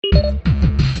I'm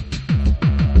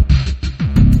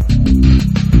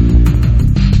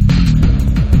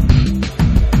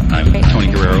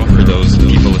Tony Guerrero, for those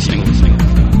people listening.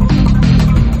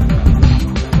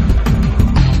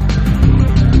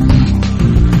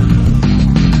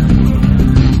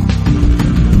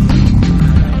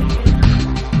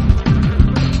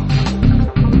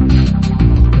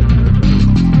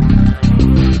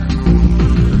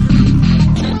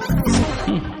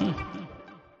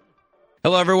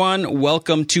 Hello, everyone.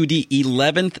 Welcome to the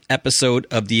 11th episode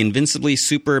of the Invincibly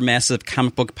Supermassive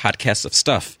Comic Book Podcast of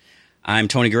Stuff. I'm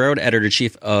Tony Guerrero,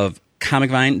 editor-in-chief of Comic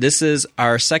Vine. This is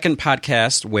our second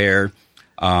podcast where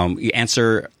we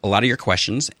answer a lot of your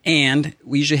questions, and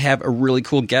we usually have a really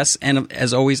cool guest. And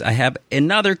as always, I have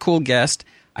another cool guest.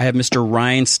 I have Mr.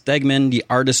 Ryan Stegman, the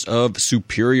artist of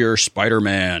Superior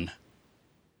Spider-Man.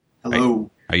 Hello.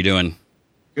 How you doing?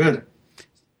 Good.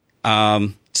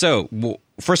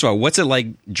 First of all, what's it like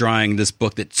drawing this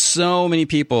book that so many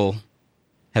people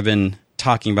have been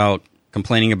talking about,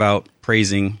 complaining about,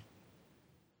 praising?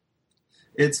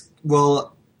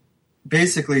 Well,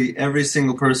 basically every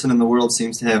single person in the world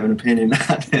seems to have an opinion on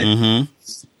it.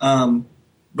 Mm-hmm.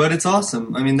 But it's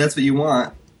awesome. I mean, that's what you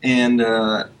want. And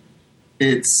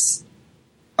it's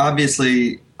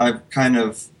obviously I've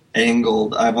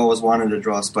always wanted to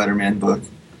draw a Spider-Man book.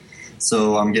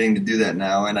 So I'm getting to do that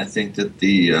now. And I think that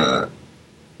the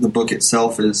book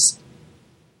itself is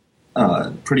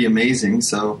pretty amazing.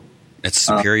 So it's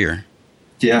superior.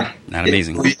 Yeah. Not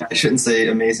amazing. I shouldn't say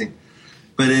amazing.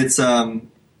 But it's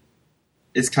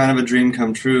kind of a dream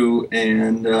come true,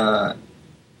 and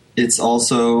it's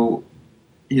also,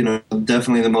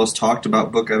 definitely the most talked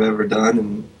about book I've ever done,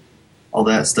 and all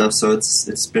that stuff. So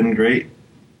it's been great.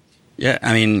 Yeah,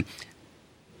 I mean,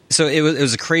 so it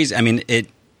was a crazy. I mean,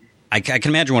 I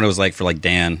can imagine what it was like for like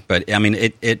Dan, but I mean,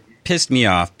 it pissed me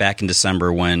off back in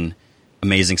December when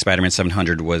Amazing Spider-Man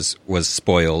 700 was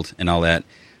spoiled and all that.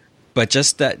 But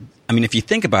just that, I mean, if you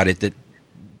think about it, that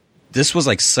this was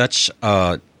like such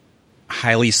a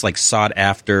highly like sought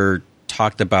after,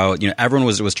 talked about, everyone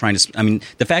was trying to, I mean,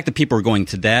 the fact that people were going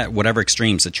to that, whatever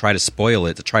extremes to try to spoil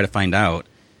it, to try to find out.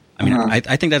 I mean, I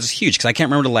think that's huge because I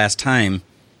can't remember the last time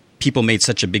people made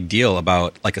such a big deal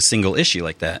about like a single issue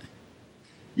like that.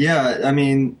 Yeah. I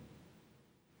mean,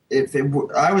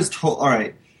 I was told, all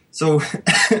right. So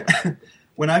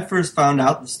when I first found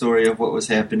out the story of what was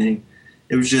happening,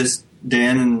 it was just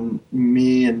Dan and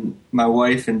me and my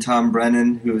wife and Tom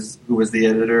Brennan, who was the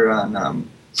editor on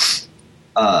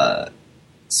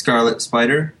Scarlet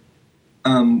Spider,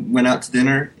 went out to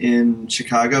dinner in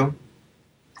Chicago,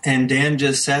 and Dan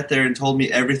just sat there and told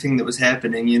me everything that was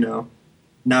happening,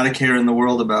 not a care in the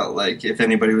world about like if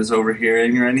anybody was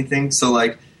overhearing or anything. So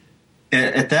like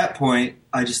at that point,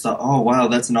 I just thought, oh wow,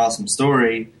 that's an awesome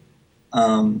story,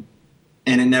 and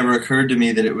it never occurred to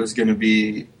me that it was going to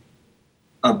be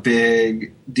a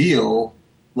big deal,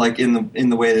 like in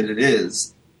the way that it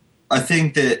is. I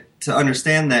think that to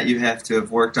understand that, you have to have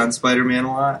worked on Spider-Man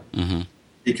a lot,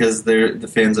 because the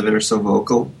fans of it are so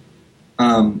vocal.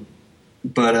 No,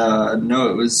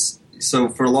 it was so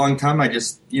for a long time. I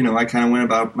just I kind of went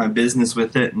about my business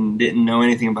with it and didn't know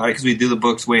anything about it because we do the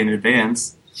books way in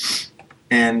advance.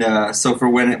 And so for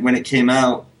when it came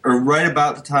out, or right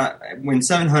about the time when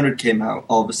 700 came out,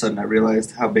 all of a sudden I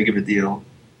realized how big of a deal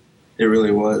it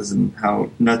really was and how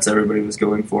nuts everybody was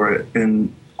going for it.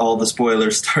 And all the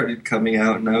spoilers started coming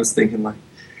out, and I was thinking, like,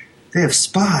 they have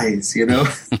spies,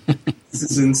 This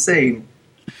is insane.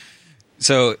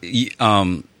 So you've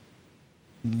been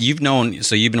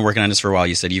working on this for a while.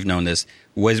 You said you've known this.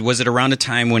 Was it around the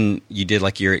time when you did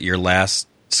like your last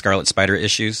Scarlet Spider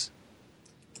issues?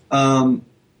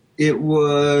 It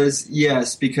was,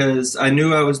 yes, because I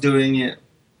knew I was doing it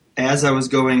as I was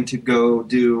going to go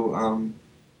do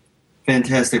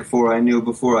Fantastic Four. I knew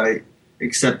before I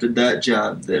accepted that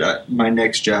job that my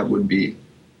next job would be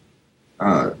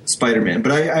Spider-Man.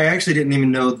 But I actually didn't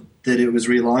even know that it was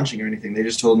relaunching or anything. They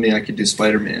just told me I could do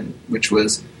Spider-Man, which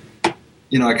was,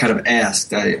 I kind of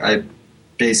asked. I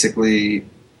basically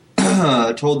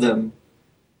told them,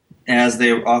 as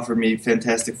they offered me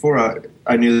Fantastic Four,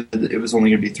 I knew that it was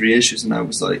only going to be 3 issues, and I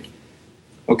was like,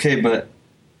 okay, but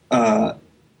I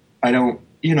don't,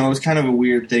 it was kind of a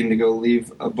weird thing to go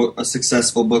leave a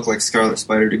successful book like Scarlet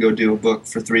Spider to go do a book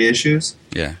for 3 issues.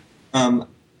 Yeah. I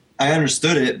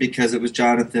understood it because it was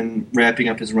Jonathan wrapping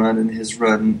up his run, and his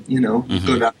run,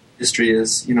 go down in history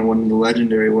as, one of the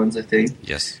legendary ones, I think.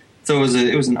 Yes. So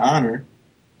it was an honor,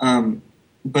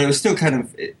 but it was still kind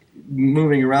of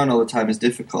moving around all the time is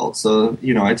difficult. So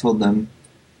I told them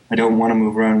I don't want to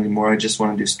move around anymore. I just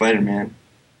want to do Spider-Man,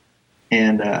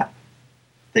 and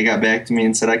they got back to me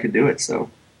and said I could do it. So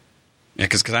yeah,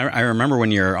 because I remember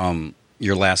when your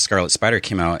last Scarlet Spider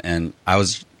came out, and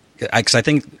because I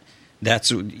think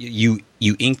that's you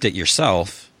inked it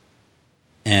yourself,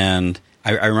 and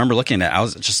I remember looking at it, I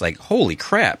was just like, holy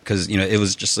crap, because it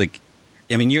was just like,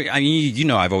 I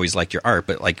mean I've always liked your art,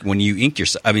 but like when you inked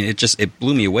yourself, I mean it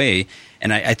blew me away,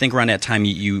 and I think around that time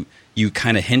you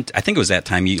kind of I think it was that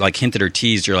time you like hinted or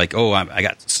teased, you're like, oh, I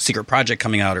got a secret project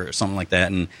coming out or something like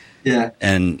that, and yeah,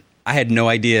 and I had no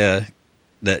idea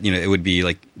that it would be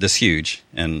like this huge.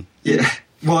 And yeah,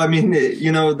 well, I mean,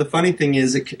 the funny thing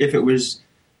is, if it was,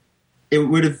 it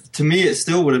would have, to me, it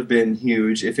still would have been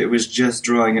huge if it was just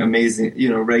drawing amazing,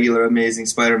 regular Amazing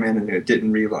Spider-Man, and it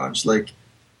didn't relaunch. Like,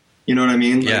 you know what I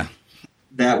mean? Yeah, like,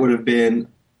 that would have been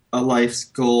a life's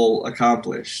goal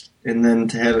accomplished. And then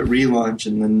to have it relaunch,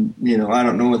 and then I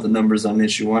don't know what the numbers on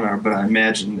issue 1 are, but I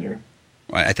imagine they're.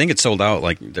 I think it's sold out.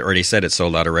 Like they already said, it's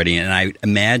sold out already, and I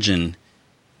imagine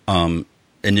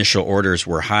initial orders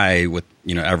were high with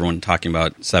everyone talking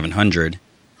about 700.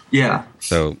 Yeah.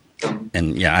 So,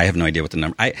 and yeah, I have no idea what the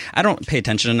number. I don't pay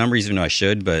attention to numbers, even though I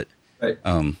should. But right.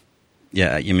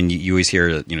 Yeah, I mean, you always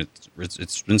hear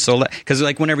it's been sold out, because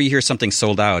like whenever you hear something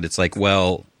sold out, it's like,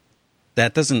 well,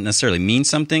 that doesn't necessarily mean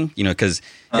something, because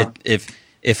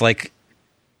if like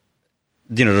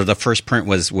the first print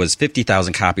was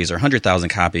 50,000 copies or 100,000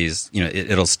 copies,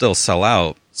 it'll still sell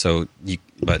out. So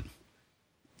but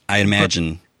I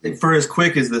imagine for as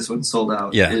quick as this one sold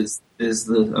out, yeah, is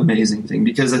the amazing thing,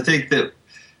 because I think that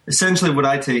essentially what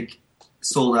I take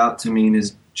sold out to mean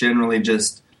is generally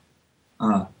just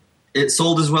it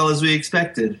sold as well as we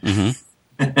expected.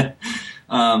 Mm-hmm.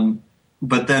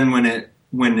 But then when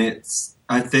it's,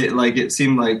 I think, like, it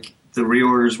seemed like the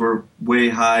reorders were way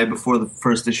high before the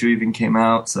first issue even came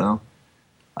out. So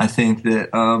I think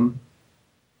that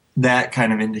that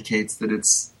kind of indicates that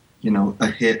it's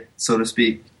a hit, so to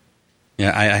speak.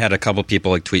 Yeah, I had a couple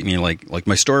people like tweet me like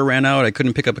my store ran out, I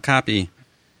couldn't pick up a copy.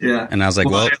 Yeah, and I was like,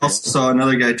 well, I also saw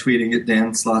another guy tweeting at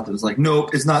Dan Slott that was like, nope,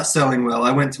 it's not selling well.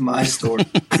 I went to my store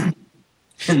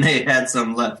and they had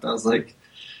some left. I was like,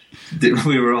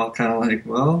 we were all kind of like,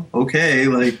 well, okay,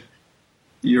 like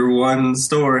your one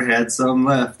store had some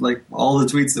left. Like all the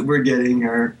tweets that we're getting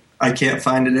are, I can't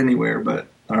find it anywhere, but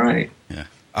all right. Yeah,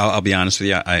 I'll be honest with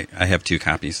you, I have 2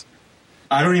 copies.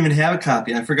 I don't even have a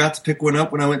copy. I forgot to pick one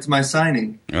up when I went to my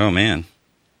signing. Oh, man.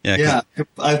 Yeah,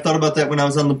 I thought about that when I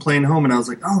was on the plane home, and I was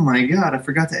like, oh, my God, I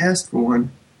forgot to ask for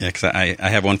one. Yeah, because I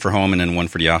have one for home and then one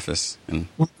for the office. And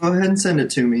well, go ahead and send it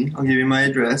to me. I'll give you my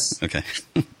address. Okay.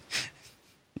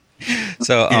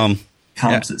 So,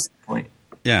 comps at some point.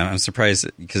 Yeah, I'm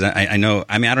surprised because I know.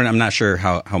 I mean, I'm not sure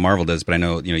how Marvel does, but I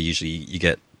know usually you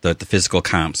get the physical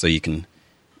comp, so you can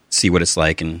see what it's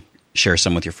like and share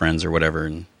some with your friends or whatever.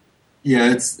 And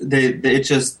yeah, you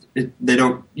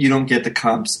don't get the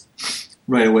comps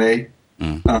right away.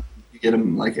 You get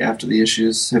them like after the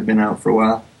issues have been out for a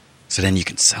while. So then you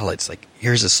can sell it. It's like,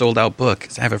 here's a sold out book.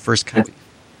 I have a first copy.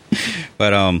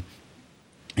 But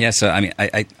yeah. So I mean,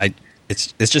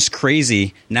 it's just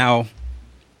crazy now.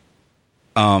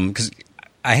 Because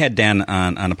I had Dan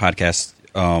on a podcast.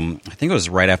 I think it was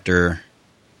right after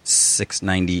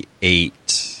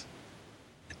 698.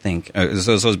 I think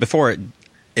so. It was before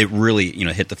it really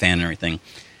hit the fan and everything.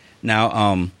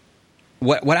 Now,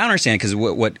 what I don't understand, because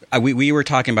what we were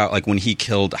talking about, like when he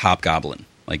killed Hobgoblin,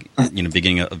 like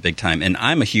beginning of Big Time, and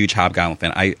I'm a huge Hobgoblin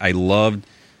fan. I loved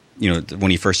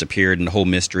when he first appeared and the whole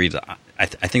mystery. I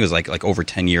think it was like over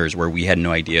 10 years where we had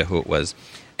no idea who it was,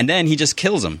 and then he just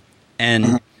kills him.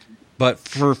 And but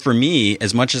for me,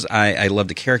 as much as I love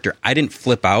the character, I didn't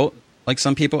flip out like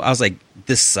some people. I was like,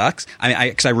 this sucks. I mean,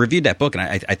 because I reviewed that book, and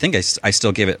I think I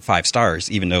still gave it 5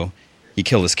 stars, even though he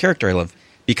killed this character I love.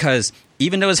 Because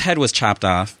even though his head was chopped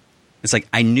off, it's like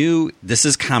I knew this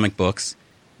is comic books.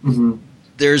 Mm-hmm.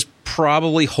 There's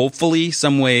probably, hopefully,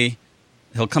 some way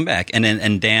he'll come back.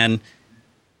 And Dan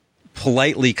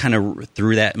politely kind of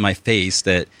threw that in my face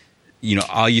that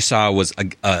all you saw was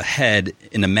a head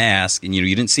in a mask, and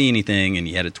you didn't see anything, and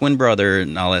he had a twin brother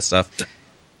and all that stuff.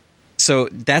 So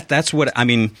that's what I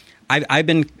mean. I've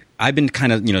been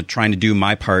kind of trying to do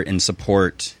my part and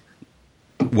support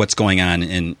what's going on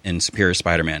in Superior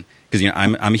Spider-Man, because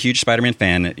I'm a huge Spider-Man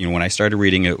fan. When I started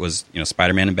reading it was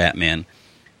Spider-Man and Batman,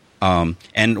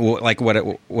 and like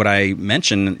what I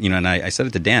mentioned, and I said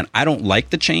it to Dan. I don't like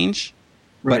the change.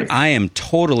 Right. But I am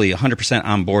totally 100%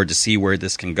 on board to see where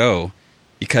this can go,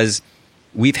 because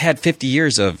we've had 50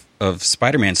 years of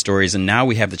Spider-Man stories, and now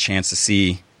we have the chance to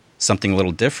see something a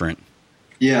little different.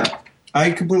 Yeah,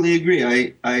 I completely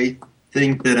agree. I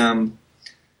think that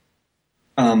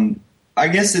I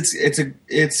guess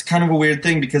it's kind of a weird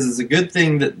thing because it's a good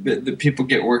thing that people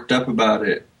get worked up about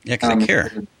it. Yeah, because they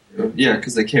care. Yeah,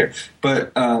 because they care.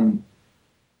 But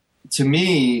to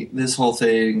me, this whole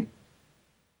thing,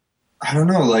 I don't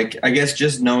know. Like, I guess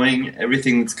just knowing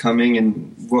everything that's coming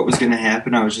and what was going to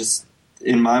happen, I was just,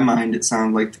 in my mind, it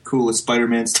sounded like the coolest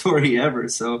Spider-Man story ever.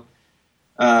 So,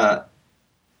 I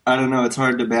don't know. It's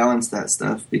hard to balance that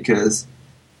stuff because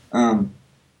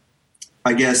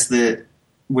I guess that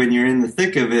when you're in the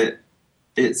thick of it,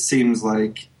 it seems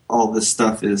like all this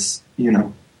stuff is,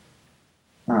 the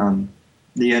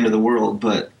end of the world.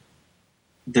 But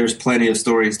there's plenty of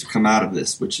stories to come out of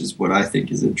this, which is what I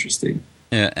think is interesting.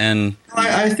 Yeah, and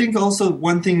I think also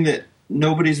one thing that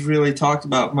nobody's really talked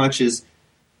about much is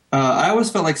I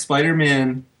always felt like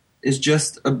Spider-Man is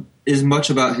just as much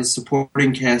about his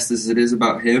supporting cast as it is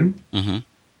about him,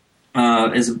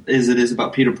 as it is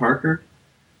about Peter Parker.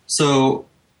 So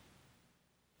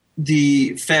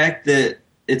the fact that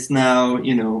it's now,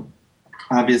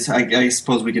 obvious, I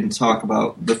suppose we can talk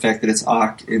about the fact that it's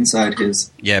Ock inside his.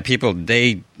 Yeah, people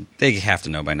they have to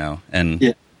know by now, and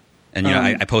yeah. And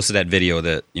I posted that video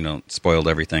that spoiled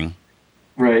everything.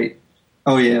 Right.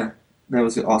 Oh yeah, that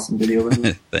was an awesome video.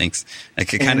 Thanks. I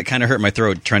could kind of hurt my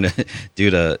throat trying to do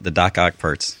the Doc Ock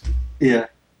parts. Yeah.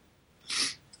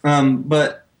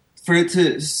 But for it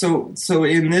to so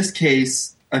in this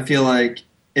case, I feel like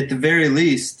at the very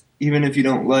least, even if you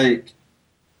don't like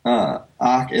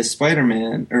Ock as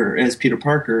Spider-Man or as Peter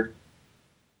Parker,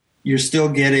 you're still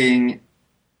getting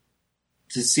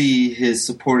to see his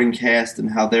supporting cast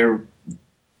and how they're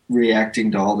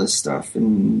reacting to all this stuff.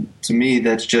 And to me,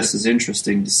 that's just as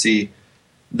interesting to see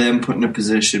them put in a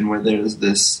position where there's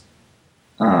this,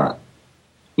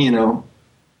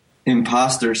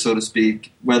 imposter, so to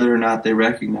speak, whether or not they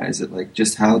recognize it, like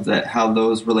just how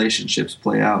those relationships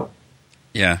play out.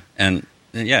 Yeah. And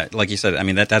yeah, like you said, I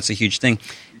mean, that's a huge thing.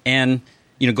 And,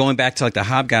 going back to like the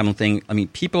Hobgoblin thing, I mean,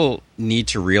 people need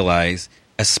to realize,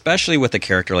 especially with a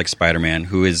character like Spider-Man,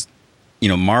 who is,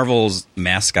 Marvel's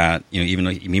mascot, even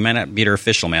though he might not be their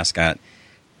official mascot,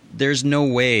 there's no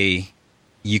way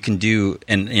you can do,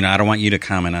 and, I don't want you to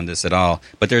comment on this at all,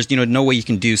 but there's, no way you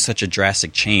can do such a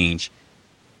drastic change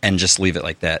and just leave it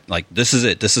like that. Like, this is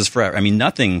it. This is forever. I mean,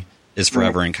 nothing is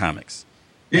forever in comics.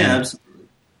 Yeah, absolutely.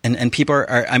 And people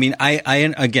are I mean, I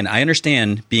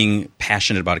understand being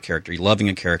passionate about a character, loving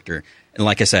a character. And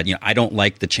like I said, I don't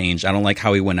like the change. I don't like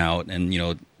how he went out,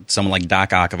 and someone like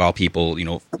Doc Ock of all people,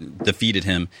 defeated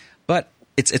him. But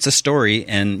it's a story,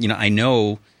 and I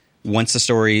know once the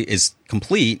story is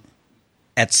complete,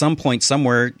 at some point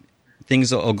somewhere,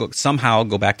 things will somehow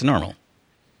go back to normal.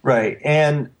 Right,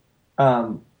 and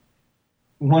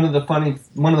one of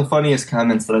the funniest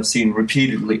comments that I've seen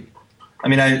repeatedly. I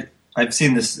mean, I've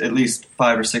seen this at least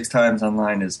 5 or 6 times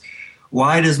online is,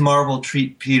 why does Marvel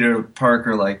treat Peter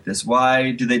Parker like this?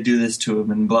 Why do they do this to him?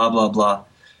 And blah, blah, blah.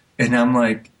 And I'm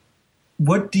like,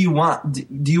 what do you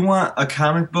want? Do you want a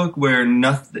comic book where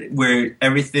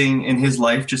everything in his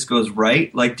life just goes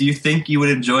right? Like, do you think you would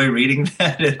enjoy reading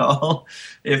that at all?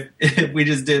 If we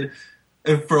just did,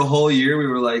 if for a whole year we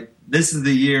were like, this is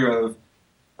the year of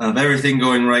everything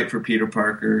going right for Peter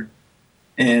Parker.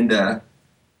 And,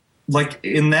 like,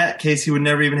 in that case, he would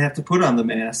never even have to put on the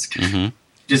mask. Mm-hmm.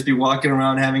 Just be walking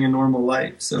around having a normal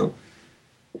life. So,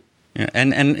 yeah,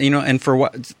 and for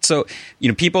what? So,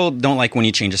 people don't like when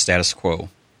you change the status quo.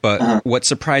 But what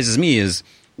surprises me is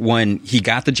when he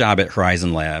got the job at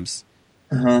Horizon Labs.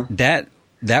 That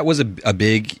was a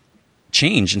big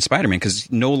change in Spider-Man,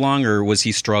 because no longer was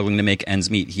he struggling to make ends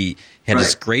meet. He had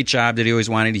this great job that he always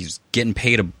wanted. He was getting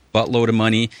paid a buttload of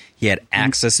money. He had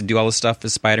access to do all this stuff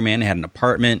with Spider-Man. He had an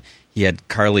apartment. He had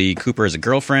Carly Cooper as a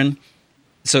girlfriend.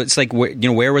 So it's like,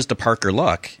 where was the Parker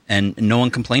luck? And no one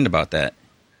complained about that.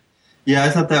 Yeah,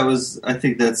 I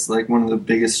think that's like one of the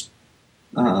biggest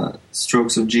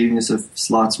strokes of genius of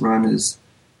Slott's run, is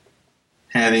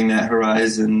having that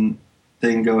Horizon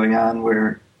thing going on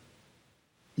where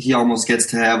he almost gets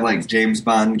to have like James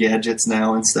Bond gadgets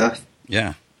now and stuff.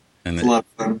 Yeah. And it's a lot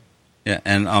of fun. Yeah.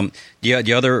 And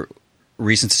the other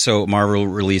recent, so Marvel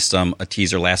released a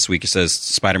teaser last week. It says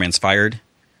Spider-Man's fired.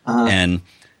 And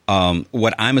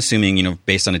what I'm assuming,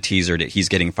 based on a teaser, that he's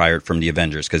getting fired from the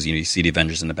Avengers, because you see the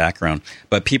Avengers in the background.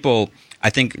 But people, I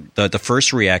think the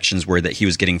first reactions were that he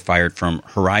was getting fired from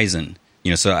Horizon.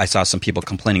 So I saw some people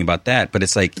complaining about that. But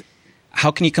it's like,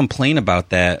 how can you complain about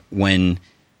that when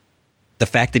the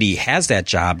fact that he has that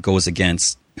job goes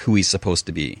against who he's supposed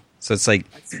to be? So it's like,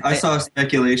 I saw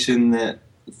speculation that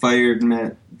fired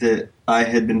meant that I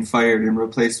had been fired and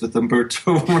replaced with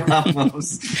Humberto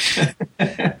Ramos.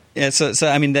 Yeah, so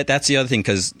I mean that's the other thing,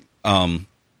 because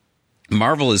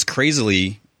Marvel is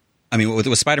crazily. I mean,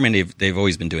 with Spider-Man, they've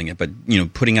always been doing it, but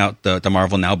putting out the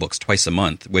Marvel Now books twice a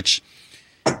month, which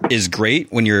is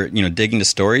great when you're digging the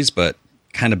stories, but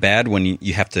kind of bad when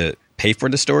you have to pay for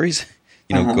the stories.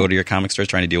 Go to your comic stores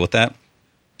trying to deal with that.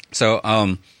 So, I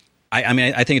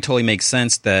mean, I think it totally makes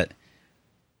sense that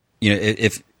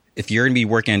if you're going to be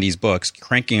working on these books,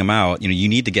 cranking them out, you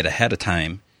need to get ahead of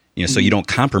time, so you don't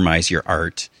compromise your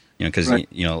art, because right.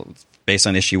 Based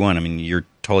on issue 1, I mean, you're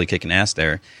totally kicking ass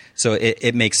there. So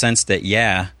it makes sense that,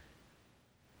 you're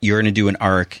going to do an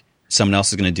arc. Someone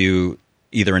else is going to do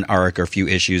either an arc or a few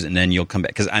issues, and then you'll come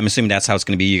back. Because I'm assuming that's how it's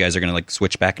going to be. You guys are going to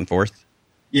switch back and forth.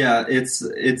 Yeah, it's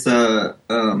that's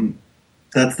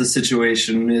the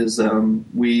situation. Is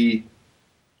we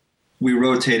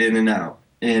rotate in and out,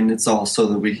 and it's all so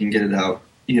that we can get it out,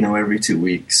 every 2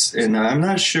 weeks. And I'm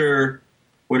not sure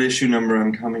what issue number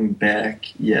I'm coming back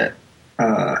yet.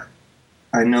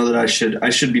 I know that I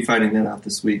should be finding that out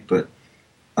this week, but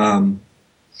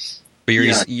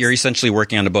you're essentially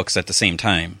working on the books at the same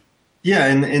time. Yeah,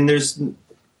 and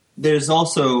there's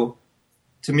also,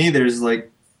 to me, there's the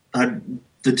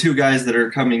 2 guys that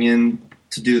are coming in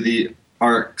to do the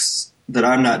arcs that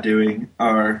I'm not doing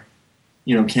are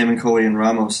Kamenkoli and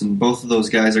Ramos, and both of those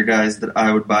guys are guys that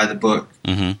I would buy the book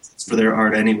for their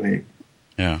art anyway.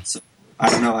 Yeah. So I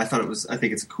don't know. I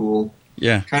think it's a cool.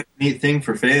 Yeah. Kind of neat thing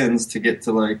for fans to get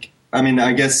to I mean,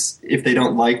 I guess if they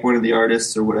don't like one of the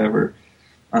artists or whatever,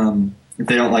 if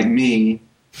they don't like me,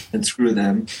 then screw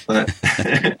them. But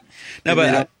no,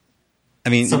 but I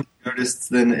mean, some artists,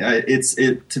 then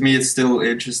to me, it's still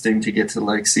interesting to get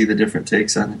to see the different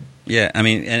takes on it. Yeah. I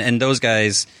mean, and those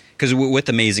guys, because with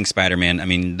Amazing Spider-Man, I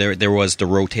mean, there was the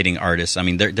rotating artists. I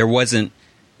mean, there wasn't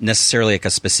necessarily a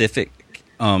specific,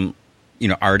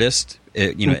 artist.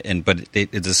 But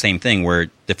it's the same thing where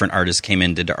different artists came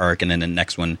in, did the arc, and then the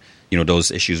next one,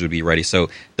 those issues would be ready. So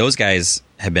those guys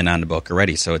have been on the book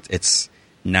already. So it's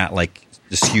not like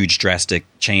this huge drastic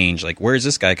change. Like, where's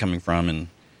this guy coming from? And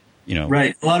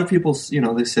right. A lot of people,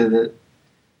 they say that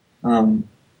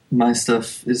my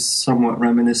stuff is somewhat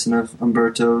reminiscent of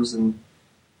Umberto's, and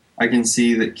I can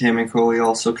see that Kamenkoli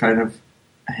also kind of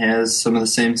has some of the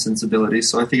same sensibilities.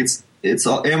 So I think it's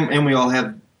all, and we all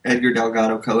have Edgar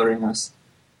Delgado coloring us.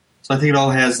 So I think it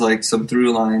all has some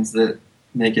through lines that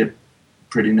make it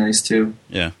pretty nice too.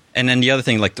 Yeah. And then the other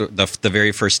thing, the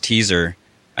very first teaser,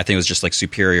 I think it was just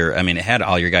superior. I mean, it had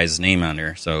all your guys' name on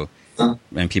there, so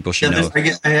and people should know.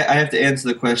 I have to answer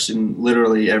the question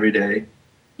literally every day.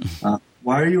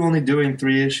 Why are you only doing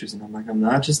 3 issues? And I'm like, I'm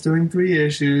not just doing 3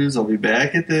 issues. I'll be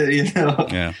back at the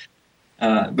Yeah.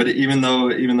 But even though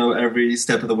every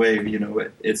step of the way,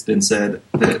 it's been said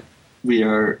that we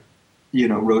are,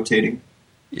 rotating.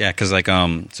 Yeah, because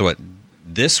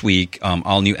this week,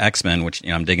 All New X-Men, which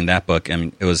I'm digging that book. I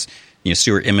mean, it was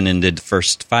Stuart Immonen did the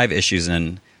first 5 issues,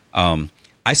 and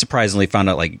I surprisingly found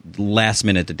out last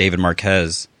minute that David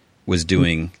Marquez was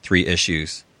doing 3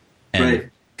 issues, and right.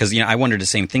 Because I wondered the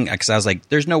same thing, because I was like,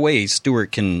 there's no way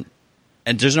Stuart can,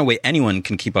 and there's no way anyone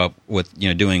can keep up with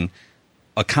doing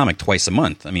a comic twice a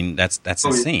month. I mean, that's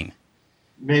insane.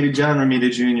 Maybe John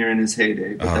Romita Jr. in his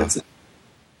heyday, but that's it.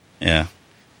 Yeah.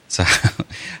 So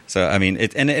I mean,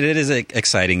 it is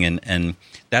exciting, and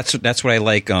that's what I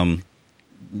like.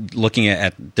 Looking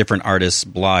at different artists'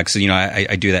 blogs. So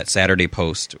I do that Saturday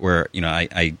post where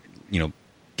I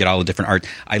get all the different art.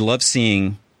 I love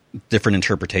seeing different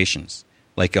interpretations.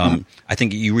 I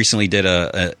think you recently did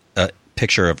a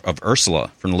picture of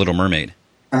Ursula from The Little Mermaid,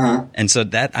 and so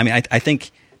that I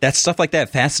think that stuff like that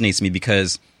fascinates me,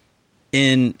 because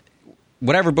in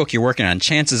whatever book you're working on,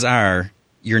 chances are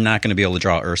you're not going to be able to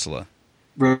draw Ursula.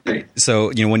 Right.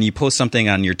 So, when you post something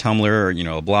on your Tumblr or,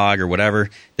 a blog or whatever,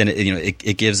 then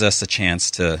it gives us a chance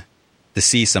to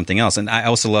see something else. And I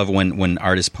also love when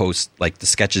artists post the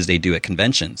sketches they do at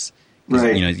conventions.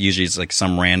 Right. Usually it's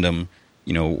some random,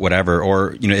 whatever,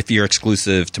 or, if you're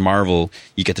exclusive to Marvel,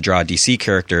 you get to draw a DC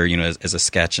character, as a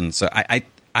sketch. And so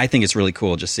I think it's really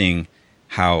cool just seeing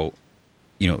how,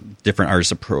 different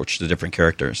artists approach the different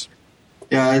characters.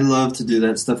 Yeah, I love to do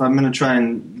that stuff. I'm going to try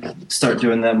and start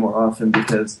doing that more often,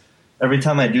 because every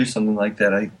time I do something like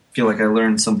that, I feel like I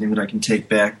learned something that I can take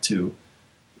back to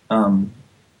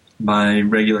my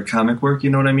regular comic work. You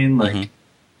know what I mean?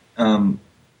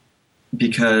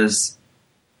 Because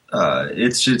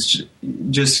it's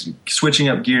just switching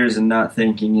up gears and not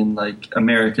thinking in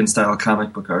American style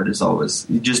comic book art is always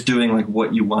just doing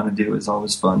what you want to do is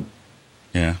always fun.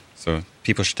 Yeah, so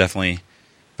people should definitely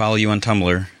follow you on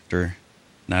Tumblr if they're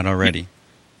not already.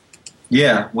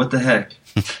 Yeah, what the heck?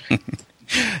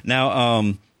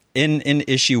 Now, in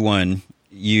issue 1,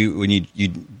 when you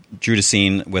drew the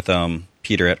scene with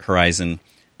Peter at Horizon,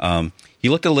 he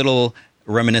looked a little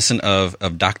reminiscent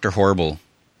of Dr. Horrible.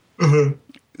 Mm-hmm.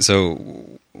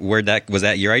 So was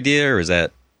that your idea, or is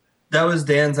that? That was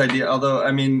Dan's idea. Although,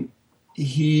 I mean,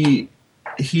 he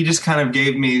just kind of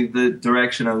gave me the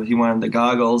direction of he wanted the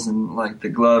goggles and like the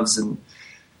gloves and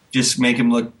just make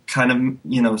him look kind of,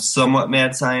 you know, somewhat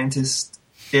mad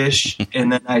scientist-ish.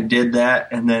 And then I did that.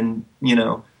 And then, you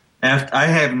know, after I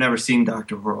have never seen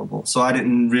Dr. Horrible, so I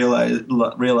didn't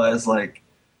realize like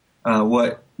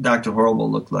what Dr.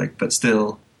 Horrible looked like. But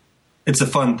still, it's a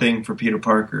fun thing for Peter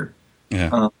Parker.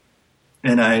 Yeah.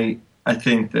 And I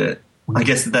think that, I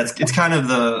guess it's kind of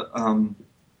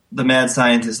the mad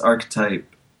scientist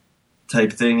archetype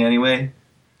type thing anyway.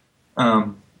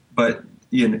 But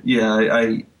you know, yeah,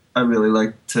 I really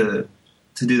like to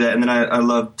do that, and then I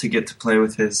love to get to play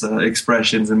with his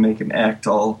expressions and make him act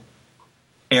all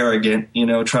arrogant. You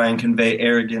know, try and convey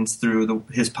arrogance through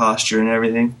his posture and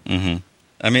everything. Mm-hmm.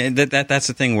 I mean, that's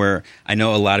the thing where I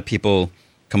know a lot of people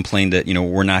complain that, you know,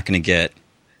 we're not going to get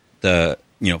the,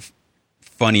 you know,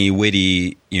 funny,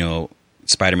 witty, you know,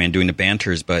 Spider-Man doing the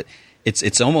banters, but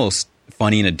it's almost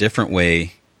funny in a different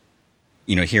way,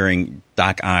 you know, hearing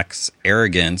Doc Ock's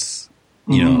arrogance,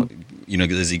 you know,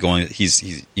 is he going,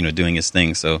 he's you know, doing his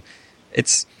thing. So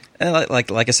it's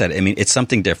like I said, I mean, it's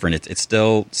something different. It's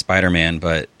still Spider-Man,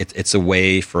 but it's a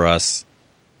way for us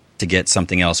to get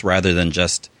something else rather than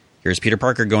just here's Peter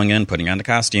Parker going in, putting on the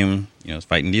costume, you know,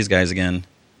 fighting these guys again.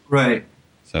 Right.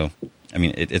 So, I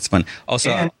mean, it's fun. Also,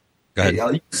 and, go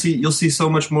ahead. You'll see so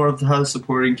much more of how the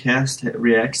supporting cast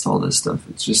reacts to all this stuff.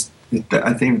 It's just,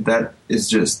 I think that is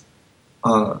just,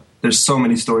 there's so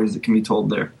many stories that can be told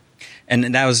there.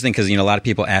 And that was the thing, because, you know, a lot of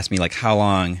people ask me, like, how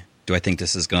long do I think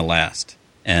this is going to last?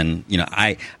 And, you know,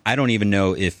 I don't even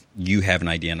know if you have an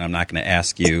idea, and I'm not going to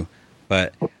ask you.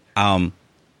 But, you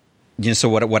know, so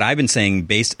what I've been saying,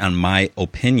 based on my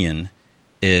opinion,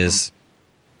 is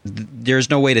there's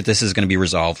no way that this is going to be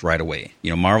resolved right away.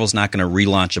 You know, Marvel's not going to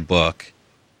relaunch a book,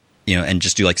 you know, and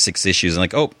just do like 6 issues and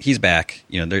like, oh, he's back.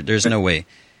 You know, there's no way.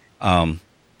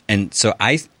 And so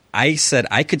I said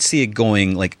I could see it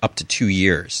going like up to 2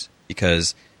 years,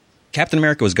 because Captain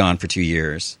America was gone for 2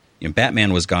 years. You know,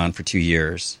 Batman was gone for 2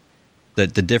 years. The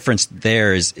difference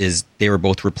there is they were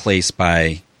both replaced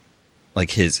by like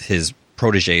his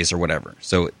proteges or whatever.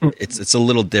 So it's a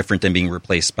little different than being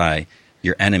replaced by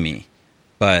your enemy.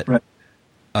 But right.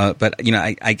 But you know,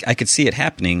 I could see it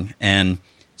happening. And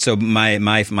so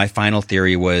my final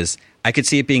theory was I could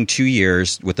see it being 2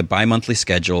 years with a bi-monthly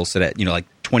schedule, so that, you know, like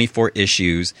 24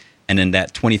 issues, and then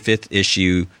that 25th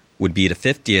issue would be the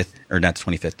 50th, or not the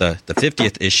 25th, the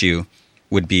 50th issue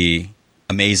would be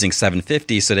Amazing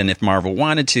 750. So then if Marvel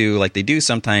wanted to, like they do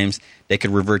sometimes, they could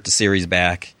revert the series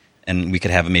back, and we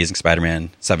could have Amazing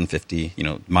Spider-Man 750, you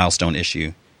know, milestone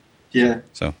issue. Yeah.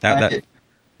 So I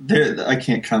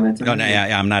can't comment. No,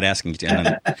 yeah, I'm not asking you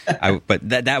to. But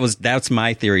that's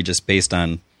my theory, just based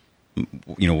on,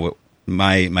 you know,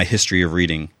 my history of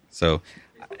reading. So,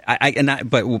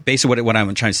 but basically what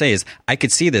I'm trying to say is I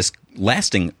could see this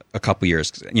lasting a couple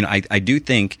years. You know, I do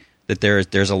think that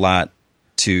there's a lot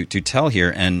to tell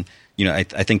here, and you know, I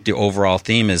think the overall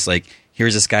theme is like,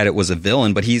 here's this guy that was a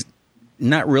villain, but he's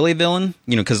not really a villain.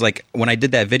 You know, because like when I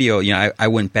did that video, you know, I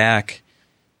went back.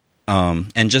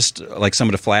 And just like some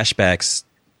of the flashbacks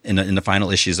in the final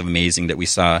issues of Amazing that we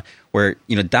saw, where,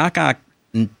 you know, Doc Ock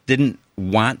didn't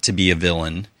want to be a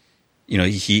villain. You know,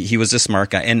 he was a smart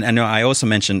guy. And I know I also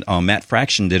mentioned Matt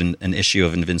Fraction did an issue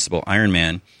of Invincible Iron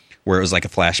Man where it was like a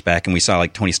flashback, and we saw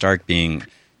like Tony Stark being,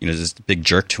 you know, this big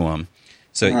jerk to him.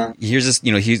 So here's this,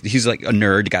 you know, he's like a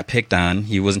nerd, got picked on,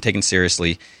 he wasn't taken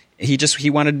seriously. He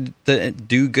wanted to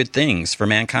do good things for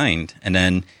mankind, and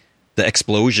then the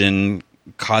explosion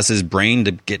caused his brain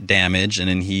to get damaged, and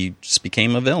then he just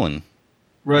became a villain.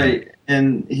 Right,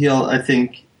 and I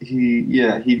think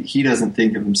he doesn't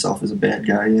think of himself as a bad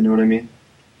guy. You know what I mean?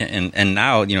 And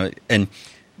now, you know, and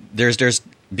there's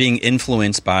being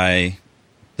influenced by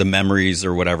the memories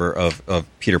or whatever of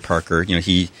Peter Parker. You know,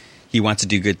 he wants to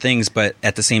do good things, but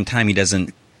at the same time, he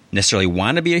doesn't necessarily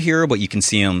want to be a hero. But you can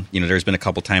see him. You know, there's been a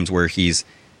couple times where he's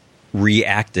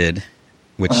reacted,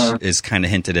 which is kind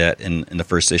of hinted at in the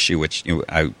first issue, which, you know,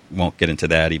 I won't get into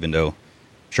that, even though I'm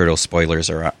sure those spoilers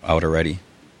are out already.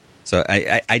 So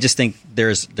I just think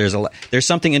there's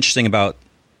something interesting about,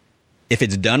 if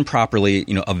it's done properly,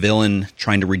 you know, a villain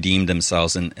trying to redeem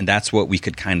themselves, and that's what we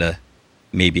could kind of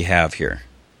maybe have here.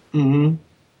 Mm-hmm.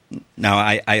 Now,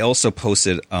 I also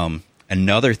posted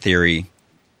another theory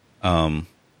about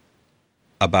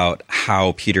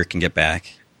how Peter can get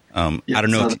back. I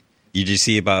don't know if you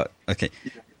see about. Okay.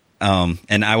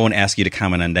 and I won't ask you to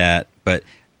comment on that, but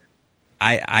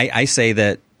I say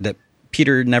that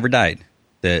Peter never died.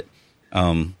 That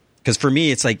because for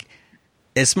me, it's like,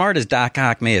 as smart as Doc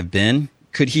Ock may have been,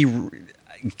 could he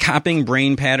copying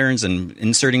brain patterns and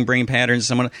inserting brain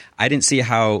patterns? I didn't see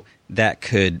how that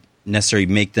could necessarily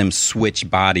make them switch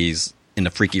bodies in a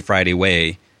Freaky Friday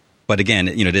way. But again,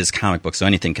 it is comic book, so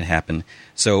anything can happen.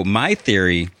 So my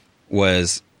theory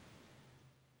was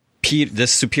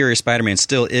this Superior Spider-Man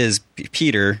still is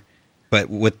Peter, but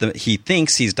he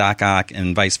thinks he's Doc Ock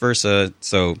and vice versa.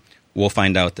 So we'll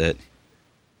find out that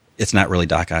it's not really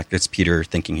Doc Ock. It's Peter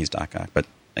thinking he's Doc Ock. But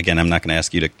again, I'm not going to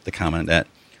ask you to comment on that.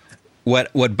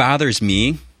 What bothers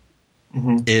me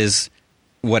is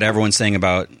what everyone's saying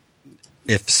about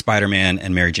if Spider-Man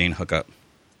and Mary Jane hook up.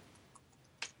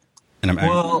 And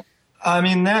I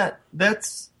mean,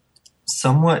 that's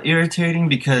somewhat irritating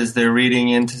because they're reading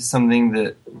into something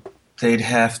that they'd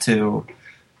have to,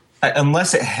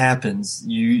 unless it happens,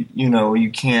 you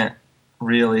can't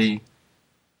really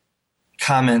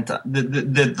comment.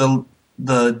 The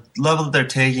level that they're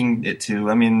taking it to,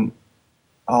 I mean,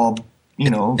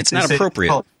 it's not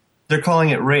appropriate. They're calling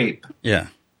it rape. Yeah.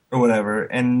 Or whatever.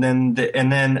 And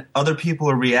then other people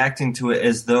are reacting to it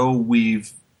as though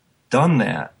we've done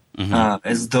that.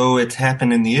 As though it's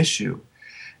happened in the issue.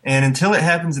 And until it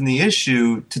happens in the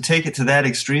issue, to take it to that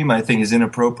extreme, I think, is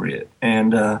inappropriate.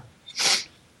 And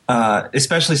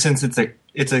especially since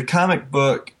it's a comic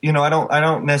book, I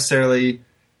don't necessarily,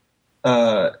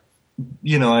 I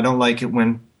don't like it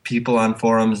when people on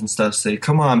forums and stuff say,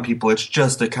 "Come on, people, it's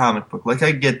just a comic book." Like,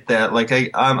 I get that.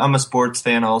 Like, I'm a sports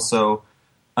fan also,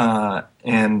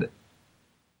 and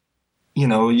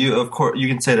you, of course, you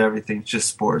can say that everything's just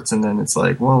sports, and then it's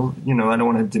like, well, I don't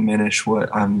want to diminish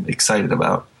what I'm excited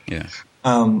about. Yeah.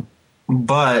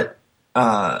 But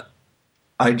I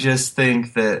just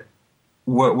think that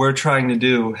what we're trying to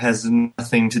do has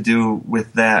nothing to do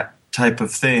with that type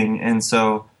of thing, and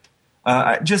so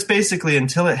just basically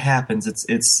until it happens,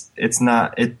 it's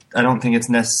not. I don't think it's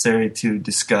necessary to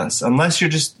discuss unless you're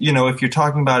just if you're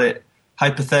talking about it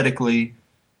hypothetically.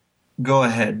 Go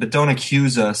ahead, but don't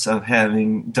accuse us of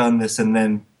having done this and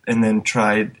then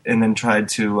tried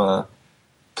to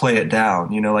play it down.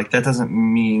 Like, that doesn't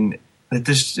mean that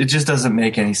it just doesn't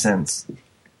make any sense.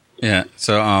 Yeah.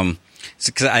 So,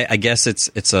 because I guess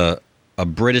it's a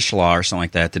British law or something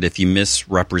like that if you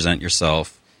misrepresent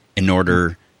yourself in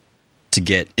order to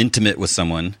get intimate with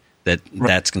someone,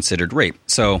 that's considered rape.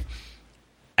 So,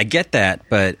 I get that,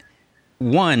 but.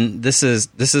 One, this is,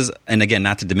 and again,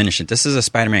 not to diminish it, this is a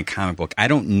Spider-Man comic book. I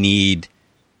don't need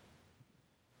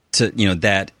to,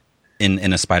 that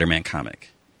in a Spider-Man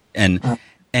comic. And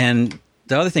the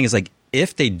other thing is, like,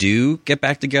 if they do get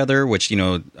back together, which,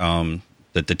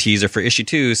 the teaser for issue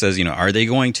 2 says, are they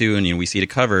going to? And, we see the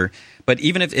cover. But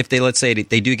even if they, let's say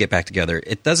they do get back together,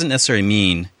 it doesn't necessarily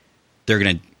mean they're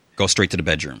going to go straight to the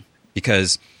bedroom.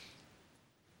 Because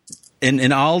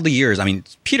in all the years, I mean,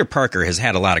 Peter Parker has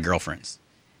had a lot of girlfriends.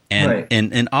 And right.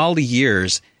 in all the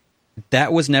years,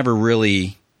 that was never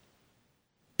really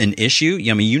an issue.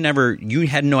 I mean, you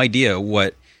had no idea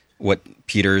what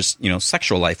Peter's,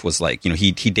 sexual life was like.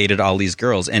 He dated all these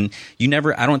girls. And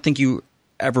I don't think you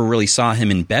ever really saw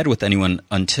him in bed with anyone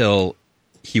until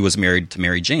he was married to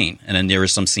Mary Jane. And then there were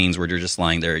some scenes where they're just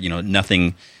lying there,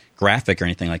 nothing graphic or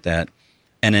anything like that.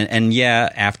 And yeah,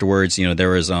 afterwards, there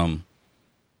was,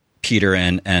 Peter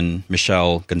and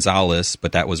Michelle Gonzalez,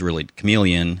 but that was really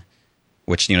Chameleon,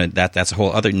 which that's a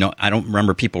whole other. No, I don't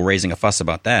remember people raising a fuss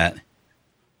about that.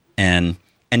 And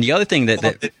the other thing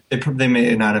that they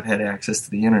may not have had access to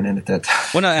the internet at that time.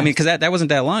 Well, no, I mean, because that wasn't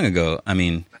that long ago. I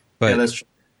mean, but yeah, that's true.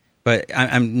 But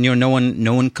I'm no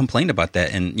one complained about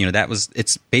that, and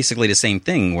it's basically the same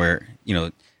thing where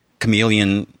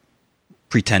Chameleon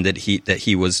pretended that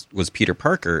he was Peter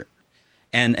Parker.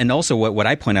 And also what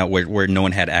I point out where no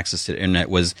one had access to the internet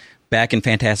was back in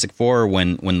Fantastic Four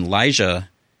when Elijah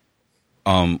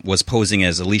was posing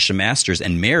as Alicia Masters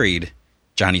and married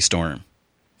Johnny Storm.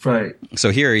 Right.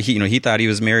 So here he thought he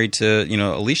was married to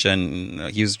Alicia,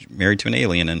 and he was married to an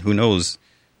alien, and who knows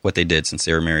what they did since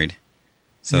they were married.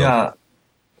 So yeah,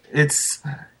 it's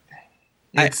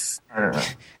I don't know.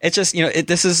 It's just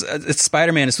it's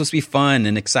Spider-Man. It's supposed to be fun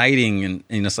and exciting, and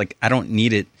it's like I don't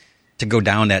need it to go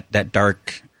down that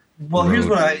dark. Well,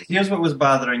 road. here's what was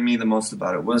bothering me the most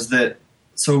about it was that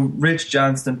Rich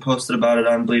Johnston posted about it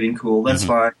on Bleeding Cool. That's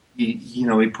fine. He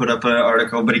put up an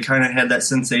article, but he kind of had that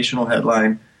sensational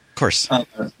headline. Of course.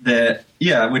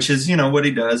 Which is what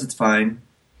he does. It's fine.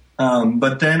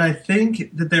 But then I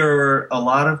think that there were a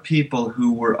lot of people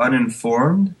who were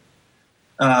uninformed,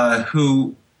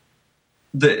 who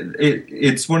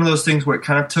it's one of those things where it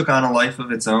kind of took on a life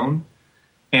of its own,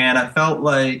 and I felt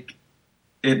like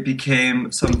it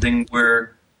became something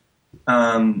where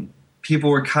people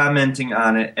were commenting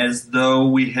on it as though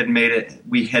we had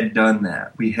done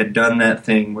that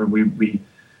thing where we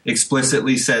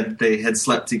explicitly said they had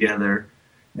slept together,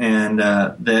 and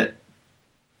that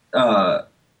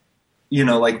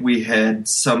like we had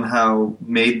somehow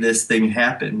made this thing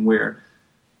happen, where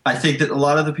I think that a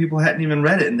lot of the people hadn't even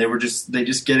read it, and they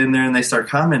just get in there and they start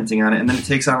commenting on it, and then it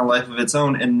takes on a life of its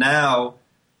own. And now,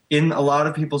 in a lot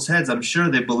of people's heads, I'm sure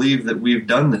they believe that we've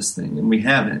done this thing, and we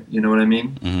haven't. You know what I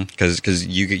mean? Because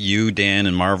you, Dan,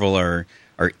 and Marvel are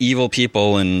evil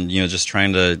people, and just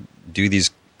trying to do these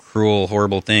cruel,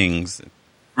 horrible things.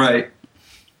 Right.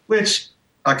 Which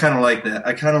I kind of like that.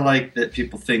 I kind of like that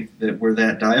people think that we're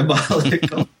that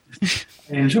diabolical.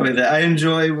 I enjoy that. I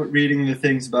enjoy reading the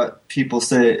things about people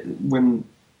say when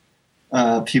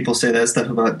people say that stuff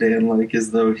about Dan, like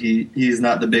as though he's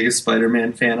not the biggest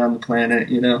Spider-Man fan on the planet.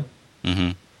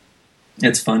 Mm-hmm.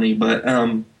 It's funny, but I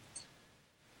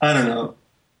don't know.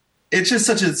 It's just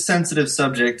such a sensitive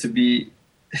subject to be.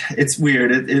 It's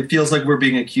weird. It feels like we're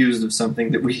being accused of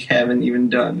something that we haven't even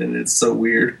done, and it's so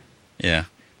weird. Yeah,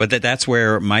 but that's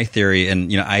where my theory,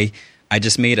 and I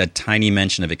just made a tiny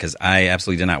mention of it because I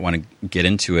absolutely did not want to get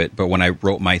into it. But when I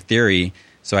wrote my theory,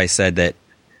 so I said that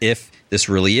if this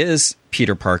really is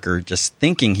Peter Parker just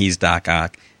thinking he's Doc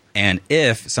Ock, and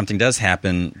if something does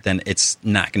happen, then it's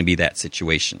not going to be that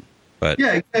situation. But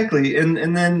yeah, exactly. And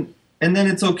then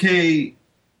it's okay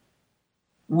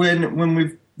when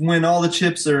all the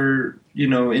chips are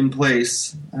in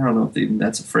place. I don't know if even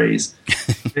that's a phrase.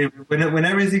 when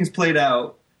everything's played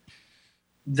out,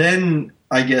 then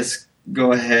I guess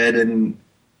go ahead and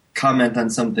comment on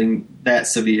something that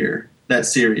severe, that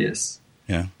serious.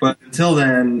 Yeah. But until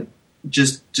then,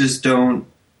 just don't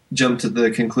jump to the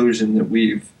conclusion that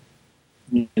we've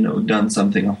done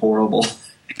something horrible,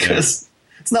 because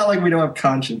it's not like we don't have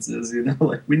consciences.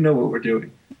 Like we know what we're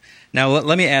doing. Now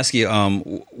let me ask you,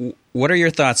 what are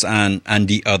your thoughts on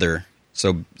The Other?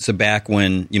 So back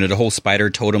when the whole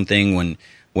spider totem thing,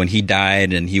 when he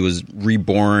died and he was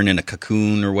reborn in a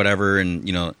cocoon or whatever, and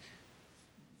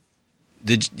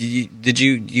did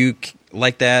you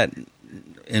like that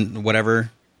and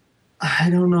whatever? I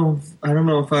don't know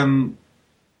if I'm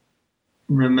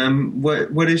remember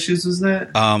what issues was that?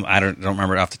 I don't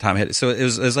remember it off the top of my head. So it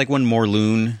was like when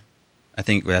Morlun, I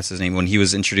think that's his name, when he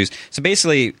was introduced. So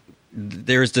basically,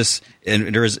 there's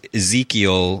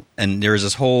Ezekiel, and there's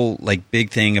this whole like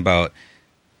big thing about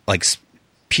like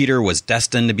Peter was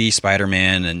destined to be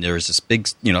Spider-Man, and there was this big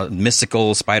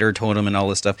mystical spider totem and all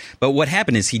this stuff. But what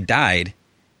happened is he died.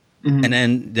 Mm-hmm.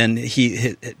 And then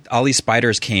he all these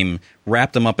spiders came,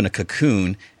 wrapped him up in a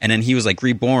cocoon, and then he was like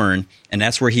reborn, and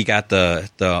that's where he got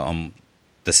the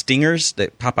stingers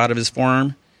that pop out of his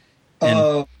forearm. And,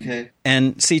 okay.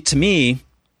 And see, to me,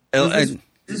 is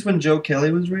this when Joe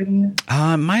Kelly was writing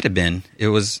it? Might have been. It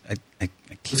was.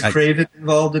 Was Craven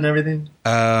involved in everything?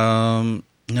 No,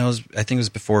 I think it was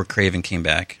before Craven came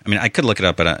back. I mean, I could look it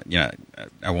up, but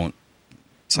I won't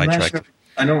sidetrack. Sure.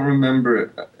 I don't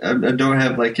remember. I don't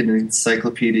have like an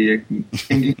encyclopedic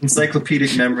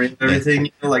memory of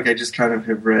everything. Like I just kind of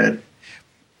have read.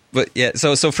 But yeah,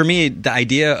 so for me, the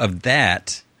idea of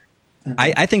that,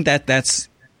 I think that's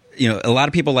a lot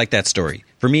of people like that story.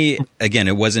 For me, again,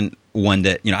 it wasn't one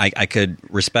that I could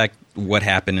respect what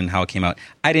happened and how it came out.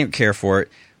 I didn't care for it,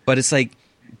 but it's like,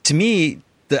 to me,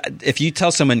 if you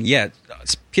tell someone,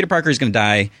 Peter Parker is going to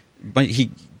die, but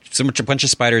a bunch of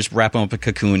spiders wrap him up in a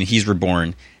cocoon, he's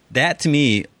reborn. That to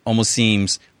me almost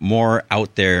seems more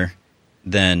out there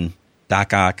than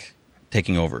Doc Ock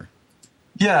taking over.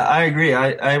 Yeah, I agree.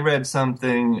 I read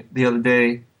something the other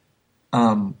day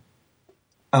where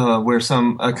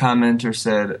a commenter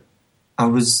said, I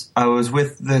was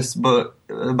with this book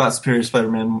about Superior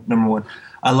Spider-Man #1.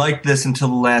 I liked this until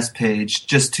the last page,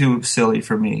 just too silly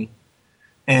for me.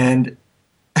 And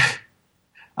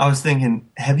I was thinking,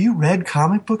 have you read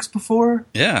comic books before?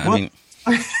 Yeah, I mean,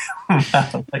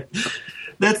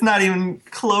 that's not even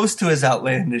close to as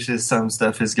outlandish as some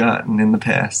stuff has gotten in the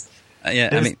past.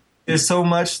 There's so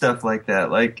much stuff like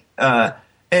that. Like, and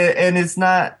it's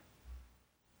not.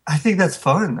 I think that's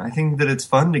fun. I think that it's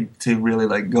fun to really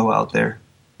like go out there.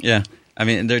 Yeah, I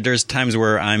mean, there's times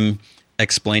where I'm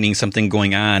explaining something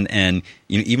going on, and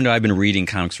even though I've been reading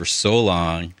comics for so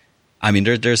long, I mean,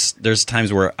 there's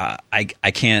times where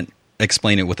I can't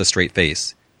explain it with a straight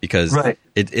face because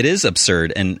it is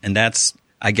absurd, and that's,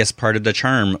 I guess, part of the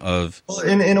charm of. Well,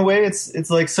 in a way, it's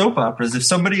like soap operas. If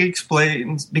somebody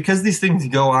explains, because these things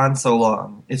go on so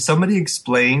long, if somebody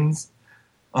explains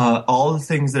all the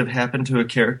things that have happened to a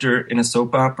character in a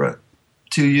soap opera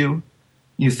to you,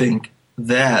 you think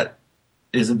that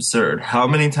is absurd. How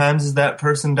many times has that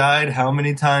person died? How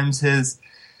many times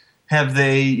have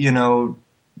they,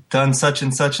 done such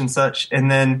and such and such?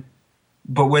 And then,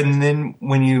 but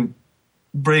when you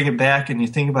bring it back and you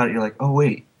think about it, you're like, oh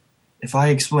wait, if I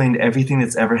explained everything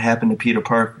that's ever happened to Peter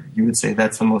Parker, you would say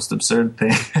that's the most absurd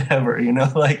thing ever.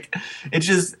 Like it's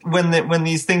just when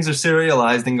these things are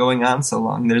serialized and going on so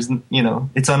long, there's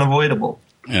it's unavoidable.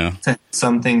 Yeah, to have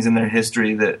some things in their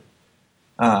history that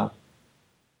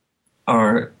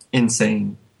are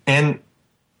insane,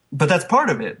 but that's part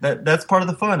of it. That's part of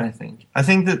the fun. I think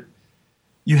that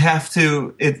you have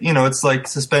to. It's like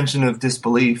suspension of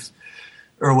disbelief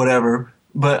or whatever.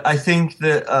 But I think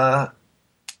that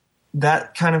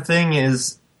that kind of thing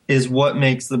is what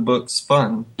makes the books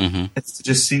fun. Mm-hmm. It's to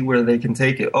just see where they can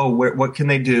take it. Oh, what can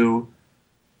they do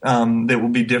that will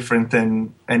be different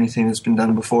than anything that's been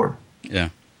done before? Yeah,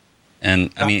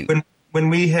 and I mean, when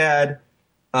we had,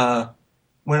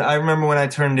 when I remember when I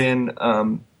turned in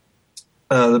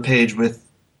the page with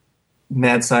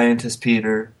Mad Scientist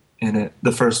Peter in it,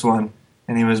 the first one.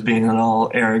 And he was being all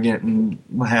arrogant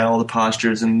and had all the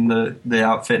postures and the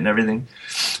outfit and everything.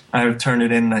 I turned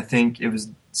it in, and I think it was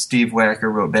Steve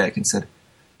Wacker wrote back and said,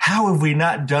 "How have we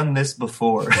not done this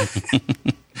before?"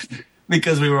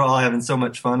 Because we were all having so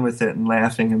much fun with it and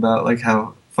laughing about like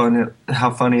how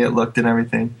funny it looked and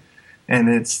everything. And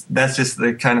that's just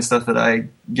the kind of stuff that I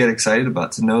get excited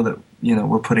about, to know that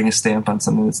we're putting a stamp on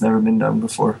something that's never been done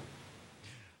before.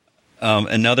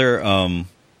 Another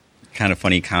kind of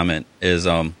funny comment is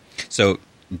so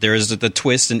there's the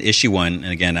twist in issue 1,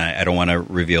 and again I don't want to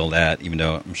reveal that, even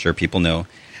though I'm sure people know,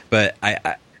 but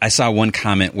I saw one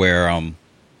comment where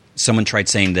someone tried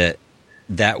saying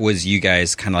that was you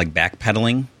guys kind of like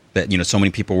backpedaling, that so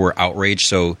many people were outraged,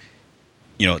 so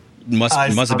must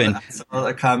have been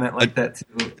a comment like that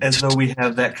too, as though we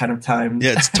have that kind of time.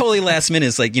 Yeah, it's totally last minute.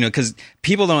 It's like because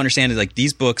people don't understand it, like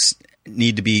these books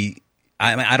need to be.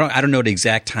 I don't know the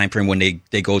exact time frame when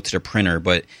they go to the printer,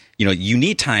 but you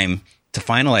need time to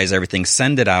finalize everything,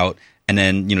 send it out, and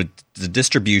then the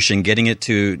distribution, getting it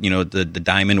to the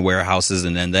diamond warehouses,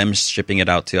 and then them shipping it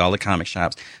out to all the comic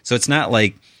shops. So it's not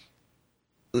like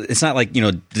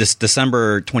this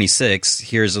December 26th,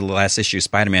 here's the last issue of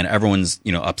Spider-Man, everyone's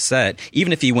upset,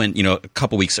 even if he went a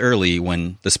couple weeks early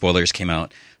when the spoilers came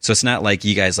out. So it's not like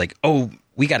you guys like, oh,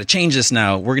 we got to change this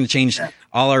now. We're going to change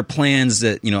all our plans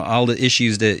that, all the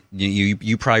issues that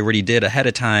you probably already did ahead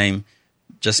of time.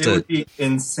 It would be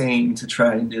insane to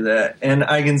try and do that. And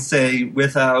I can say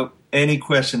without any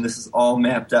question, this is all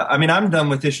mapped out. I mean, I'm done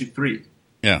with issue 3.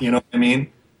 Yeah. You know what I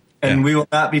mean? And we will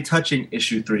not be touching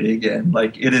issue 3 again.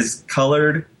 Like, it is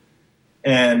colored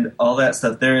and all that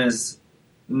stuff. There is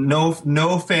no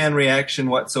fan reaction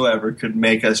whatsoever could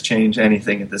make us change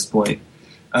anything at this point.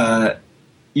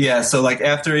 Yeah, so like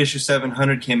after issue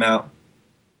 700 came out,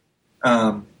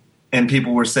 and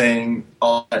people were saying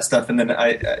all that stuff, and then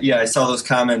I saw those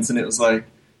comments, and it was like,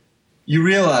 you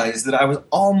realize that I was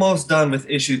almost done with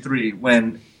issue 3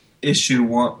 when issue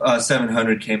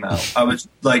 700 came out. I was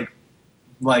like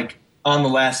on the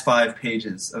last 5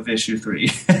 pages of issue 3.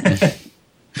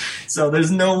 So there's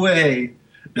no way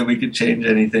that we could change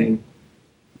anything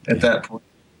at that point.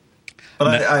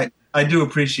 But I do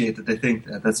appreciate that they think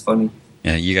that. That's funny.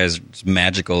 Yeah, you guys are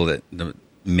magical to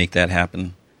make that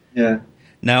happen. Yeah.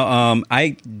 Now,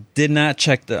 I did not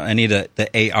check any of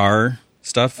the AR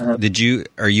stuff. Uh-huh.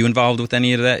 Are you involved with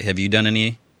any of that? Have you done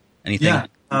anything? Yeah.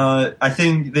 I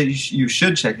think that you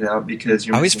should check it out because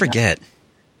I always forget.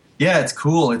 Yeah, it's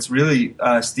cool. It's really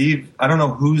Steve. I don't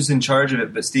know who's in charge of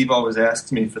it, but Steve always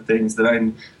asks me for things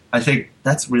that I think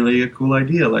that's really a cool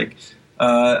idea. Like,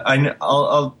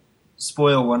 I'll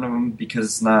spoil one of them because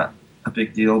it's not a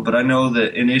big deal, but I know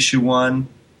that in issue 1,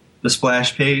 the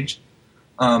splash page,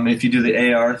 if you do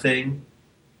the AR thing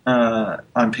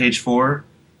on page 4,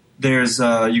 there's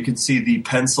you can see the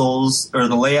pencils or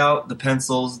the layout, the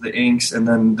pencils, the inks, and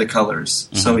then the colors.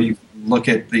 Mm-hmm. So you look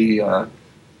at the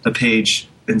page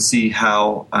and see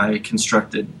how I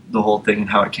constructed the whole thing and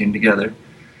how it came together.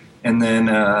 And then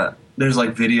there's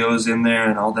like videos in there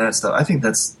and all that stuff. I think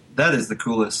that is the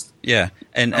coolest. Yeah,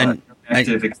 and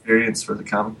active experience for the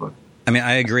comic book. I mean,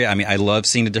 I agree. I mean, I love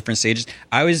seeing the different stages.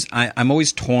 I'm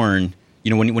always torn.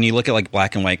 When you look at like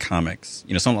black and white comics,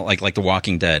 something like The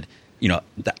Walking Dead.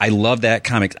 I love that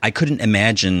comic. I couldn't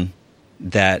imagine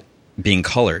that being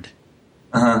colored.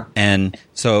 Uh-huh. And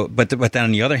so, but then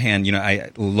on the other hand,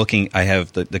 I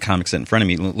have the comics in front of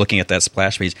me, looking at that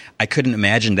splash page. I couldn't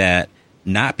imagine that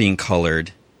not being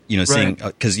colored. Right. Seeing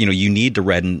because you need the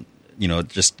red and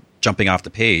just jumping off the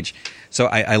page. So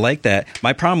I like that.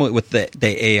 My problem with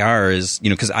the AR is,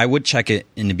 because I would check it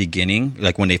in the beginning,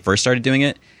 like when they first started doing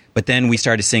it, but then we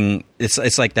started seeing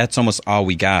it's like that's almost all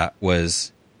we got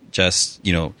was just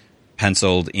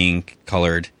penciled, ink,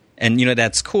 colored, and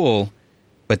that's cool.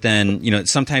 But then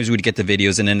sometimes we'd get the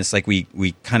videos, and then it's like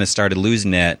we kind of started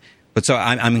losing that. But so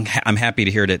I'm happy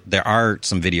to hear that there are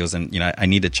some videos, and I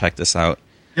need to check this out.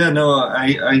 Yeah, no,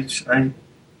 I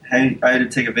had to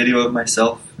take a video of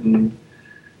myself, and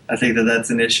I think that's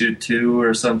an issue too,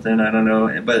 or something. I don't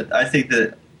know, but I think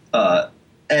that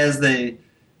as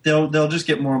they'll just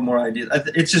get more and more ideas.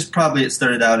 It's just probably it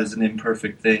started out as an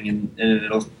imperfect thing, and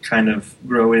it'll kind of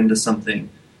grow into something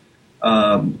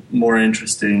more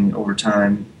interesting over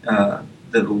time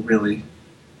that'll really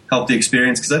help the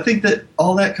experience. Because I think that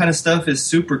all that kind of stuff is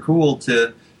super cool.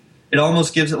 It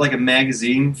almost gives it like a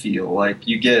magazine feel. Like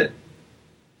you get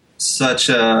such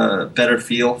a better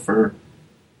feel for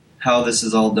how this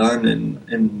is all done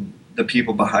and the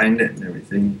people behind it and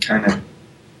everything. Kind of,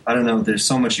 I don't know. There's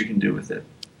so much you can do with it.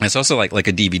 It's also like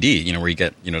a DVD, where you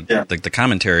get the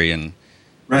commentary and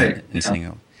right and seeing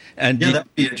it. And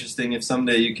that'd be interesting if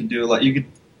someday you could do you could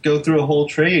go through a whole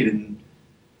trade and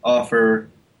offer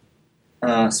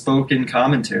spoken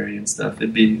commentary and stuff.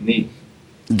 It'd be neat.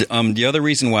 The other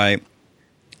reason why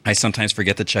I sometimes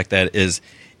forget to check that is,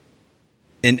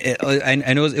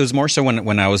 I know it was more so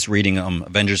when I was reading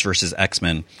Avengers versus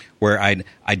X-Men, where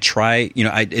I'd try,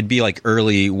 it'd be like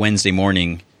early Wednesday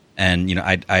morning, and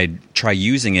I'd try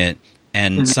using it,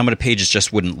 and some of the pages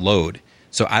just wouldn't load.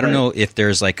 So I don't know if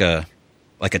there's like a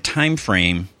time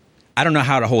frame. I don't know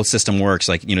how the whole system works.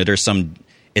 Like there's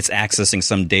it's accessing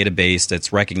some database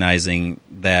that's recognizing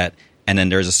that, and then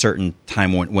there's a certain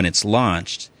time when it's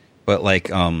launched. But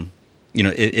like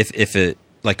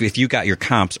if you got your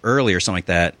comps early or something like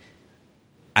that,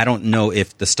 I don't know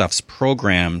if the stuff's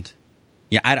programmed.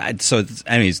 Yeah, so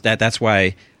anyways, that's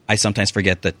why I sometimes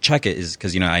forget to check it, is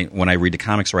because when I read the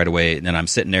comics right away, then I'm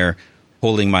sitting there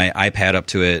holding my iPad up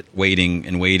to it, waiting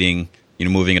and waiting,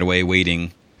 moving it away,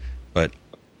 waiting. But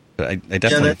I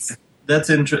definitely that's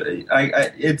interesting.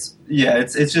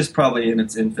 It's just probably in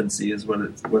its infancy is what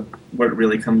it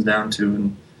really comes down to.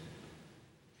 And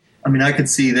I mean, I could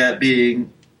see that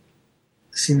being.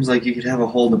 Seems like you could have a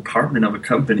whole department of a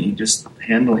company just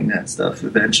handling that stuff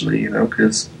eventually,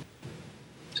 because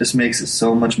it just makes it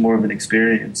so much more of an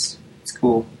experience. It's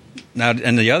cool. Now,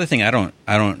 and the other thing I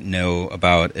don't know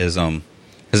about is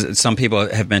because some people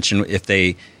have mentioned if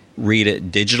they read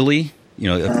it digitally,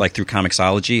 like through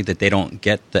Comixology, that they don't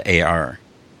get the AR.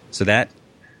 So that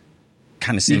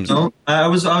kind of seems. I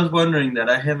was wondering that.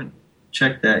 I haven't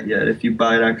checked that yet. If you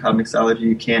buy it on Comixology,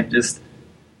 you can't just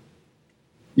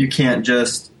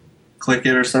click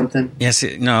it or something. Yes,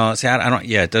 I don't.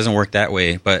 Yeah, it doesn't work that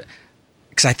way. But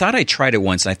because I thought I tried it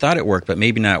once and I thought it worked, but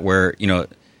maybe not. Where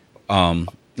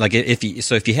like if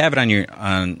you have it on your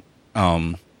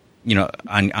on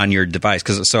your device,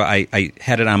 because I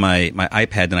had it on my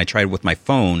iPad, and I tried it with my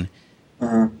phone,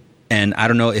 and I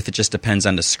don't know if it just depends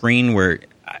on the screen. Where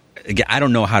I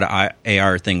don't know how the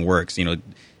AR thing works.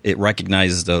 It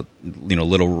recognizes the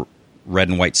little red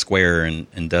and white square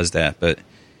and does that, but.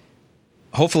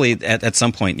 Hopefully, at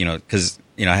some point, because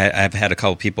I've had a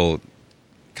couple people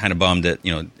kind of bummed that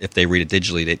if they read it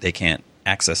digitally, they can't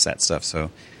access that stuff.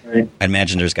 So I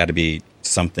imagine there's got to be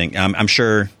something. I'm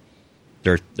sure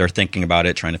they're thinking about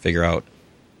it, trying to figure out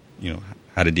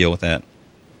how to deal with that.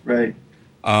 Right.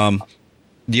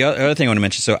 The other thing I want to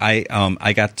mention. So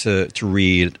I got to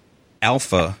read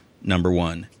Alpha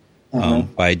 #1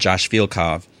 by Josh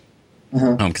Fielkov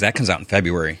because that comes out in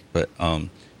February, but.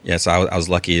 Yeah, so I was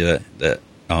lucky that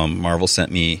Marvel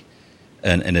sent me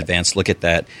an advanced look at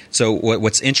that. So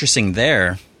what's interesting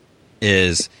there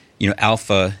is,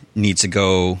 Alpha needs to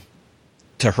go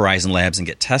to Horizon Labs and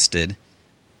get tested,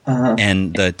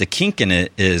 and the kink in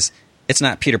it is it's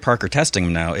not Peter Parker testing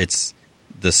him now. It's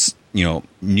this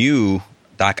new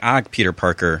Doc Ock Peter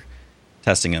Parker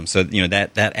testing him. So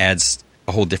that adds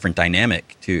a whole different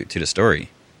dynamic to the story.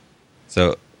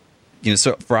 So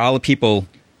so for all the people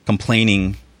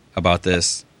complaining about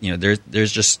this,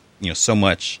 there's just so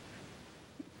much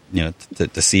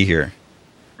to see here,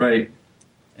 right?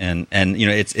 And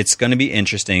it's going to be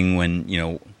interesting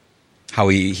when how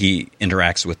he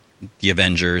interacts with the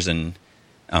Avengers, and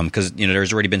because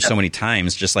there's already been so many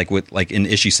times, just like in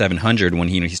issue 700 when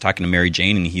he's talking to Mary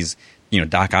Jane and he's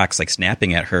Doc Ock's like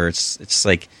snapping at her. It's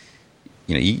like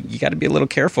you got to be a little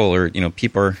careful, or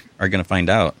people are going to find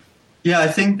out. Yeah, I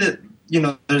think that.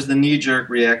 There's the knee-jerk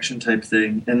reaction type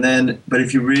thing, but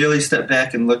if you really step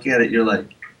back and look at it, you're like,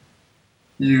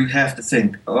 you have to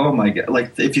think, oh my god!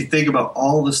 Like if you think about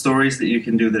all the stories that you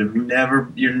can do that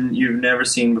you've never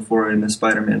seen before in a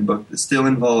Spider-Man book that still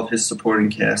involve his supporting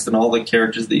cast and all the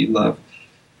characters that you love,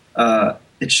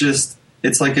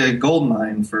 it's like a gold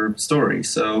mine for story.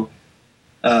 So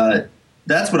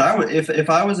that's what I would if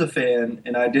I was a fan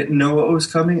and I didn't know what was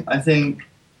coming. I think,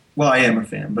 well, I am a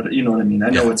fan, but you know what I mean. I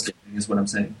know what's coming is what I'm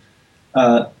saying.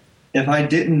 If I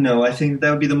didn't know, I think that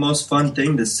would be the most fun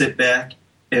thing to sit back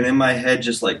and in my head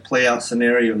just like play out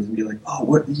scenarios and be like, oh,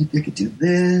 what you could do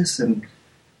this, and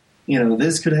you know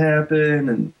this could happen,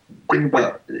 and think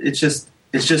about it's just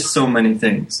so many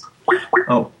things.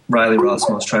 Oh, Riley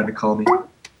Rossmo's trying to call me.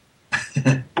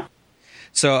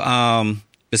 So,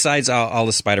 besides all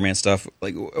the Spider-Man stuff,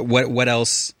 like what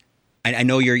else? I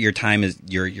know your time is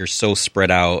you're so spread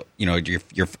out. You know,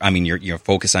 you're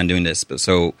focused on doing this. But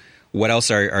so, what else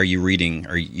are you reading?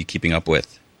 Are you keeping up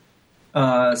with?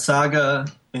 Saga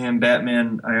and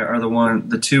Batman are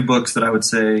the two books that I would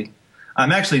say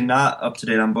I'm actually not up to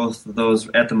date on both of those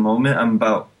at the moment. I'm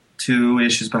about 2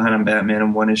 issues behind on Batman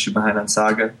and 1 issue behind on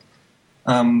Saga.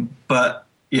 But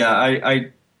yeah,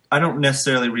 I don't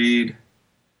necessarily read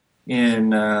in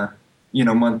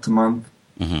month to month.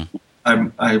 Mm-hmm.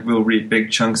 I will read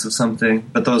big chunks of something,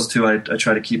 but those two I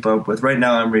try to keep up with. Right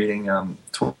now I'm reading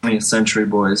 20th Century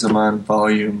Boys. I'm on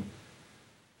volume.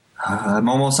 I'm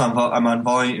on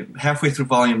volume halfway through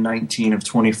volume 19 of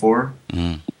 24,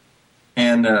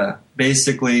 and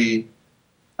basically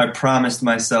I promised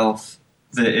myself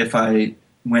that if I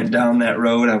went down that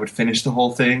road, I would finish the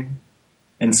whole thing,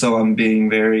 and so I'm being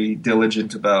very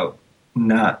diligent about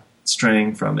not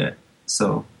straying from it.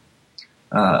 So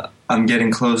I'm getting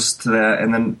close to that,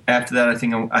 and then after that, I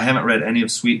think I haven't read any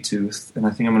of Sweet Tooth, and I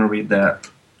think I'm going to read that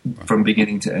from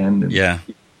beginning to end. And,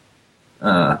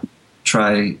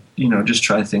 just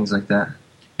try things like that.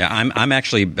 Yeah, I'm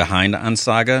actually behind on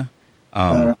Saga.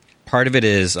 Part of it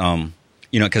is,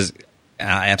 because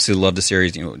I absolutely loved the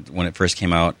series. When it first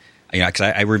came out, because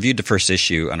I reviewed the first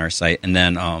issue on our site, and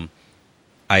then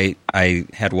I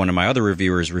had one of my other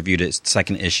reviewers reviewed its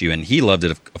second issue, and he loved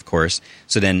it, of course.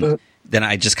 So then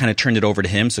I just kind of turned it over to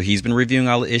him. So he's been reviewing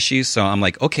all the issues. So I'm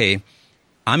like, okay,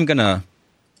 I'm gonna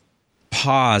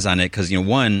pause on it because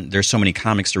one, there's so many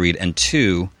comics to read, and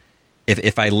two,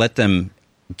 if I let them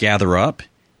gather up,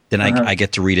 then I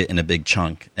get to read it in a big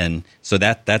chunk. And so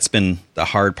that's been the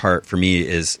hard part for me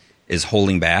is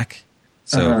holding back.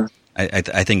 So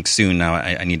I think soon now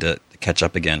I need to catch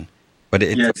up again. But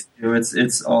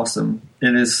it's awesome.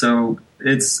 It is so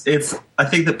it's I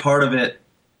think that part of it,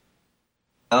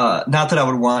 not that I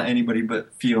would want anybody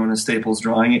but Fiona Staples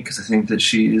drawing it, because I think that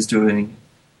she is doing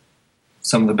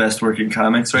some of the best work in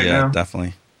comics right now. Yeah,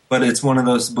 definitely. But it's one of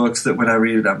those books that when I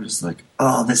read it, I'm just like,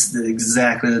 oh, this is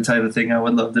exactly the type of thing I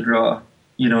would love to draw.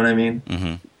 You know what I mean?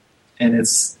 Mm-hmm. And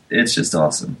it's just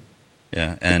awesome.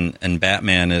 Yeah, and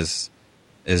Batman is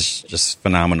just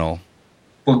phenomenal.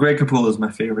 Well, Greg Capullo is my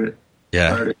favorite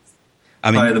artist.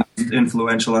 I mean, probably the most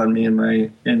influential on me in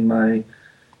my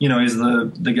he's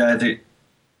the guy that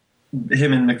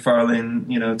him and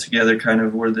McFarlane, together kind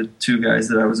of were the two guys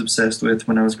that I was obsessed with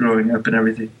when I was growing up and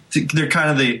everything. They're kind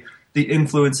of the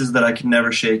influences that I can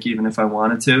never shake, even if I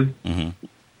wanted to. Mm-hmm.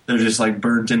 They're just like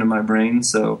burnt into my brain.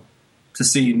 So to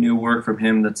see new work from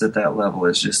him that's at that level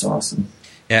is just awesome.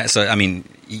 Yeah. So I mean,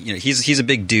 he's a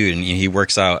big dude, and he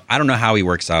works out. I don't know how he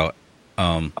works out.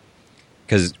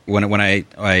 Because when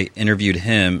I interviewed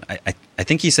him, I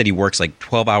think he said he works like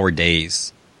 12-hour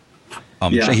days.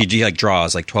 He like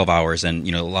draws like 12 hours, and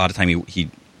a lot of time he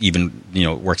even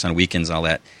works on weekends and all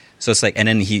that. So it's like, and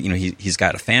then he's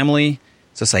got a family.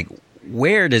 So it's like,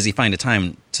 where does he find the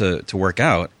time to work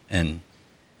out? And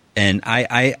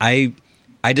I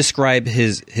describe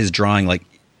his drawing like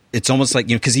it's almost like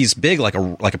because he's big like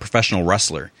a professional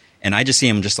wrestler, and I just see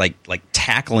him just like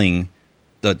tackling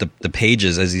the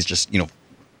pages as he's just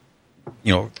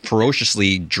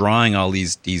ferociously drawing all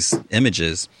these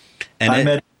images. And I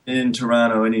met him in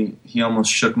Toronto, and he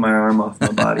almost shook my arm off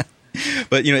my body.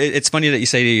 But it's funny that you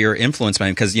say you're influenced by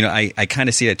him, because I kind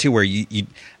of see that too, where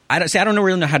I don't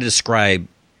really know how to describe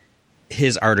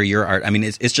his art or your art. I mean,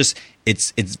 it's just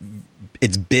it's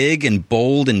big and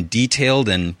bold and detailed,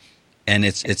 and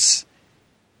it's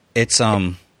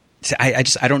I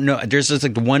don't know. There's just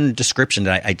like one description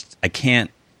that I can't.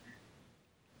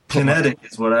 Kinetic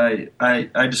is what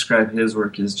I describe his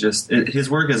work as. Just his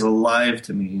work is alive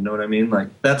to me. You know what I mean? Like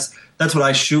that's what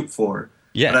I shoot for.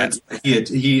 Yeah. But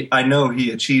I know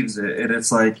he achieves it, and it's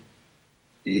like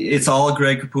it's all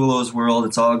Greg Capullo's world.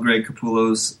 It's all Greg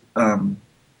Capullo's.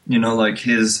 Like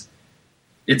his.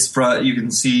 It's you can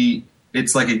see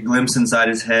it's like a glimpse inside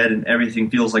his head, and everything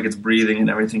feels like it's breathing, and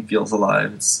everything feels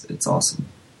alive. It's awesome.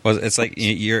 Well, it's like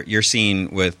your scene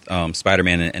with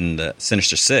Spider-Man and the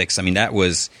Sinister Six. I mean, that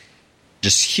was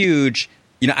just huge.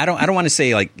 You know, I don't want to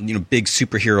say like, you know, big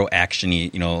superhero action-y,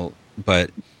 you know,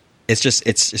 but it's just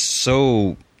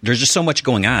so, there's just so much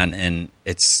going on, and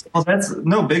it's big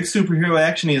superhero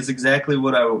action-y is exactly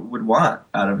what I would want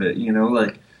out of it. You know,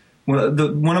 like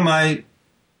one of my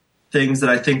things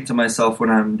that I think to myself when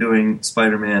I'm doing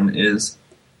Spider-Man is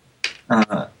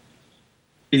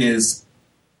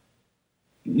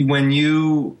when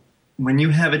you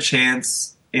have a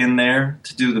chance in there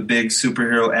to do the big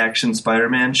superhero action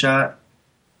Spider-Man shot,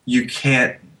 you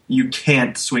can't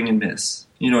swing and miss.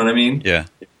 You know what I mean? Yeah.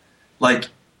 Like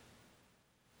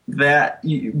that,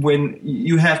 when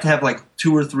you have to have like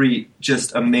 2 or 3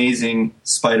 just amazing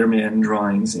Spider-Man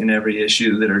drawings in every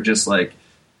issue that are just like,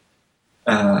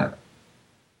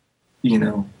 you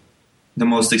know, the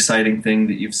most exciting thing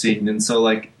that you've seen. And so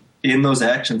like in those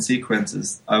action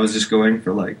sequences, I was just going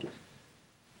for like,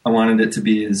 I wanted it to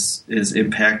be as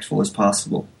impactful as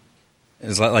possible.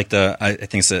 It's like I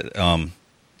think it's the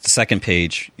second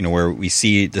page, you know, where we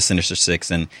see the Sinister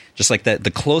Six, and just like that, the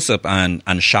close up on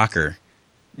Shocker.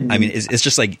 Mm-hmm. I mean, it's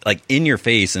just like in your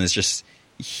face, and it's just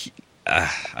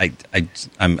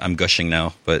I'm gushing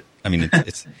now, but I mean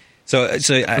it's so those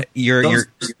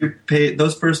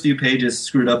first few pages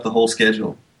screwed up the whole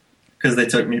schedule because they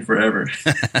took me forever.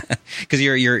 Because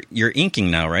you're inking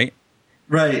now, right?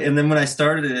 Right, and then when I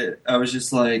started it, I was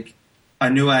just like, I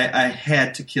knew I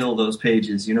had to kill those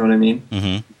pages. You know what I mean?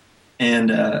 Mm-hmm.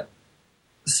 And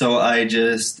so I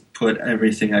just put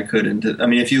everything I could into. I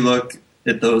mean, if you look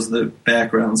at those, the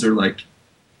backgrounds are like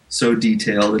so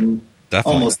detailed and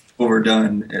Definitely. Almost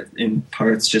overdone in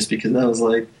parts, just because I was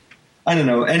like, I don't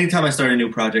know. Anytime I start a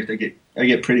new project, I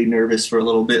get pretty nervous for a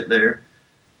little bit there,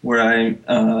 where I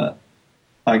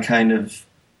kind of,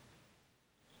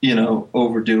 you know,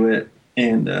 overdo it.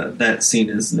 And that scene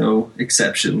is no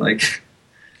exception. Like,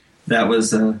 that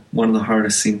was one of the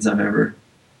hardest scenes I've ever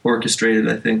orchestrated,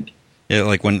 I think. Yeah,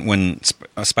 like when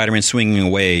Spider-Man's swinging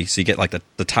away, so you get like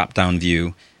the top-down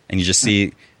view, and you just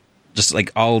see just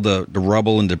like all the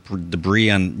rubble and debris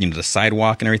on, you know, the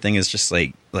sidewalk and everything is just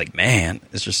like man,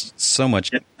 it's just so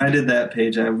much. Yeah, I did that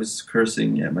page. I was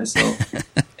cursing at myself.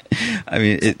 I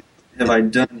mean, what have I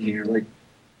done here? Like,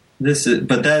 this is,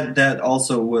 but that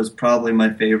also was probably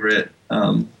my favorite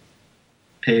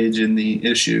page in the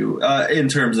issue in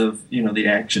terms of, you know, the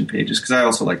action pages, because I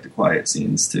also like the quiet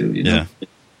scenes too. You know, yeah.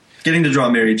 Getting to draw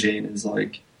Mary Jane is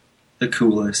like the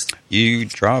coolest. You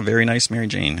draw a very nice Mary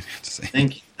Jane.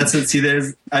 Thank you. That's it.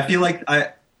 See, I feel like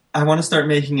I want to start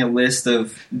making a list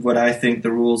of what I think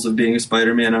the rules of being a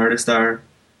Spider-Man artist are,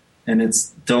 and it's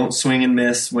don't swing and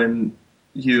miss when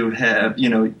you have, you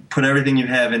know, put everything you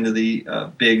have into the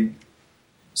big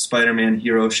Spider-Man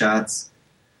hero shots,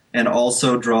 and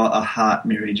also draw a hot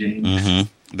Mary Jane.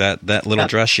 Mm-hmm. That little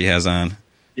dress she has on.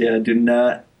 Yeah, do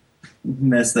not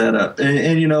mess that up.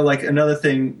 And you know, like another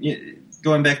thing,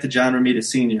 going back to John Romita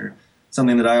Sr.,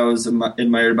 something that I always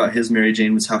admired about his Mary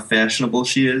Jane was how fashionable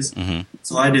she is. Mm-hmm.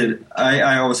 So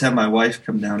I always have my wife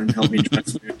come down and help me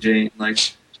dress Mary Jane, like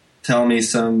tell me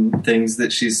some things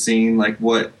that she's seen, like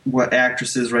what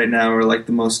actresses right now are like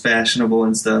the most fashionable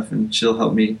and stuff, and she'll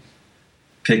help me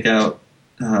pick out,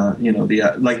 you know, the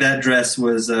like that dress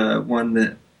was one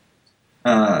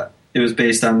that it was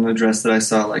based on a dress that I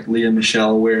saw like Leah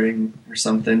Michelle wearing or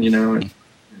something, you know, and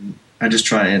I just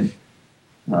try and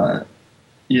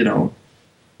you know,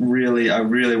 I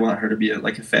really want her to be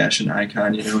like a fashion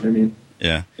icon, you know what I mean?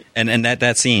 Yeah. And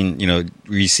that scene, you know,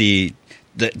 we see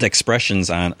the expressions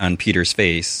on Peter's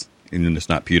face, and it's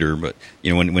not Peter, but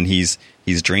you know, when he's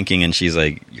drinking and she's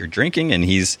like, "You're drinking," and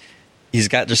he's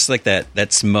got just like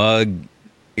that smug,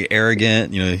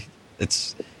 arrogant, you know,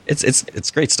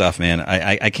 it's great stuff, man.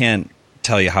 I can't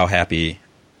tell you how happy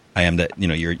I am that, you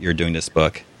know, you're doing this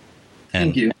book. And,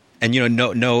 thank you. And you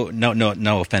know,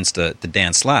 no offense to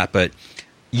Dan Slott, but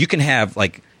you can have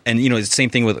like, and you know, it's the same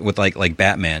thing with like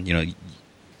Batman. You know,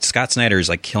 Scott Snyder is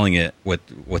like killing it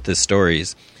with his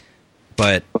stories,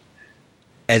 but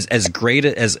as great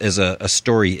as a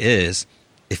story is,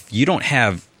 if you don't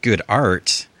have good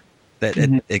art, that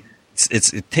mm-hmm. it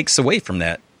takes away from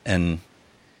that. And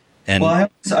well,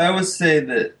 I always say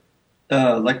that.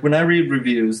 Like when I read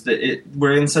reviews, that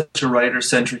we're in such a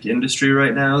writer-centric industry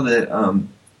right now that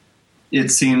it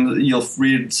seems you'll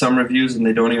read some reviews and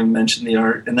they don't even mention the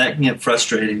art, and that can get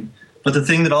frustrating. But the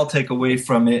thing that I'll take away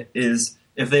from it is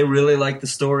if they really like the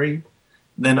story,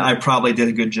 then I probably did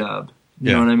a good job.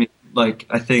 You know what I mean? Like,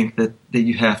 I think that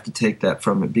you have to take that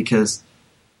from it, because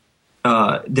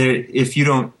if you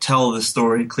don't tell the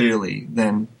story clearly,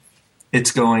 then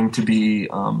it's going to be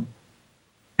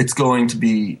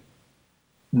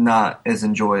not as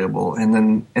enjoyable. And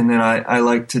then I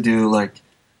like to do, like,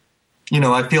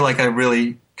 I feel like I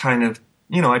really kind of,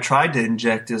 I tried to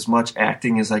inject as much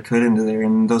acting as I could into there.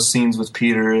 And those scenes with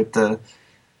Peter at the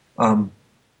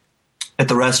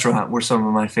restaurant were some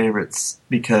of my favorites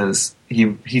because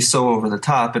he's so over the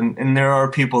top. And there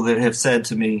are people that have said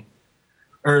to me,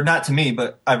 or not to me,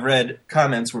 but I've read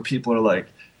comments where people are like,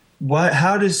 "What?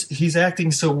 He's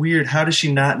acting so weird? How does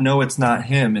she not know it's not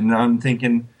him?" And I'm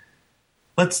thinking,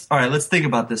 let's think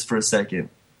about this for a second.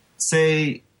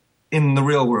 Say in the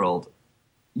real world,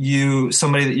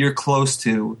 somebody that you're close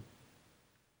to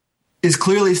is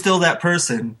clearly still that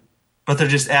person, but they're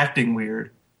just acting weird.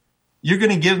 You're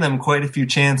going to give them quite a few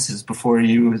chances before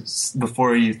you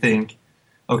think,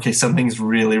 okay, something's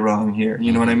really wrong here.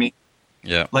 You know what I mean?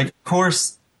 Yeah. Like, of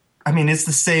course, I mean, it's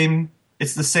the same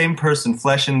person,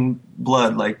 flesh and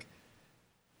blood. Like,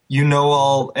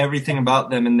 everything about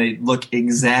them and they look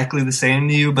exactly the same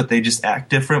to you, but they just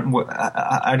act different.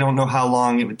 I don't know how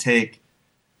long it would take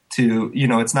to,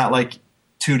 it's not like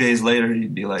 2 days later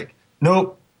you'd be like,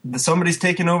 nope, somebody's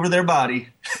taken over their body.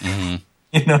 Mm-hmm.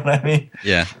 You know what I mean?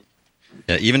 Yeah.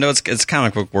 Yeah, even though it's a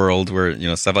comic book world where,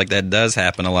 stuff like that does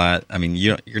happen a lot. I mean,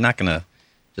 you're not going to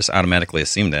just automatically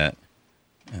assume that.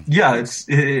 Yeah,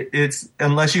 it's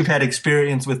unless you've had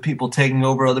experience with people taking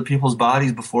over other people's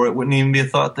bodies before, it wouldn't even be a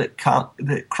thought that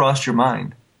crossed your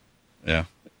mind. Yeah.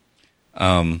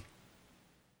 And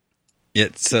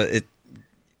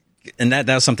that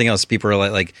was something else. People are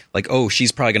like, oh,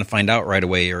 she's probably going to find out right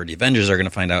away, or the Avengers are going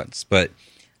to find out. But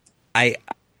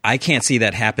I can't see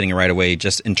that happening right away,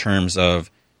 just in terms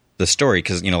of the story,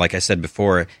 because like I said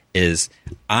before,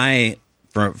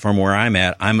 from where I'm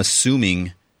at, I'm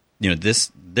assuming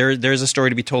there's a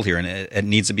story to be told here, and it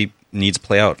needs to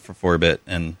play out for a bit,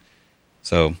 and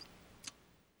so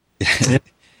yeah,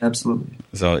 absolutely.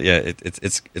 So yeah,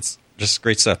 it's just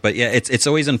great stuff. But yeah, it's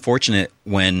always unfortunate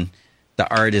when the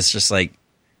art is just like,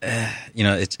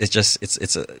 it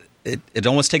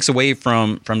almost takes away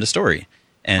from the story.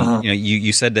 And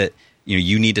you said that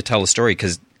you need to tell a story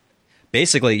because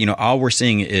basically all we're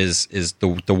seeing is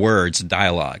the words,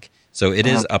 dialogue. So it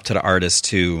is up to the artist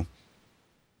to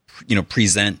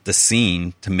present the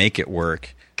scene to make it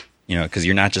work. Because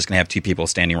you're not just going to have two people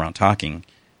standing around talking.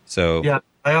 So yeah,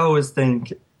 I always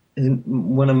think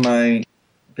one of my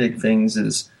big things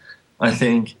is I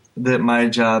think that my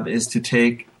job is to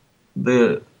take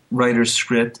the writer's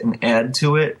script and add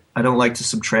to it. I don't like to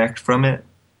subtract from it.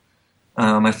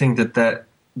 I think that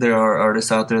there are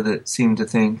artists out there that seem to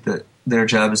think that their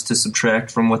job is to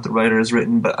subtract from what the writer has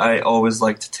written, but I always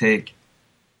like to take,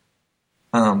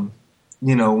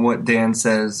 what Dan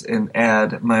says and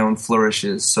add my own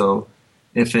flourishes. So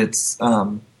if it's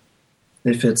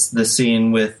the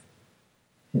scene with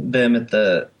them at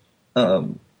the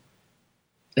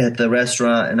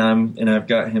restaurant and I've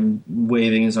got him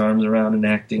waving his arms around and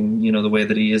acting, the way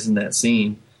that he is in that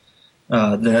scene.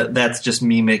 That's just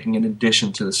me making an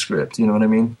addition to the script. You know what I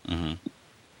mean? Mm-hmm.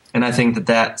 And I think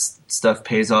that stuff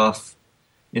pays off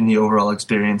in the overall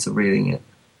experience of reading it.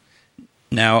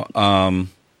 Now,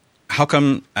 how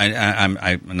come I'm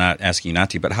not asking you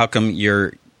not to, but how come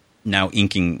you're now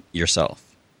inking yourself?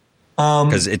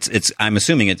 Because I'm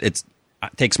assuming it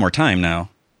takes more time now.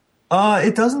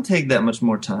 It doesn't take that much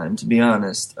more time, to be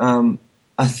honest.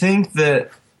 I think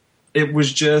that it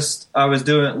was just I was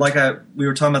doing we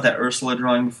were talking about that Ursula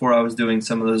drawing before. I was doing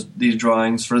some of these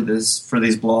drawings for these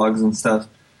blogs and stuff,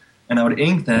 and I would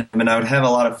ink them, and I would have a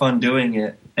lot of fun doing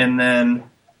it. And then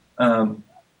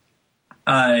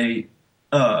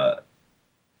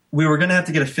we were going to have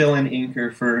to get a fill-in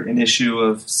inker for an issue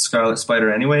of Scarlet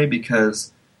Spider anyway,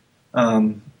 because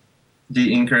the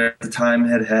inker at the time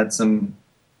had some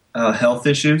health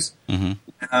issues. Mm-hmm.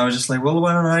 And I was just like, well,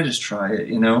 why don't I just try it,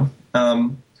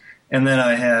 And then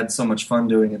I had so much fun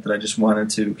doing it that I just wanted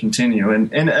to continue.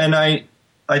 And I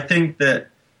think that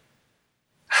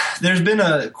there's been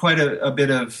quite a bit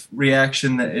of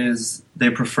reaction that is they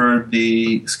preferred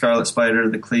the Scarlet Spider,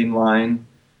 the clean line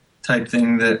type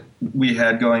thing that we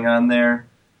had going on there.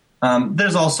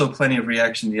 There's also plenty of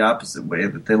reaction the opposite way,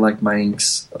 that they like my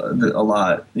inks a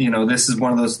lot. This is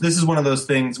one of those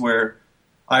things where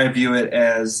I view it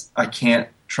as I can't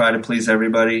try to please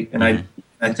everybody, and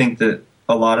I think that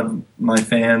a lot of my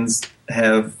fans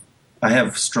have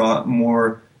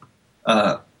more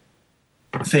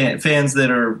fans that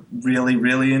are really,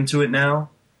 really into it now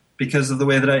because of the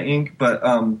way that I ink. But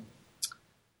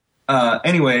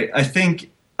anyway, I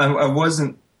think I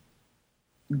wasn't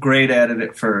great at it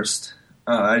at first.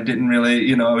 I didn't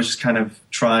really, I was just kind of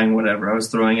trying whatever. I was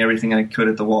throwing everything I could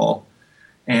at the wall.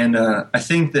 And I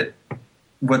think that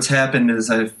what's happened is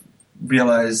I've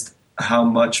realized how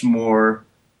much more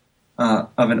of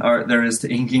an art there is to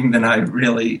inking than I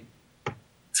really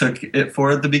took it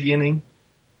for at the beginning.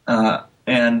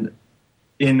 And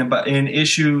in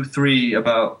issue 3,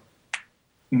 about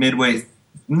midway,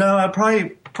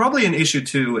 probably in issue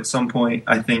 2 at some point,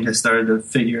 I think I started to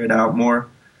figure it out more.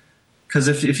 Because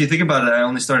if you think about it, I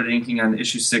only started inking on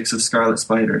issue 6 of Scarlet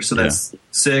Spider, so that's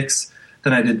 6.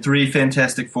 Then I did 3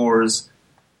 Fantastic Fours.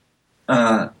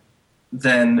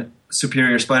 Then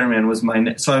Superior Spider-Man was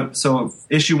my so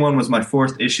issue 1 was my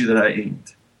 4th issue that I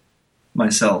inked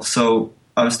myself. So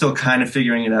I was still kind of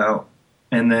figuring it out.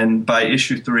 And then by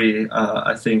issue 3,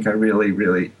 I think I really,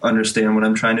 really understand what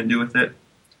I'm trying to do with it,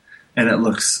 and it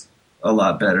looks a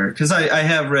lot better. Because I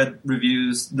have read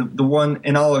reviews. The one,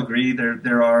 and I'll agree,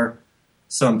 there are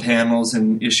some panels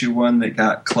in issue 1 that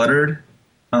got cluttered,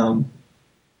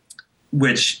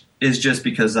 which is just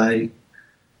because I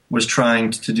was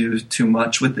trying to do too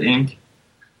much with the ink.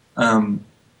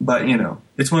 But,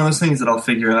 it's one of those things that I'll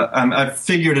figure out. I've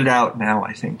figured it out now,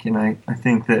 I think, and I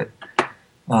think that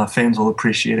fans will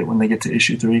appreciate it when they get to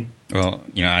issue 3. Well,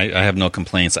 I have no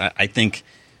complaints. I think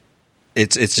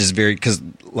it's just very, because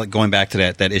like going back to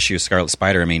that issue of Scarlet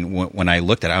Spider, I mean, when I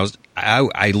looked at it,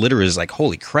 I literally was like,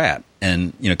 holy crap.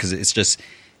 And, because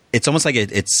it's almost like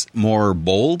it's more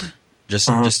bold.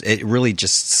 Just it really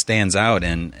just stands out.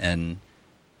 And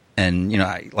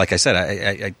like I said,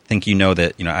 I think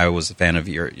that, I was a fan of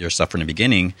your stuff from the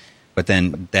beginning, but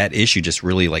then that issue just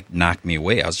really like knocked me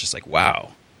away. I was just like,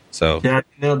 wow. So yeah,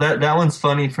 that one's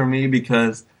funny for me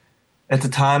because at the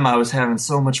time I was having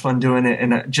so much fun doing it,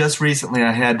 and just recently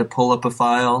I had to pull up a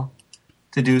file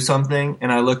to do something,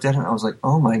 and I looked at it and I was like,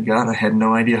 oh my God, I had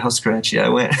no idea how scratchy I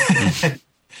went.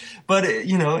 But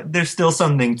there's still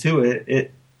something to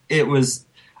it. It was,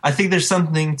 I think there's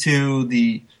something to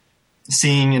the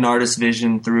seeing an artist's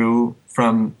vision through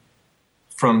from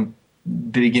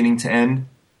beginning to end.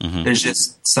 Mm-hmm. There's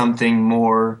just something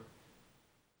more.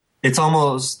 It's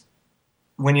almost,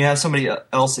 when you have somebody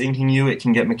else inking you, it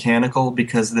can get mechanical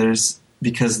because there's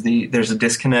a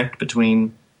disconnect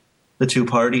between the two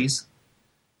parties.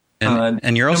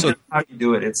 And you're also, how you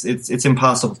do it, it's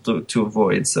impossible to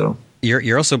avoid. So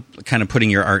you're also kind of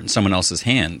putting your art in someone else's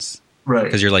hands, right?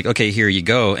 Because you're like, okay, here you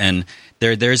go. And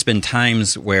there's been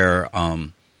times where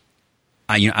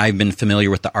I've been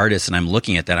familiar with the artist, and I'm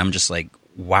looking at that, I'm just like,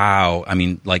 wow. I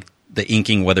mean, like the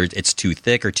inking, whether it's too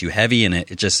thick or too heavy, and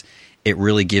it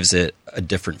really gives it a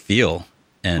different feel.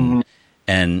 And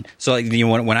and so like,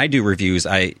 when I do reviews,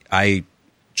 I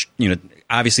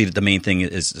obviously the main thing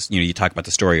is you talk about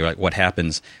the story, like what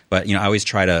happens, but I always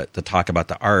try to talk about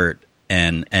the art,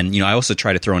 and I also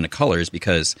try to throw in the colors,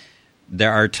 because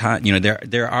there are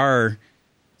there are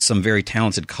some very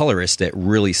talented colorists that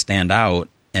really stand out,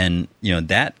 and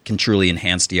that can truly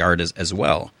enhance the art as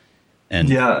well. And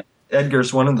yeah,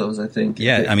 Edgar's one of those, I think.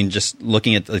 Yeah, I mean, just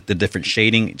looking at like the different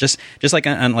shading, just like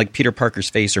on like Peter Parker's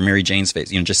face or Mary Jane's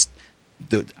face,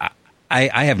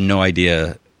 I have no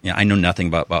idea. I know nothing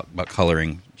about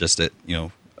coloring. Just that,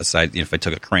 aside, if I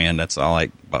took a crayon, that's all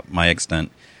about my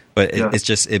extent. But it's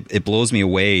just it blows me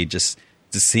away just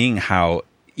seeing how,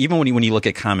 even when you look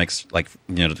at comics, like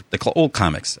the old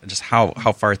comics, just how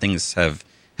far things have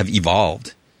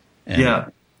evolved.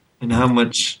 And how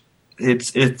much.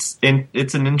 It's an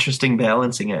interesting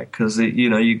balancing act, because I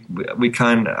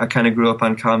kind of grew up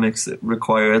on comics that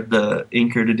required the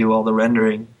inker to do all the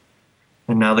rendering,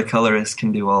 and now the colorist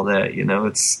can do all that.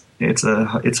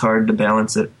 It's hard to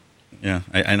balance it. Yeah,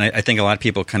 I think a lot of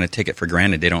people kind of take it for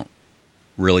granted. They don't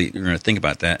really think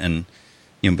about that, and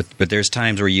but there's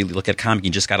times where you look at a comic, you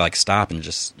just gotta like stop and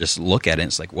just look at it. And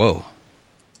it's like, whoa.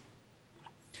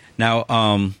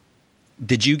 Now,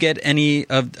 did you get any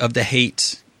of the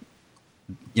hate?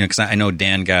 Because I know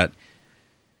Dan got,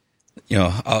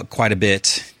 quite a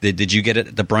bit. Did you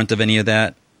get the brunt of any of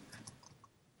that?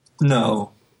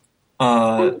 No.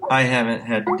 I haven't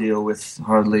had to deal with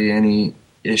hardly any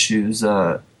issues.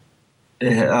 The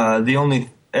only,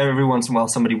 every once in a while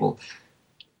somebody will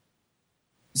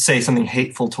say something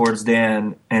hateful towards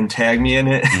Dan and tag me in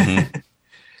it.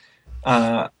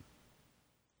 Mm-hmm.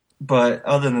 But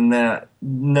other than that,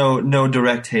 no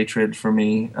direct hatred for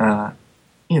me. I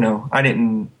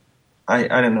don't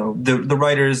know. The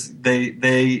writers,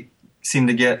 they seem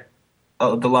to get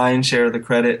the lion's share of the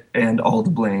credit and all the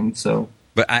blame. So,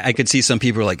 but I could see some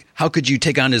people are like, how could you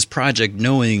take on this project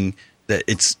knowing that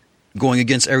it's going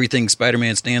against everything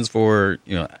Spider-Man stands for?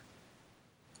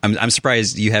 I'm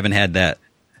surprised you haven't had that,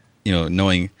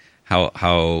 knowing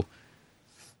how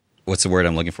what's the word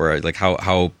I'm looking for? Like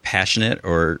how passionate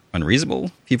or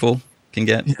unreasonable people can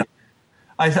get. Yeah.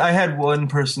 I had one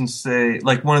person say,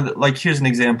 like, here's an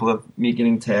example of me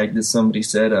getting tagged. As somebody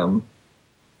said,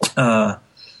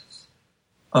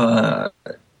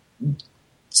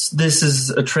 this is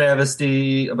a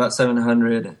travesty about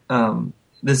 700.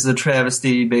 This is a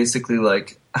travesty, basically,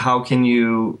 like, how can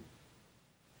you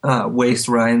waste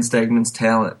Ryan Stegman's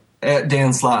talent? At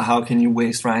Dan Slott, how can you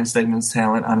waste Ryan Stegman's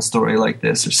talent on a story like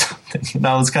this or something? And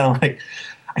I was kind of like,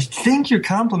 I think you're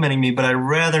complimenting me, but I'd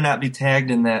rather not be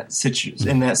tagged in that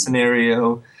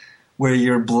scenario where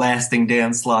you're blasting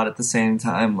Dan Slott at the same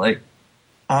time. Like,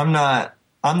 I'm not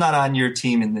on your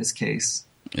team in this case.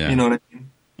 Yeah. You know what I mean?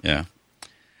 Yeah.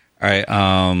 All right.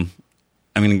 I'm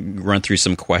going to run through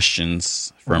some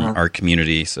questions from our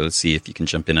community. So let's see if you can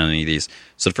jump in on any of these.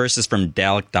 So the first is from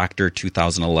Dalek Doctor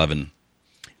 2011.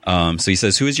 So he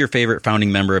says, who is your favorite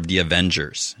founding member of the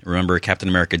Avengers? Remember, Captain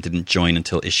America didn't join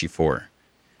until issue 4.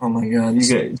 Oh my God, you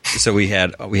guys! So we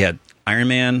had Iron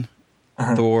Man,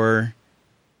 Thor,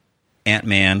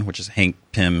 Ant-Man, which is Hank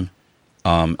Pym,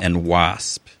 and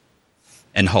Wasp,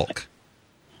 and Hulk.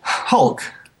 Hulk,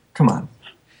 come on!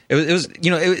 It was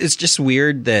it's just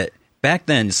weird that back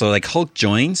then. So like Hulk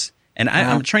joins, and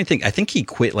I'm trying to think. I think he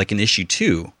quit like in issue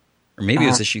 2, or maybe it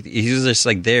was issue. He was just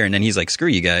like there, and then he's like, "Screw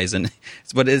you guys!" And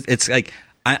but it's like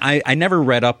I never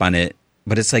read up on it,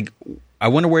 but it's like. I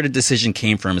wonder where the decision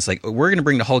came from. It's like, we're going to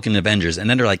bring the Hulk in Avengers. And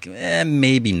then they're like,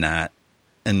 maybe not.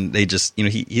 And they just,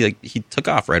 he took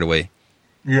off right away.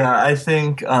 Yeah, I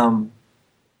think I'd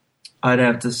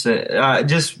have to say,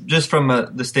 just from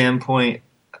the standpoint,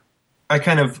 I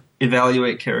kind of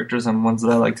evaluate characters on ones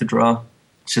that I like to draw.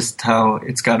 It's just how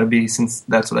it's got to be, since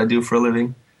that's what I do for a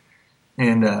living.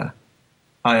 And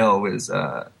I always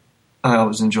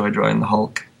enjoy drawing the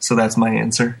Hulk. So that's my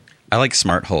answer. I like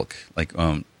Smart Hulk. Like,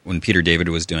 when Peter David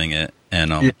was doing it,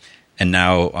 and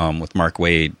now with Mark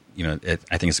Waid, I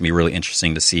think it's gonna be really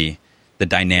interesting to see the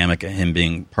dynamic of him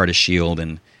being part of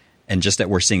S.H.I.E.L.D. and just that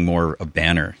we're seeing more of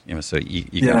Banner. So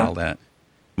you got all that.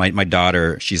 My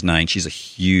daughter, she's 9. She's a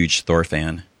huge Thor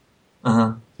fan.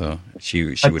 So she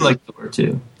would like Thor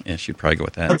too. Yeah, she'd probably go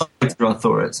with that. I'd like to draw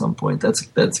Thor at some point. That's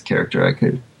a character I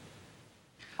could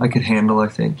handle. I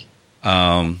think.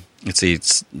 Let's see.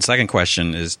 Second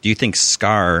question is: do you think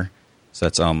Scar? So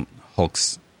that's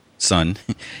Hulk's son.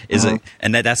 Is it?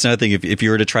 And that's another thing. If you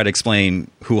were to try to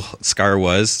explain who Scar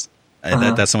was,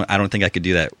 that's I don't think I could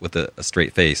do that with a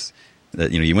straight face.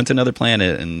 That you went to another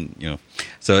planet, and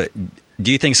So,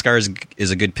 do you think Scar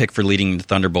is a good pick for leading the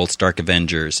Thunderbolts Dark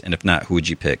Avengers? And if not, who would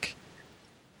you pick?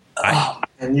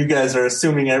 And you guys are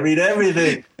assuming I read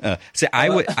everything.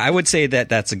 I would say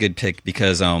that's a good pick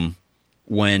because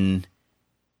when.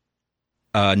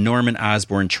 Norman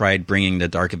Osborn tried bringing the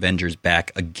Dark Avengers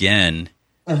back again.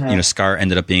 Scar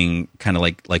ended up being kind of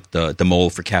like the mole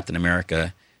for Captain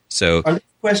America. So are these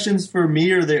questions for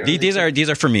me or these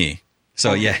are for me.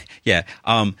 So yeah.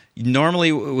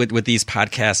 Normally with these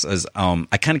podcasts, as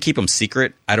I kind of keep them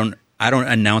secret. I don't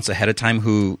announce ahead of time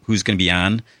who's going to be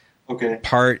on. Okay.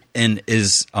 Part and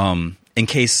is in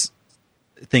case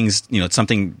things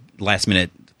something last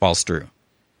minute falls through.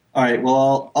 All right.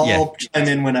 Well, I'll chime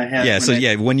in when I have.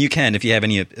 Yeah. When you can, if you have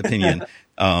any opinion,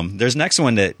 there's next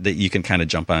one that you can kind of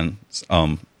jump on,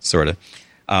 sort of.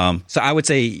 So I would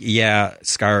say,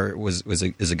 Scar is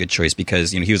a good choice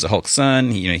because he was a Hulk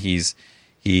son.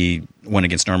 He went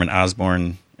against Norman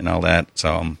Osborn and all that.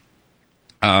 So,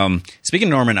 speaking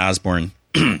of Norman Osborn,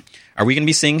 are we going to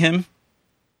be seeing him?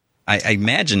 I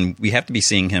imagine we have to be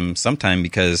seeing him sometime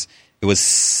because it was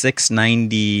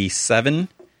 697.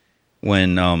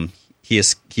 When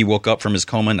he woke up from his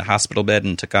coma in the hospital bed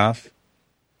and took off.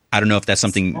 I don't know if that's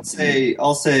something.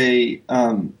 I'll say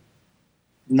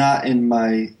not in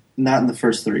the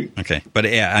first 3. Okay, but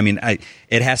yeah, I mean,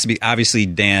 it has to be. Obviously,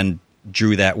 Dan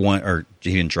drew that one, or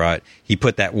he didn't draw it. He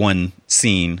put that one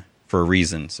scene for a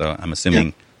reason. So I'm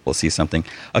assuming we'll see something.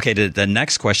 Okay, the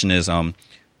next question is,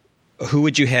 who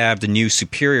would you have the new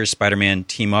Superior Spider-Man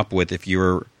team up with if you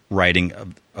were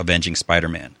writing Avenging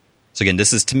Spider-Man? So again,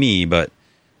 this is to me, but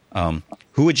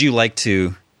who would you like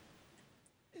to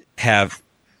have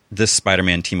this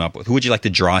Spider-Man team up with? Who would you like to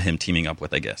draw him teaming up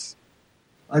with, I guess?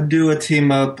 I'd do a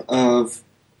team up of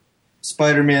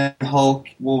Spider-Man, Hulk,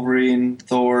 Wolverine,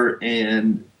 Thor,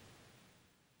 and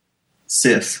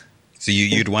Sif. So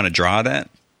you'd want to draw that?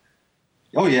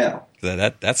 Oh, yeah.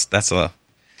 That's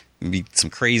be some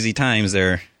crazy times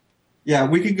there. Yeah,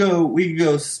 we could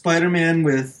go Spider-Man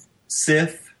with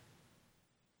Sif.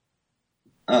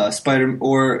 Spider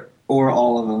or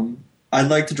all of them. I'd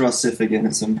like to draw Sif again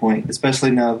at some point,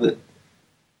 especially now that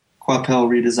Coipel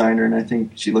redesigner, and I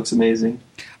think she looks amazing.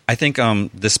 I think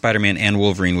the Spider-Man and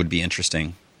Wolverine would be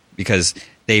interesting because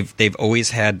they've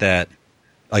always had that,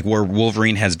 like, where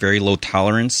Wolverine has very low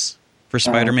tolerance for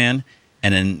Spider-Man,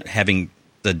 and then having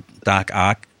the Doc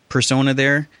Ock persona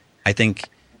there, I think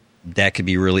that could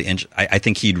be really I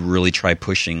think he'd really try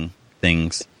pushing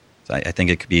things. So I think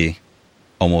it could be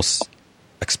almost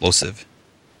explosive.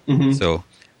 Mm-hmm. So,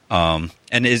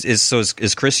 and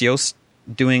is Chris Yost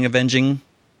doing Avenging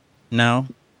now?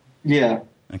 Yeah.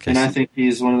 Okay. And I think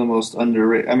he's one of the most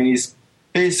underrated. I mean, he's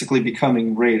basically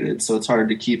becoming rated, so it's hard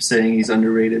to keep saying he's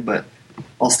underrated, but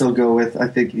I'll still go with, I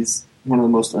think he's one of the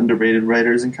most underrated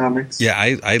writers in comics. Yeah,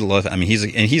 I love it. I mean,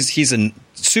 he's a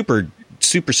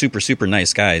super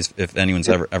nice guy if anyone's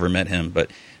ever met him.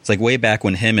 But it's like way back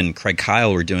when him and Craig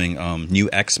Kyle were doing New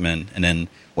X-Men, and then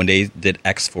when they did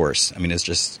X-Force. I mean, it's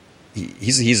just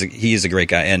he's a great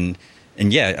guy. And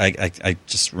yeah, I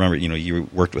just remember, you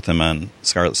worked with him on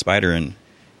Scarlet Spider,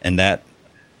 and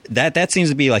that seems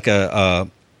to be like a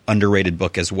underrated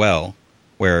book as well,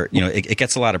 where it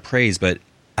gets a lot of praise, but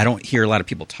I don't hear a lot of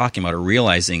people talking about or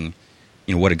realizing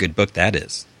what a good book that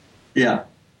is. Yeah,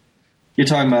 you're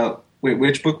talking about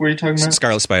which book were you talking about?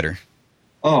 Scarlet Spider.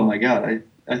 Oh my god,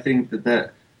 I think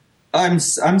that I'm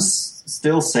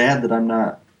still sad that I'm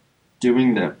not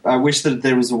doing that. I wish that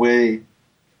there was a way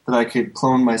that I could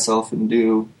clone myself and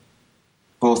do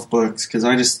both books, because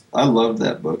I loved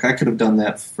that book. I could have done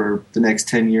that for the next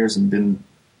 10 years and been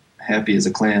happy as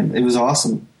a clam. It was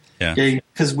awesome. Yeah,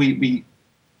 because we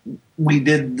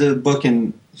did the book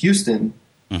in Houston,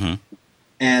 mm-hmm.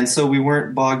 and so we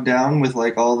weren't bogged down with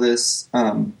like all this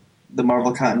the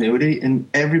Marvel continuity, and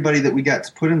everybody that we got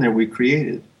to put in there we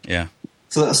created. Yeah.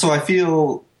 So I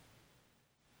feel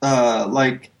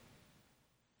I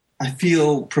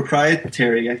feel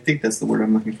proprietary. I think that's the word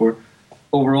I'm looking for.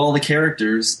 Over all the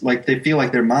characters, like they feel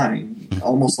like they're mine,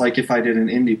 almost like if I did an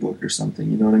indie book or something.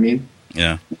 You know what I mean?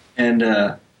 Yeah.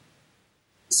 And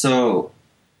so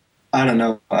I don't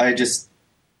know.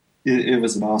 It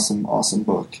was an awesome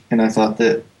book, and I thought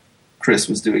that Chris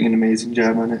was doing an amazing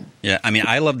job on it. Yeah, I mean,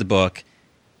 I love the book,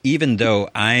 even though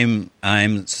I'm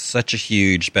such a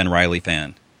huge Ben Reilly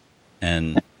fan,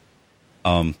 and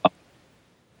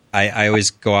I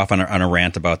always go off on a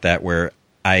rant about that, where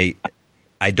I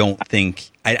don't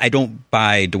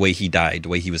buy the way he died, the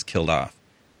way he was killed off.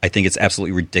 I think it's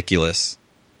absolutely ridiculous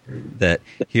that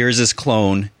here's this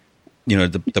clone,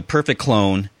 the perfect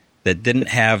clone that didn't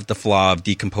have the flaw of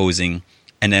decomposing,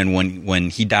 and then when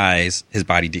he dies, his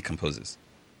body decomposes.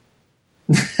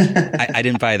 I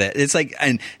didn't buy that. It's like,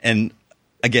 and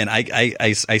again,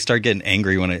 I start getting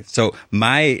angry when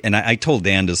I told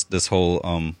Dan this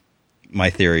whole my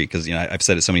theory, because I've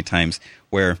said it so many times,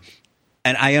 where,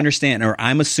 and I understand, or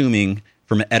I'm assuming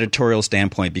from an editorial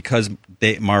standpoint, because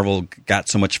Marvel got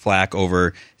so much flack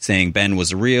over saying Ben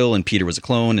was real and Peter was a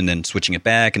clone, and then switching it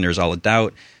back, and there's all a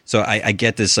doubt. So I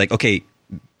get this, like, okay,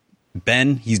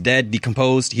 Ben, he's dead,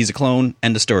 decomposed, he's a clone,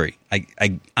 end of story.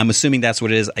 I'm assuming that's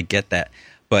what it is. I get that.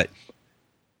 But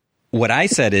what I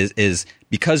said is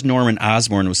because Norman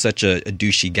Osborn was such a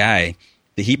douchey guy,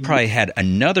 that he probably had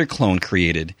another clone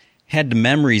created, had the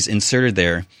memories inserted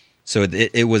there, so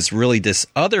it was really this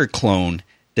other clone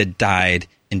that died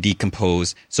and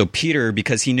decomposed. So Peter,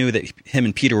 because he knew that him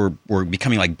and Peter were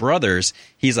becoming like brothers,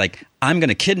 he's like, I'm going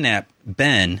to kidnap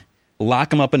Ben,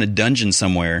 lock him up in a dungeon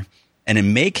somewhere, and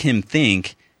then make him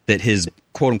think that his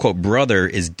quote-unquote brother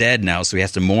is dead now, so he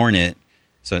has to mourn it.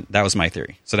 So that was my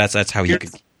theory. So that's how he could...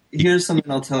 Here's something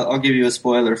I'll give you a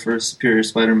spoiler for Superior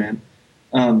Spider-Man.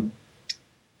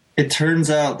 It turns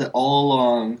out that all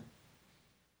along,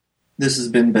 this has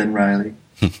been Ben Reilly.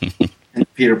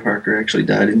 And Peter Parker actually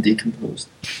died and decomposed.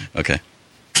 Okay.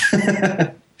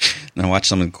 Now watch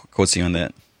someone quotes you on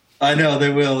that. I know,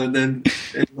 they will, and then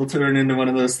it'll turn into one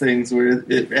of those things where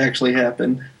it actually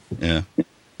happened. Yeah.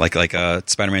 Like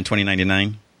Spider-Man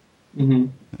 2099? Mm-hmm.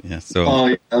 Yeah, so... Oh,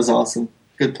 yeah, that was awesome.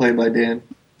 Good play by Dan.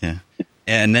 Yeah.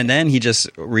 And then he just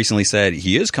recently said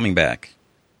he is coming back.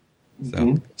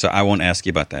 So I won't ask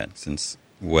you about that, since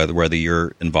whether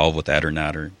you're involved with that or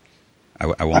not, or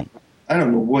I won't. I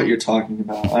don't know what you're talking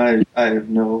about. I have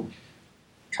no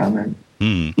comment.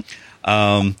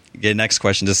 Okay, next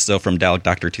question. This is still from Dalek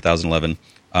Doctor 2011.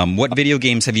 What video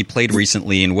games have you played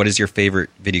recently, and what is your favorite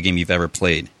video game you've ever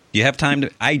played? Do you have time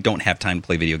to? I don't have time to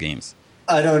play video games.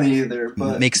 I don't either.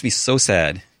 But it makes me so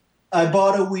sad. I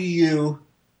bought a Wii U.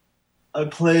 I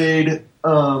played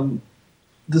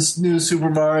this new Super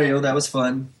Mario. That was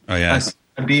fun. Oh yeah,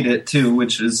 I beat it too,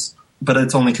 but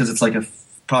it's only because it's like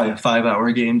probably a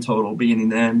 5-hour game total,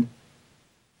 beginning to end.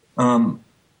 I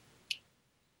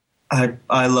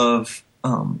love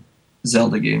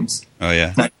Zelda games. Oh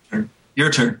yeah. Not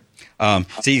your turn.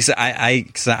 See, so I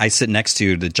sit next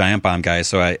to the Giant Bomb guys,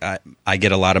 so I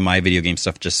get a lot of my video game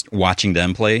stuff just watching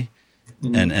them play,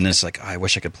 and it's like, oh, I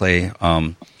wish I could play.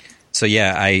 So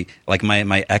yeah, I like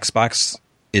my Xbox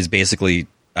is basically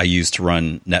I use to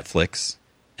run Netflix,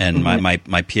 and my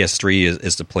PS3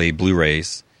 is to play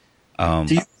Blu-rays. Do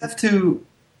you have to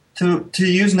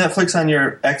use Netflix on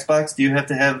your Xbox? Do you have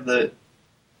to have the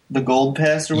Gold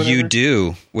Pass or whatever? You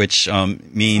do, which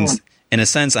means. In a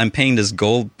sense, I'm paying this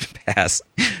gold pass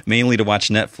mainly to watch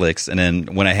Netflix, and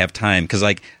then when I have time, because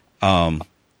like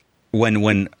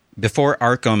when before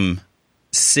Arkham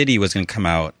City was going to come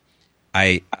out,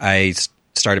 I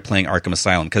started playing Arkham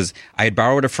Asylum because I had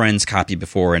borrowed a friend's copy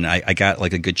before, and I got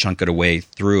like a good chunk of the way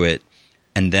through it,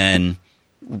 and then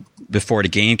before the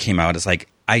game came out, it's like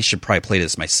I should probably play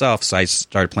this myself, so I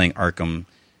started playing Arkham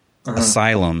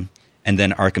Asylum, and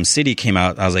then Arkham City came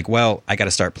out. I was like, well, I got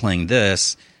to start playing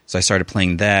this. So I started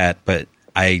playing that, but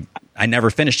I never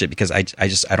finished it because I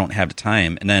don't have the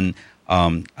time. And then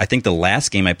I think the last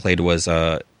game I played was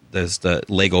the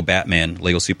Lego Batman,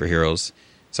 Lego Superheroes.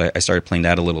 So I started playing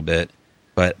that a little bit,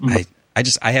 but I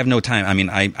have no time. I mean,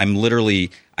 I'm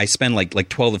literally I spend like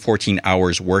 12 to 14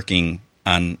 hours working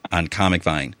on Comic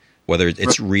Vine, whether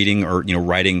it's reading or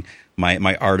writing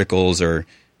my articles or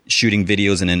shooting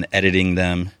videos and then editing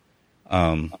them.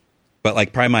 But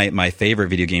like probably my favorite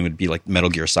video game would be like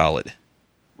Metal Gear Solid.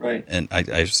 Right. And I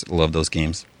just love those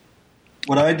games.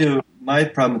 What I do, my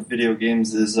problem with video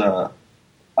games is I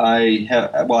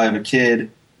have a kid,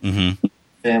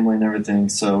 family and everything,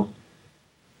 so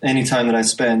any time that I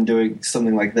spend doing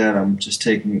something like that, I'm just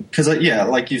taking, because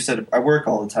like you said, I work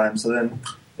all the time, so then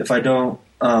if I don't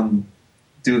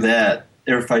do that,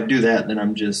 or if I do that, then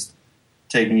I'm just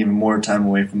taking even more time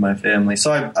away from my family.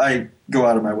 So I go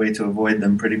out of my way to avoid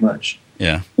them pretty much.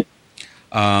 Yeah.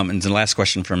 And the last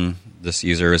question from this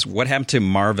user is, what happened to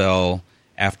Marvel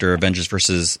after Avengers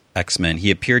vs. X-Men?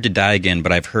 He appeared to die again,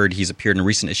 but I've heard he's appeared in a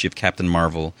recent issue of Captain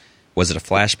Marvel. Was it a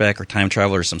flashback or time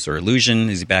travel or some sort of illusion?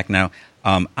 Is he back now?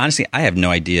 Honestly, I have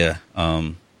no idea.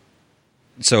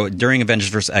 So during Avengers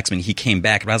vs. X-Men, he came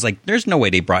back, but I was like, there's no way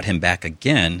they brought him back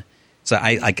again. So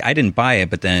I didn't buy it,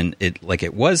 but then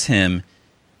it was him.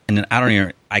 And then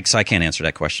so I can't answer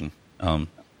that question. I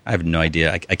have no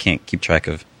idea. I can't keep track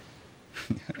of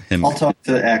him. I'll talk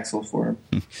to Axel for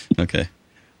him. Okay.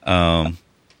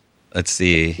 Let's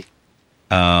see.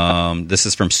 This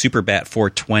is from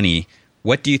Superbat420.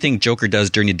 What do you think Joker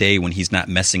does during the day when he's not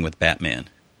messing with Batman?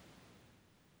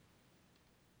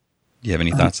 Do you have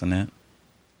any thoughts on that?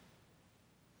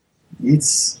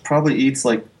 Probably eats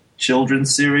like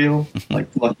children's cereal, like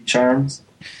Lucky Charms.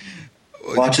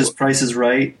 Watches Price is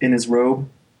Right in his robe.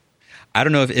 I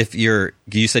don't know if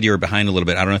you said you were behind a little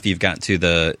bit. I don't know if you've gotten to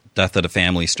the Death of the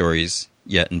Family stories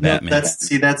yet in Batman. That's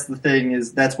the thing,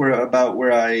 is that's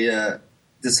where I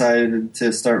decided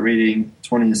to start reading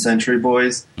 20th Century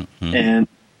Boys and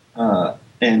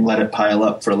let it pile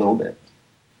up for a little bit.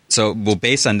 So, well,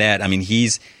 based on that, I mean,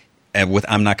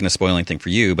 I'm not going to spoil anything for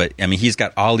you, but I mean, he's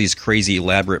got all these crazy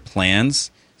elaborate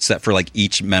plans set for like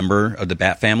each member of the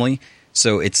Bat family.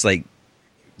 So it's like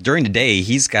during the day,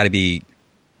 he's got to be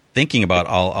thinking about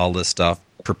all this stuff,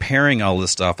 preparing all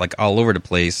this stuff, like all over the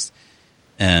place.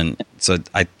 And so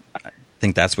I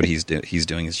think that's what he's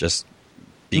doing is just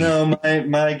being... No,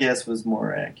 my guess was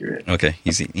more accurate. Okay,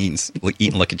 he's eating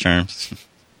Lucky Charms.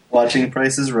 Watching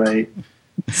Price is Right.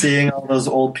 Seeing all those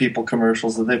old people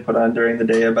commercials that they put on during the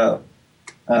day about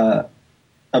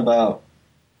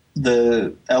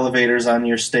the elevators on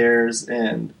your stairs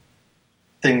and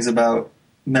things about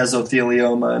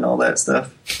mesothelioma and all that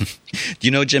stuff. Do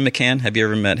you know Jim McCann? Have you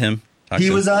ever met him? He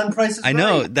was on Price is Right. I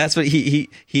know. That's what he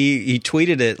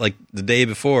tweeted it like the day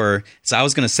before. So I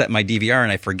was going to set my DVR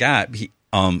and I forgot.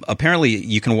 Apparently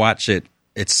you can watch it.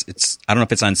 It's I don't know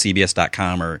if it's on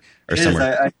CBS.com or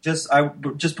somewhere. I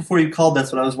just before you called,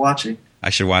 that's what I was watching.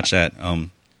 I should watch that.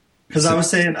 Because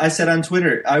I said on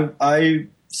Twitter, I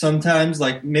sometimes,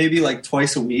 like maybe like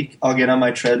twice a week, I'll get on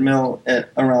my treadmill at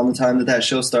around the time that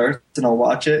show starts and I'll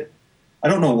watch it. I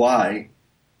don't know why.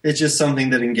 It's just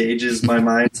something that engages my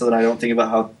mind so that I don't think about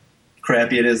how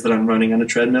crappy it is that I'm running on a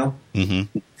treadmill.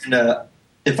 Mm-hmm. And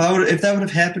if that would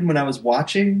have happened when I was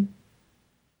watching,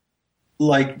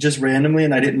 like just randomly,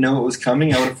 and I didn't know it was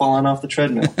coming, I would have fallen off the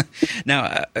treadmill.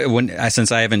 Now,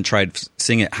 since I haven't tried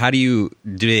seeing it, do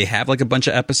they have like a bunch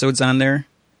of episodes on there,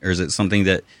 or is it something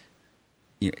that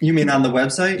you mean on the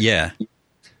website? Yeah.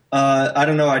 I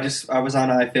don't know. I was on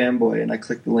iFanboy and I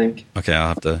clicked the link. Okay, I'll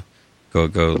have to go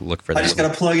look for that. I just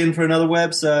got to plug in for another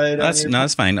website.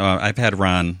 That's fine. I've had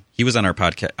Ron. He was on our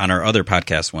podcast, on our other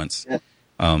podcast once. Yeah.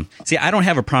 See, I don't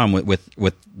have a problem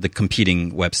with the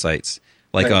competing websites.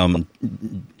 Like, I don't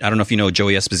know if you know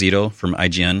Joey Esposito from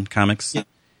IGN Comics. Yeah.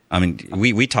 I mean,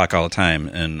 we talk all the time,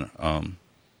 and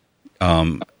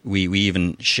we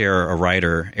even share a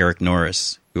writer, Eric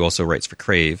Norris, who also writes for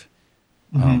Crave.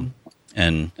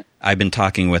 And I've been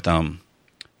talking with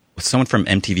someone from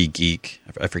MTV Geek.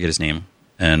 I forget his name,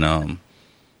 and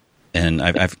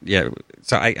I've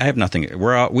So I have nothing.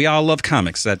 We all love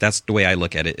comics. That's the way I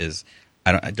look at it. Is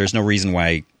there's no reason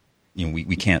why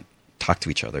we can't talk to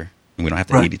each other. We don't have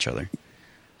to hate each other.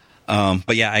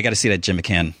 But yeah, I got to see that Jim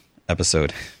McCann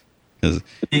episode.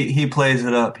 He plays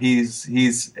it up.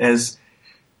 He's as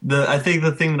I think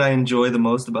the thing that I enjoy the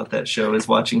most about that show is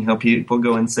watching how people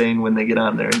go insane when they get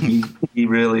on there. And he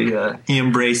really he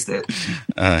embraced it.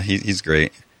 He's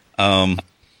great.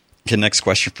 Okay, next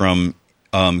question from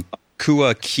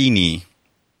Kua Kini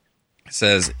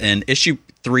says, in issue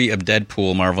 3 of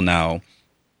Deadpool Marvel Now,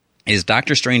 is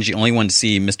Doctor Strange the only one to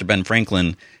see Mr. Ben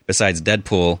Franklin besides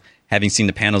Deadpool, having seen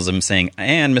the panels of him saying,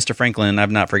 "And Mr. Franklin,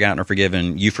 I've not forgotten or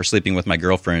forgiven you for sleeping with my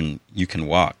girlfriend. You can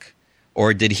walk."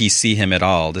 Or did he see him at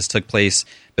all? This took place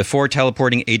before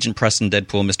teleporting Agent Preston,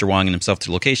 Deadpool, Mr. Wong, and himself to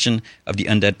the location of the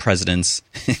undead presidents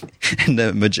and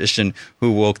the magician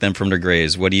who woke them from their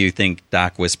graves. What do you think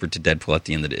Doc whispered to Deadpool at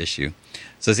the end of the issue?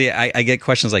 So see, I get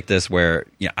questions like this where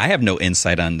I have no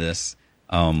insight on this,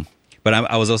 but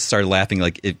I was also started laughing,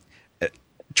 like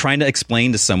trying to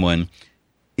explain to someone,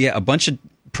 a bunch of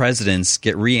presidents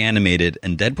get reanimated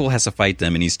and Deadpool has to fight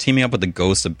them, and he's teaming up with the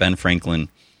ghost of Ben Franklin.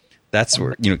 That's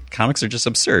where comics are just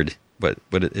absurd, but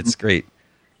it's great.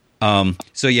 So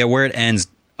where it ends,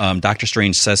 Doctor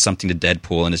Strange says something to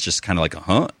Deadpool, and it's just kind of like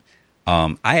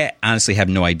I honestly have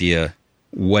no idea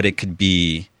what it could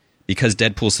be, because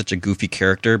Deadpool's such a goofy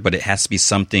character, but it has to be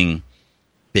something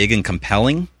big and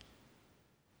compelling.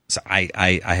 So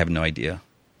I have no idea.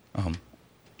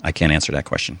 I can't answer that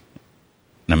question.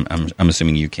 And I'm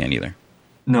assuming you can't either.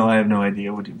 No, I have no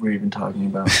idea what we're even talking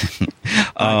about.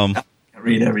 I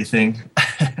read everything.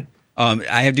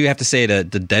 I do have to say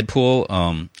that the Deadpool,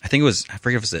 I think it was, I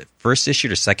forget if it was the first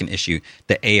issue or second issue,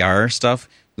 the AR stuff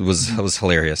was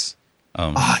hilarious.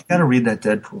 I gotta read that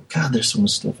Deadpool. God, there's so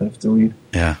much stuff I have to read.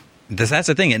 Yeah, that's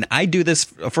the thing, and I do this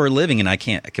for a living, and I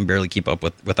can barely keep up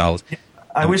with all.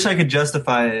 I wish I could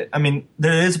justify it. I mean,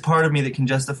 there is a part of me that can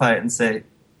justify it and say,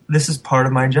 this is part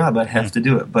of my job. I have to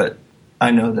do it, but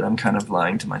I know that I'm kind of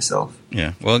lying to myself.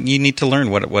 Yeah. Well, you need to learn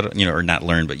what or not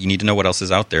learn, but you need to know what else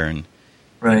is out there. And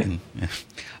right.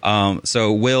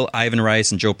 So will Ivan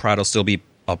Rice and Joe Prado still be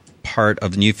a part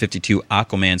of the New 52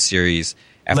 Aquaman series?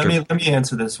 Let me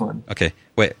answer this one. Okay.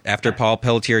 Wait. After Paul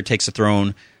Pelletier takes the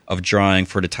throne of drawing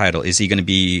for the title, is he going to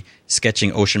be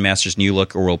sketching Ocean Master's new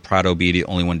look, or will Prado be the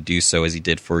only one to do so, as he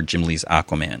did for Jim Lee's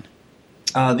Aquaman?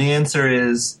 The answer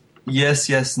is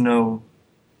yes, no,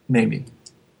 maybe.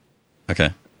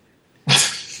 Okay.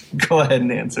 Go ahead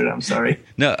and answer it. I'm sorry.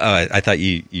 No, I thought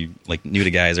you like knew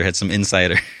the guys or had some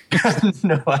insider.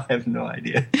 No, I have no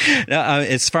idea. Now,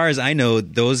 as far as I know,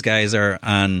 those guys are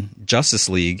on Justice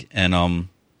League, and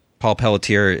Paul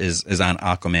Pelletier is on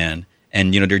Aquaman,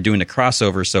 and they're doing a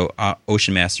crossover. So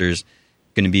Ocean Master's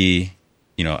going to be,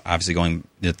 obviously going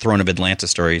the Throne of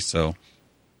Atlantis story. So,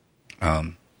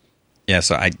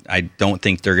 so I don't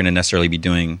think they're going to necessarily be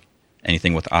doing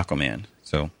anything with Aquaman.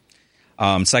 So.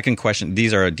 Second question.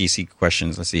 These are DC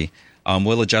questions. Let's see.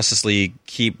 Will the Justice League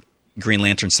keep Green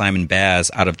Lantern Simon Baz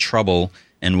out of trouble,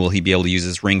 and will he be able to use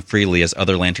his ring freely as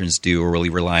other Lanterns do, or will he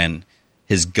rely on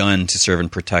his gun to serve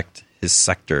and protect his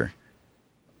sector?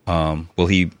 Will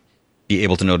he be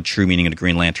able to know the true meaning of the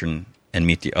Green Lantern and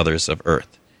meet the others of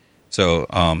Earth? So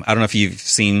I don't know if you've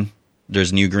seen,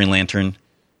 there's a new Green Lantern,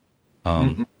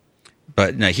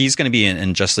 but no, he's going to be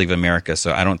in Justice League of America,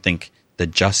 so I don't think the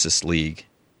Justice League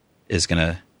is going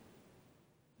to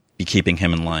be keeping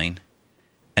him in line.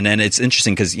 And then it's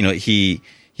interesting because, he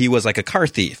was like a car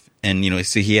thief, and,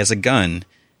 so he has a gun.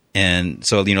 And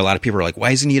so, a lot of people are like, why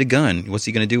does he need a gun? What's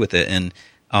he going to do with it? And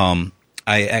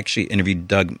I actually interviewed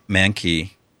Doug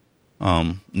Mankey,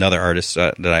 another artist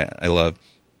that I love.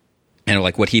 And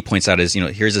like what he points out is,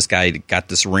 here's this guy that got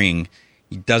this ring.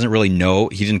 He doesn't really know.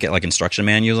 He didn't get like instruction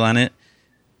manuals on it.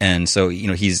 And so,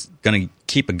 he's going to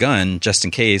keep a gun just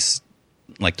in case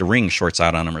like the ring shorts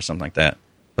out on him or something like that,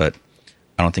 but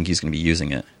I don't think he's going to be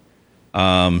using it.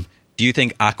 Do you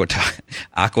think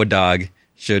Aquadog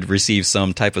should receive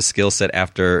some type of skill set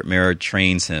after Mera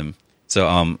trains him?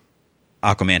 So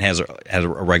Aquaman has a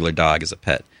regular dog as a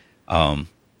pet. I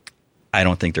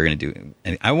don't think they're going to do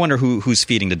it. I wonder who's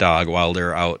feeding the dog while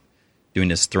they're out doing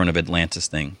this Throne of Atlantis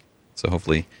thing. So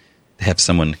hopefully they have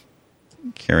someone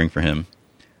caring for him.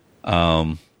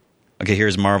 Okay,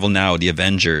 here's Marvel Now, The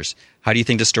Avengers. How do you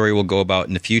think the story will go about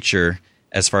in the future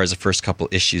as far as the first couple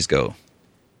issues go?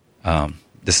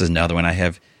 This is another one I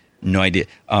have no idea.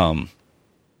 Yeah,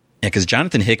 because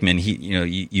Jonathan Hickman,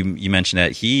 you mentioned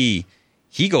that he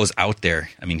goes out there.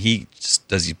 I mean, he just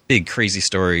does these big, crazy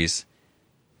stories.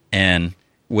 And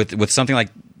with something like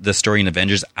the story in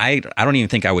Avengers, I don't even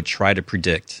think I would try to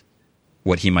predict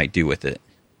what he might do with it.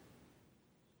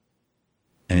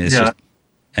 I mean, it's just,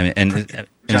 I mean, and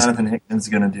Jonathan Hickman's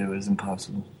going to do is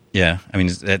impossible. Yeah, I mean,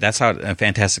 that's how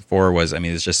Fantastic Four was. I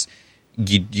mean, it's just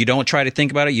you don't try to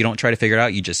think about it, you don't try to figure it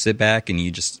out. You just sit back and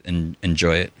you just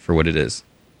enjoy it for what it is.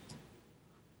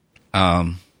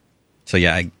 So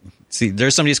yeah, I see.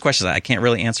 There's some of these questions I can't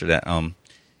really answer that.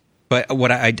 But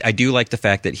what I do like the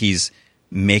fact that he's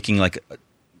making like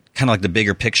kind of like the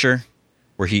bigger picture,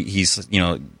 where he's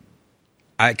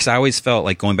because I always felt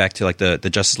like going back to like the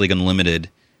Justice League Unlimited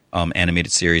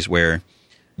animated series, where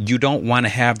you don't want to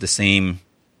have the same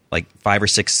like 5 or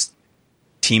 6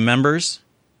 team members,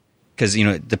 because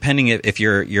depending if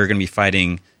you're going to be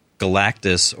fighting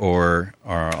Galactus or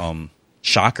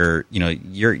Shocker,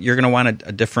 you're going to want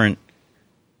a different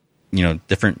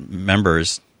different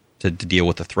members to deal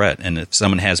with the threat. And if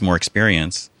someone has more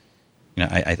experience,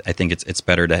 I think it's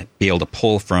better to be able to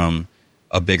pull from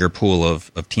a bigger pool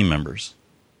of team members.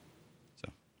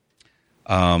 So,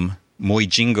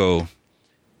 Moijingo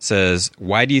says,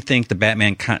 why do you think the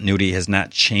Batman continuity has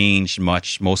not changed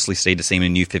much, mostly stayed the same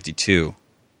in New 52,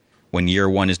 when Year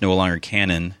One is no longer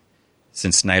canon,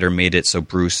 since Snyder made it so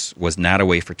Bruce was not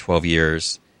away for 12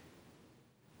 years?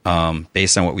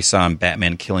 Based on what we saw in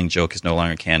Batman, Killing Joke is no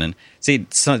longer canon. See,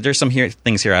 there's some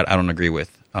things here I don't agree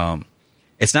with.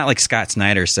 It's not like Scott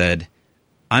Snyder said,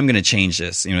 I'm going to change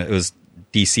this. It was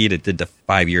DC that did the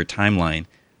 5-year timeline.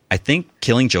 I think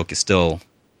Killing Joke is still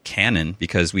canon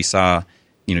because we saw,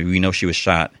 we know she was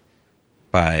shot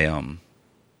by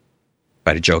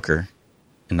the Joker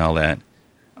and all that.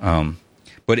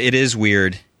 But it is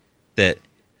weird that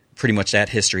pretty much that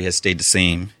history has stayed the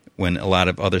same when a lot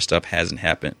of other stuff hasn't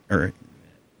happened. Or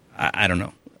I don't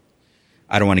know.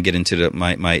 I don't want to get into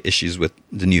my issues with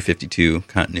the New 52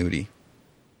 continuity.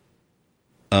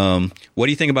 What do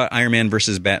you think about Iron Man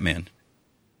versus Batman?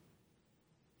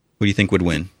 Who do you think would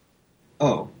win?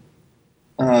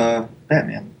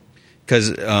 Batman.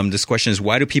 Because this question is,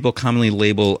 why do people commonly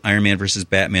label Iron Man versus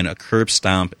Batman a curb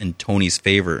stomp in Tony's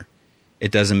favor?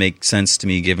 It doesn't make sense to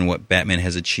me given what Batman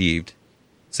has achieved.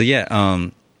 So yeah,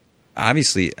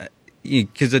 obviously,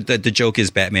 because the joke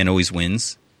is Batman always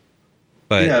wins.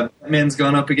 But yeah, Batman's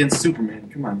gone up against Superman.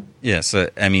 Come on. Yeah, so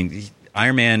I mean,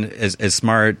 Iron Man is as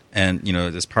smart and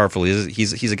as powerful.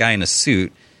 He's a guy in a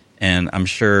suit, and I'm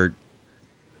sure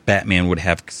Batman would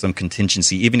have some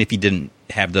contingency, even if he didn't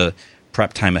have the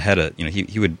prep time ahead of.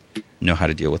 He would know how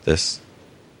to deal with this.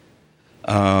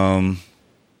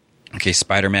 Okay,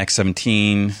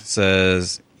 Spider-Max17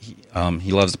 says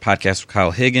he loves the podcast with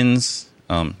Kyle Higgins.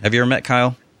 Have you ever met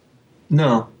Kyle?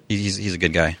 No. He's a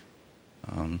good guy.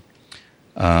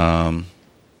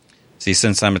 See,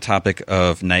 since I'm a topic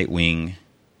of Nightwing,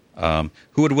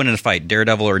 who would win in a fight,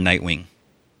 Daredevil or Nightwing?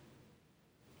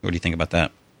 What do you think about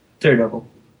that? Daredevil.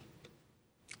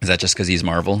 Is that just because he's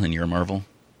Marvel and you're Marvel?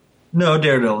 No,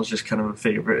 Daredevil's just kind of a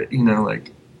favorite.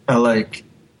 I like.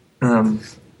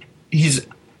 He's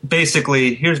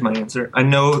basically. Here's my answer. I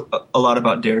know a lot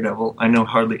about Daredevil. I know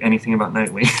hardly anything about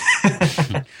Nightwing.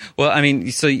 Well,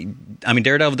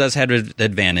 Daredevil does have an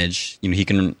advantage. He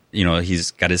can.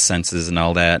 He's got his senses and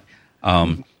all that.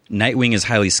 Nightwing is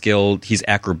highly skilled. He's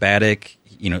acrobatic.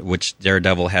 Which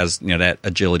Daredevil has. That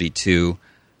agility too.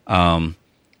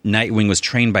 Nightwing was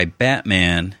trained by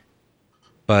Batman,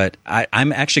 but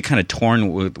I'm actually kind of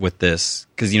torn with this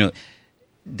because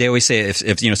they always say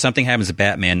if something happens to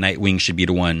Batman, Nightwing should be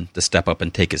the one to step up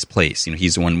and take his place.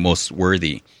 He's the one most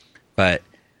worthy. But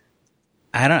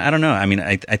I don't know. I mean,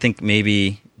 I think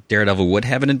maybe Daredevil would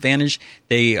have an advantage.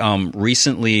 They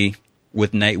recently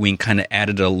with Nightwing kind of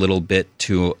added a little bit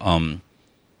to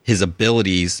his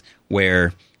abilities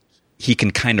where he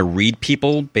can kind of read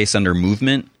people based on their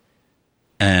movement.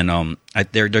 And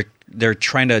they're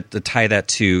trying to tie that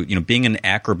to being an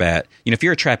acrobat. If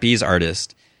you're a trapeze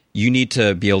artist, you need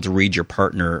to be able to read your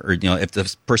partner, or if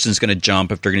the person's going to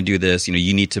jump, if they're going to do this,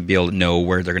 you need to be able to know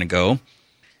where they're going to go.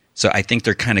 So I think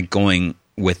they're kind of going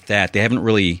with that. They haven't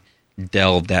really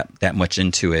delved that much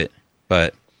into it,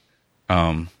 but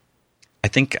I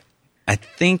think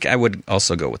I would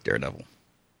also go with Daredevil.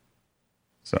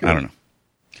 So good. I don't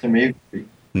know.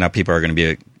 Now people are going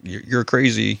to be you're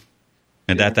crazy.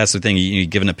 And that's the thing. You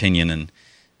give an opinion, and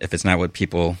if it's not what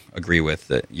people agree with,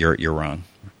 that you're wrong.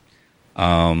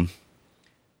 Yeah,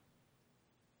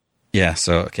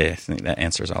 so, okay, I think that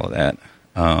answers all of that.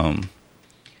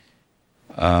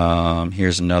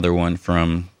 Here's another one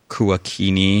from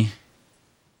Kuakini.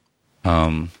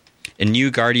 In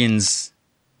New Guardians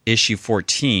issue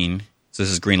 14, so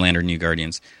this is Green Lantern New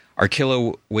Guardians,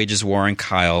 Arkilla wages war on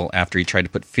Kyle after he tried to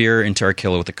put fear into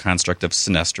Arkilla with the construct of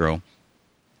Sinestro.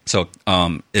 So,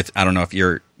 if I don't know if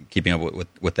you're keeping up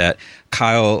with that,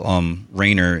 Kyle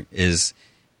Rayner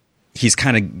he's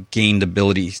kind of gained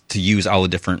ability to use all the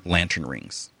different lantern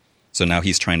rings. So now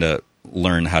he's trying to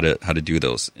learn how to do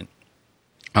those.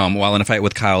 While in a fight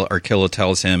with Kyle, Arkilla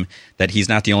tells him that he's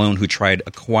not the only one who tried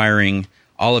acquiring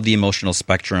all of the emotional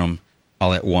spectrum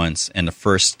all at once, and the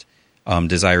first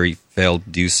Desiree failed to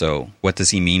do so. What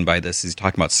does he mean by this? Is he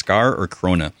talking about Scar or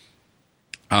Krona?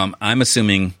 I'm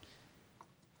assuming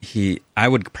I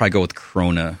would probably go with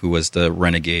Krona, who was the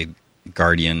renegade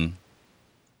guardian.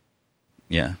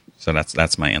 Yeah, so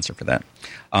that's my answer for that.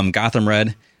 Gotham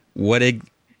Red, what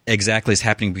exactly is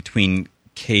happening between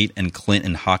Kate and Clint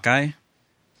and Hawkeye?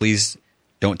 Please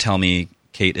don't tell me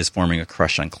Kate is forming a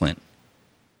crush on Clint.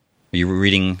 Are you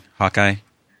reading Hawkeye?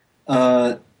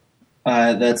 That's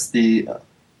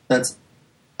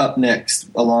up next,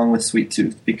 along with Sweet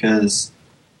Tooth, because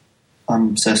I'm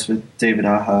obsessed with David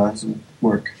Aja's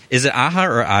work. Is it Aja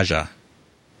or Aja?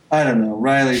 I don't know.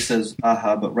 Riley says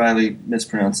Aja, but Riley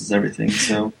mispronounces everything.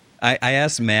 So I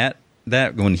asked Matt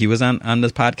that when he was on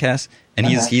this podcast, and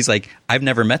he's like, I've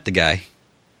never met the guy.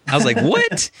 I was like,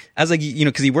 what? I was like,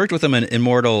 because he worked with him in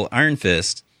Immortal Iron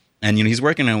Fist, and he's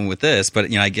working on with this,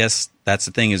 but I guess that's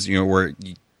the thing is where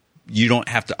you don't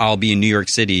have to all be in New York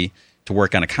City to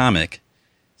work on a comic.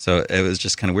 So it was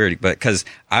just kind of weird, but because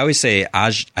I always say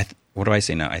Aja. What do I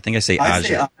say now? I think I say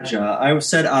Aja. I say Aja. I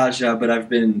said Aja, but I've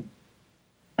been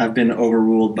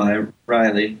overruled by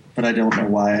Riley, but I don't know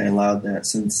why I allowed that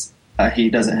since he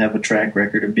doesn't have a track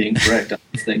record of being correct on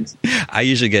these things. I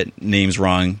usually get names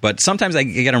wrong, but sometimes I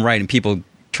get them right, and people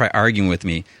try arguing with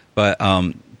me. But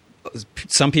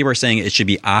some people are saying it should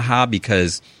be Aja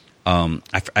because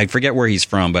I forget where he's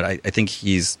from, but I think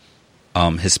he's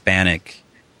Hispanic,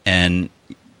 and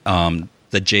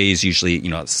the J is usually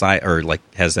or like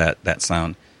has that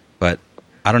sound, but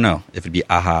I don't know if it'd be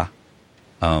Aja.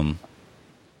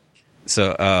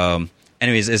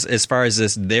 Anyways, as far as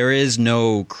this, there is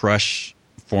no crush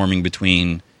forming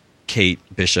between Kate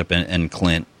Bishop and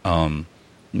Clint.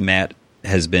 Matt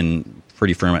has been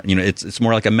pretty firm. It's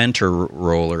more like a mentor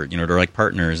role, or they're like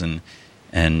partners, and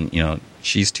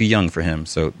she's too young for him.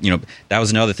 So that was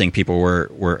another thing. People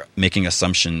were making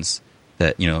assumptions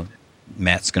that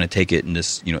Matt's going to take it in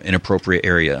this inappropriate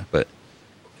area, but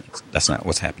that's not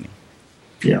what's happening.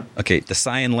 Yeah. Okay. The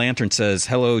Cyan Lantern says,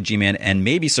 "Hello, G-Man, and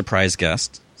maybe surprise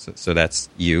guest." So that's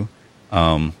you.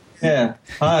 Yeah.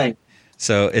 Hi.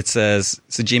 So it says,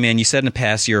 G-Man, you said in the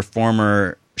past you're a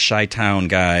former Chi-Town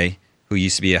guy who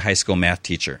used to be a high school math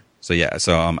teacher. So yeah.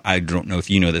 So I don't know if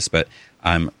you know this, but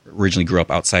I originally grew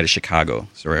up outside of Chicago,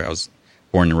 so where I was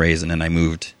born and raised, and then I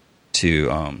moved to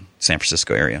San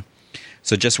Francisco area.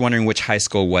 So just wondering which high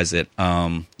school was it?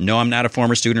 No, I'm not a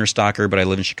former student or stalker, but I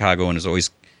live in Chicago and is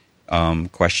always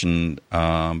questioned.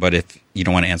 But if you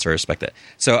don't want to answer, I respect that.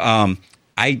 So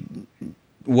I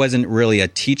wasn't really a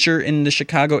teacher in the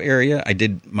Chicago area. I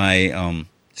did my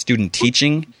student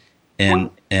teaching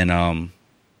in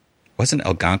wasn't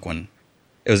Algonquin.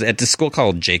 It was at this school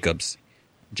called Jacobs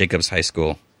High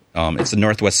School. It's the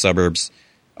northwest suburbs.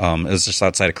 It was just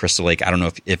outside of Crystal Lake. I don't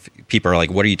know if people are like,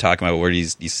 what are you talking about? What are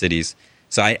these cities?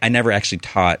 So I never actually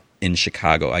taught in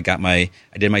Chicago. I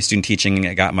did my student teaching.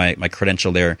 I got my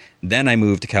credential there. Then I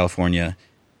moved to California,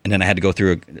 and then I had to go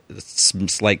through a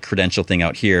slight credential thing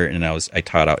out here, and I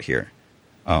taught out here.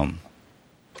 And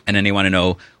then they want to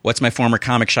know, what's my former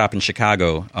comic shop in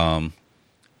Chicago?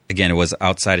 Again, it was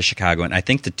outside of Chicago, and I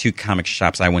think the two comic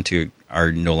shops I went to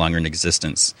are no longer in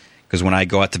existence, because when I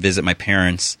go out to visit my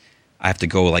parents, I have to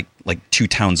go like 2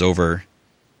 towns over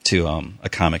to a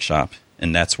comic shop,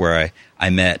 and that's where I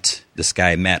met this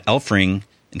guy, Matt Elfring,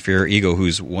 Inferior Ego,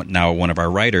 who's now one of our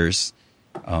writers.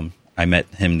 I met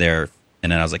him there,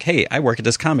 and then I was like, hey, I work at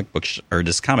this comic book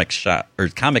this comic shop or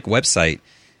comic website,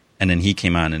 and then he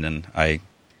came on, and then I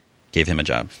gave him a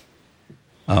job.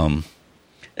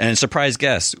 And surprise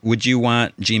guest, would you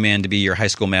want G-Man to be your high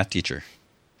school math teacher?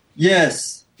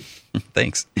 Yes.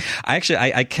 Thanks.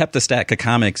 I kept the stack of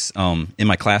comics in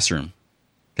my classroom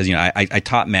because I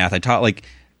taught math. I taught like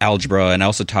algebra, and I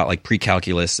also taught like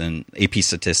pre-calculus and AP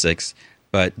statistics.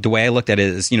 But the way I looked at it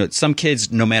is, some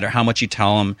kids, no matter how much you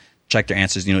tell them, check their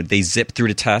answers, they zip through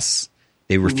the tests.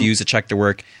 They refuse to check their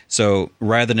work. So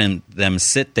rather than them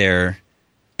sit there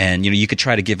And, you could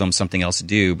try to give them something else to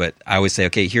do, but I always say,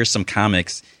 okay, here's some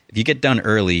comics. If you get done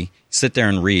early, sit there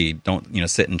and read. Don't,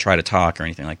 sit and try to talk or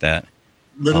anything like that.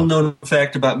 Little known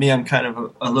fact about me, I'm kind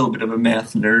of a little bit of a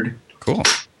math nerd. Cool.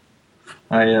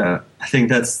 I think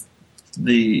that's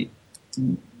the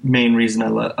main reason I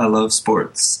love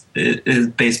sports. It is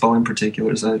baseball in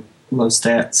particular. I love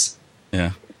stats.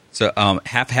 Yeah. So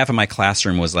half of my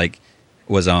classroom was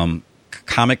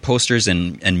comic posters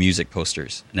and music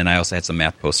posters, and then I also had some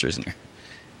math posters in there.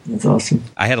 That's awesome.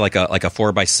 I had like a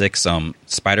 4x6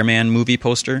 Spider-Man movie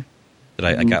poster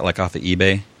that I got like off of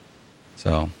eBay.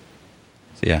 So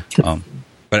yeah.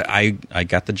 But I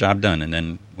got the job done, and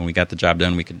then when we got the job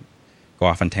done, we could go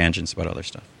off on tangents about other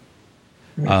stuff.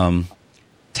 Right.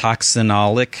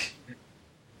 Toxinolic.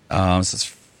 This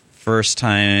is first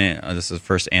time. This is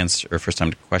first answer or first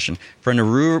time question. For the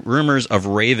rumors of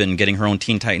Raven getting her own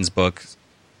Teen Titans book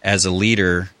as a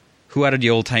leader, who out of the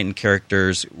old Titan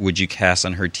characters would you cast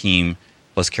on her team,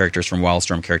 plus characters from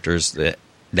Wildstorm characters that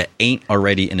ain't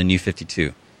already in the New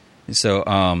 52?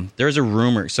 So there's a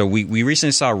rumor. So we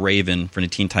recently saw Raven from the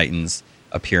Teen Titans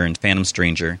appear in Phantom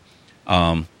Stranger.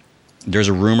 There's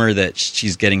a rumor that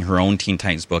she's getting her own Teen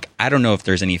Titans book. I don't know if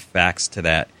there's any facts to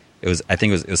that. I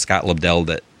think it was Scott Lobdell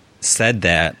that said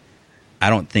that.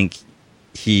 I don't think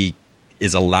he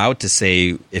is allowed to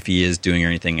say if he is doing or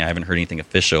anything. I haven't heard anything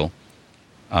official.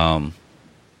 Did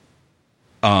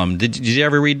you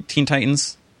ever read Teen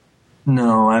Titans?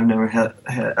 No, I've never had.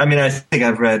 I mean, I think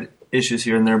I've read issues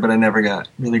here and there, but I never got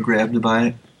really grabbed by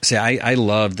it. See, I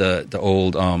love the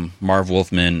old Marv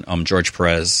Wolfman, George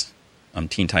Perez,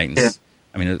 Teen Titans. Yeah.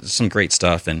 I mean, there's some great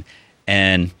stuff, and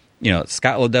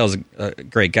Scott Lobdell's a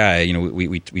great guy.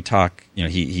 We talk.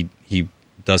 He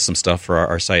does some stuff for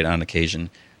our site on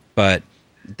occasion, but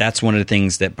that's one of the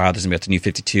things that bothers me about the New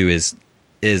 52 is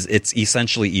it's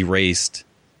essentially erased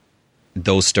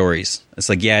those stories. It's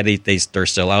like, yeah, they're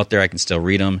still out there. I can still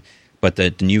read them, but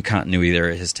the new continuity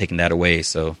there has taken that away.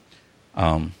 So,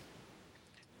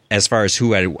 as far as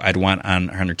who I'd want on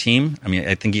her team, I mean,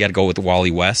 I think you got to go with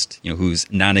Wally West,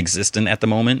 who's non-existent at the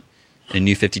moment in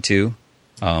New 52.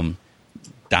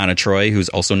 Donna Troy, who's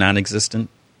also non-existent,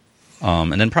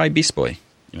 and then probably Beast Boy,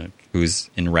 who's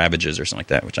in Ravages or something like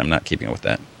that, which I'm not keeping up with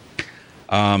that.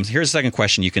 Here's a second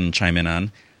question you can chime in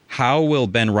on. How will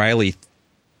Ben Reilly,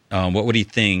 what would he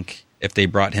think if they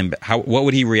brought him back? What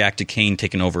would he react to Kane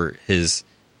taking over his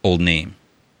old name?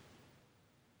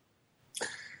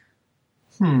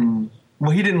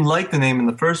 Well, he didn't like the name in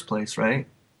the first place, right?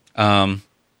 I'm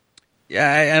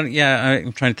trying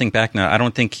to think back now. I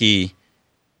don't think he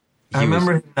I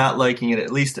remember him not liking it,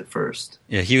 at least at first.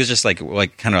 Yeah, he was just like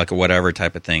kind of like a whatever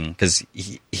type of thing, because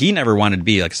he never wanted to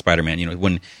be like Spider-Man.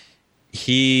 When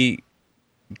he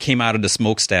came out of the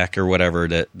smokestack or whatever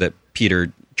that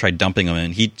Peter tried dumping him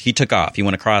in, he took off. He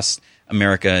went across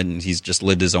America and he's just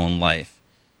lived his own life.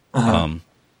 Uh-huh.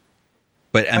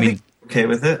 But I mean, think okay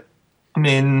with it. I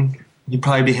mean, you'd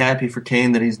probably be happy for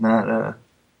Kane that he's not a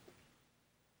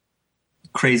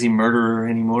crazy murderer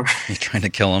anymore. He's trying to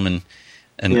kill him,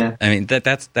 and yeah. I mean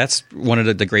that's one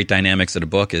of the great dynamics of the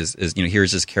book is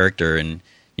here's his character, and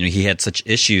he had such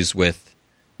issues with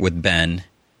Ben,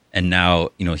 and now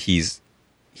he's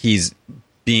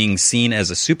being seen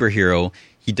as a superhero.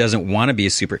 He doesn't want to be a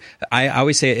super. I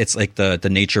always say it's like the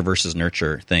nature versus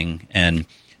nurture thing, and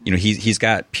he's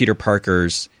got Peter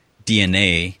Parker's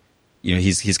DNA.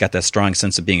 He's got that strong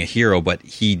sense of being a hero, but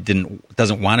he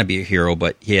doesn't want to be a hero,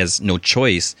 but he has no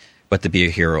choice but to be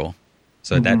a hero.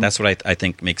 So that's what I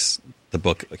think makes the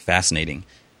book fascinating.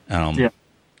 Yeah.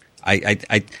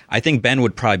 I think Ben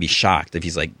would probably be shocked if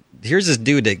he's like, here's this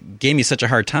dude that gave me such a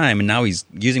hard time, and now he's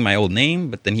using my old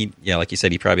name. But then like you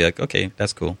said, he'd probably be like, okay,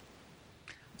 that's cool.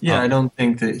 Yeah, I don't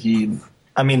think that he'd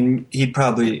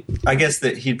probably, I guess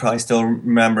that he'd probably still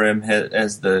remember him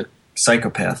as the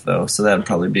psychopath, though, so that would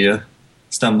probably be a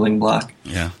stumbling block.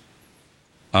 Yeah.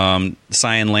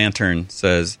 Cyan Lantern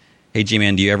says, hey,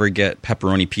 G-Man, do you ever get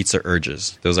pepperoni pizza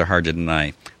urges? Those are hard to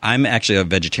deny. I'm actually a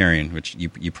vegetarian, which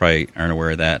you probably aren't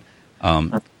aware of that.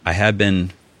 I have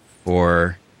been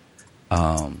for,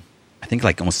 I think,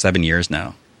 like almost 7 years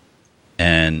now.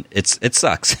 And it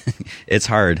sucks. It's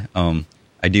hard.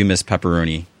 I do miss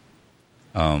pepperoni.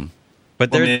 But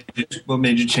what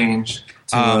made you change?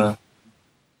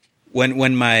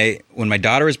 When my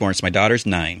daughter was born, so my daughter's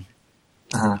 9.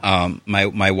 Uh-huh.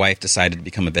 My wife decided to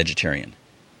become a vegetarian,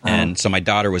 and so my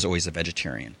daughter was always a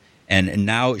vegetarian, and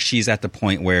now she's at the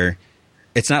point where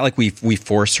it's not like we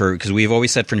force her, because we've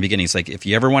always said from the beginning, it's like, if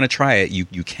you ever want to try it,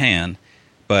 you can,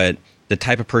 but the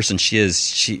type of person she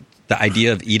is, the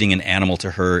idea of eating an animal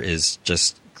to her is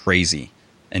just crazy.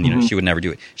 And, she would never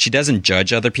do it. She doesn't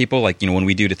judge other people. Like, when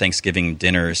we do the Thanksgiving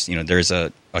dinners, there's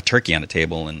a turkey on the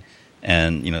table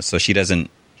and so she doesn't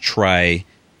try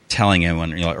telling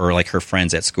anyone, or like her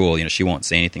friends at school, she won't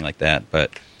say anything like that.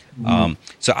 But,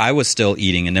 so I was still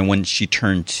eating. And then when she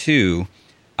turned 2,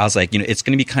 I was like, it's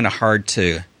going to be kind of hard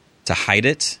to hide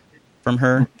it from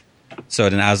her. So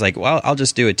then I was like, well, I'll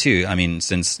just do it too. I mean,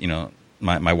 since,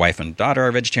 my wife and daughter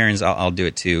are vegetarians, I'll do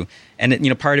it too.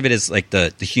 And, part of it is like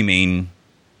the humane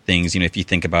things, if you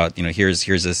think about, here's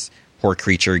this poor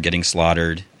creature getting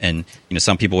slaughtered, and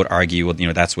some people would argue,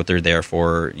 well, that's what they're there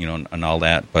for, and all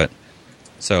that. But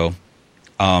so,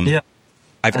 I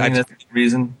think that's the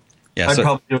reason. Yeah, I'd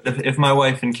probably do it if my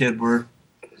wife and kid were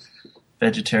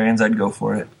vegetarians. I'd go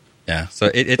for it. Yeah, so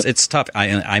it's tough.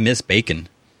 I miss bacon.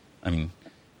 I mean,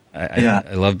 I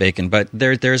love bacon, but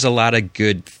there's a lot of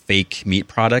good fake meat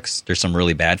products. There's some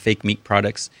really bad fake meat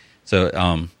products. So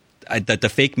the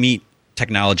fake meat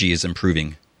technology is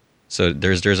improving. So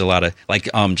there's a lot of, like,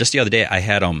 just the other day I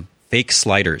had fake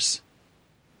sliders.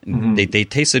 They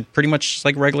tasted pretty much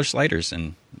like regular sliders,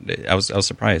 and I was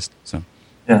surprised. So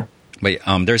yeah, but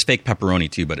there's fake pepperoni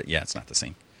too, but it's not the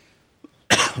same.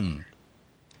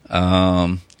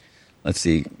 Let's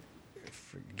see,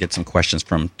 get some questions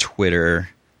from Twitter.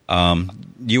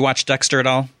 You watch Dexter at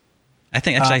all? I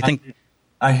think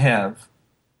I have.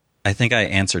 I think I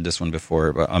answered this one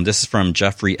before, but this is from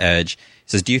Jeffrey Edge. He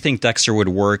says, do you think Dexter would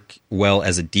work well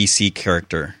as a DC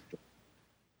character?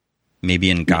 Maybe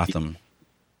in Gotham.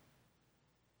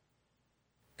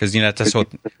 Because, that's what...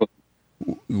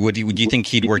 Would you think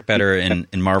he'd work better in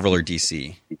Marvel or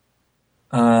DC?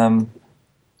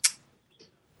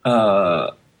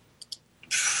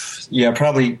 Yeah,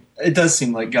 probably. It does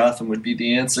seem like Gotham would be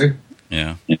the answer.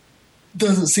 Yeah.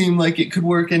 Doesn't seem like it could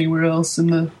work anywhere else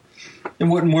it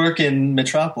wouldn't work in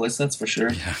Metropolis, that's for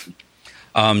sure. Yeah.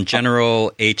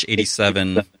 General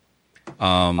H87,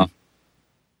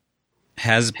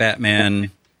 has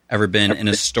Batman ever been in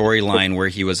a storyline where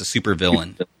he was a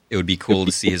supervillain? It would be cool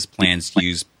to see his plans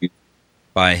used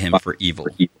by him for evil.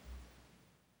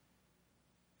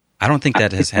 I don't think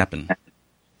that has happened.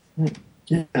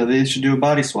 Yeah, they should do a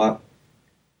body swap.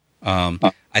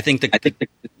 I think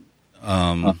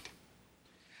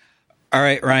all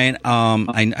right, Ryan.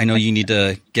 I know you need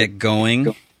to get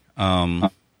going.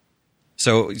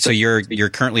 So you're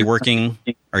currently working.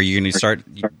 Are you going to start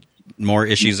more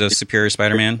issues of Superior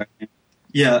Spider-Man?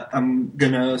 Yeah, I'm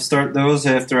gonna start those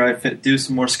after I do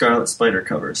some more Scarlet Spider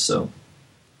covers. So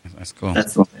that's cool.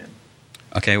 That's the plan.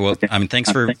 Okay, well,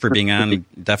 thanks for being on.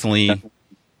 Definitely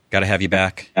got to have you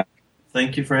back.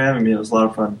 Thank you for having me. It was a lot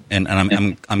of fun. And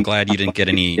I'm glad you didn't get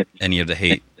any of the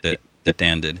hate that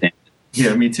Dan did.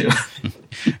 Yeah, me too.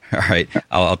 All right,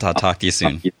 I'll talk to you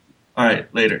soon. All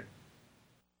right, later.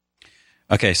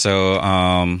 Okay, so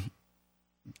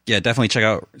yeah, definitely check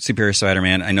out Superior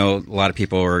Spider-Man. I know a lot of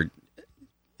people are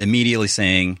immediately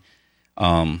saying,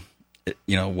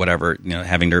 whatever,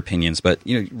 having their opinions, but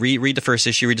read the first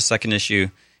issue, read the second issue,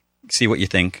 see what you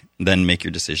think, then make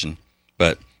your decision.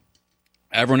 But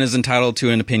everyone is entitled to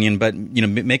an opinion, but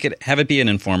have it be an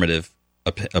informative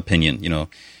opinion.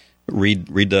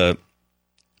 Read the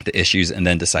issues and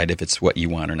then decide if it's what you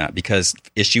want or not. Because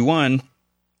issue 1,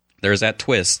 there's that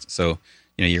twist, so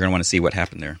you're going to want to see what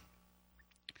happened there.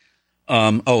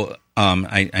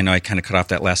 I know I kind of cut off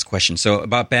that last question. So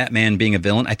about Batman being a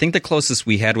villain, I think the closest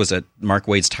we had was at Mark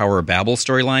Waid's Tower of Babel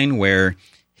storyline, where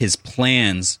his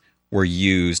plans were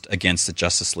used against the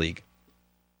Justice League.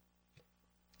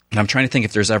 And I'm trying to think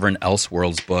if there's ever an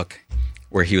Elseworlds book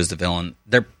where he was the villain.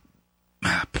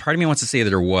 Part of me wants to say that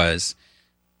there was,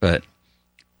 but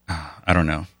I don't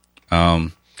know.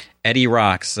 Eddie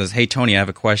Rock says, "Hey Tony, I have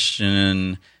a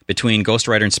question. Between Ghost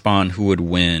Rider and Spawn, who would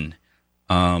win?"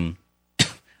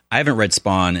 I haven't read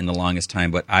Spawn in the longest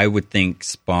time, but I would think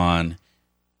Spawn,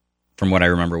 from what I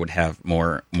remember, would have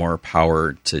more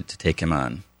power to take him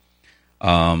on.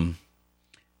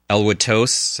 Elwood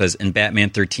Toast says, in Batman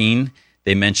 13,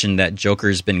 they mentioned that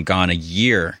Joker's been gone a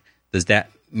year. Does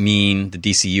that mean the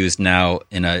DCU is now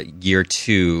in a year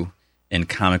 2 in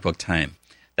comic book time?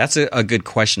 That's a good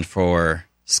question for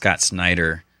Scott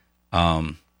Snyder.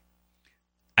 I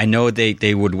know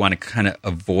they would want to kind of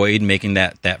avoid making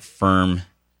that firm.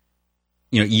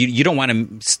 You don't want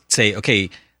to say, okay,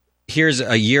 here's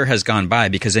a year has gone by,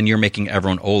 because then you're making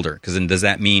everyone older. Because then does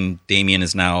that mean Damian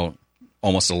is now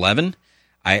almost 11?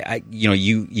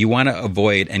 You want to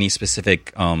avoid any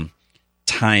specific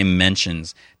time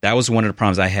mentions. That was one of the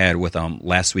problems I had with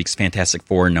last week's Fantastic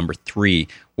Four number 3,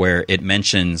 where it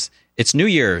mentions it's New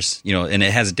Year's, and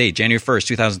it has a date, January 1st,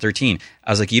 2013.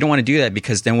 I was like, you don't want to do that,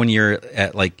 because then when you're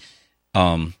at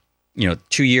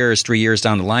 2 years, 3 years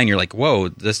down the line, you're like, whoa,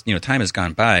 this, time has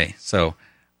gone by. So,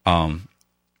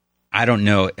 I don't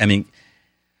know. I mean,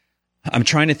 I'm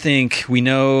trying to think. We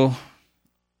know,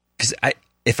 because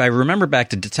if I remember back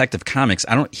to Detective Comics,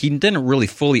 he didn't really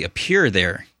fully appear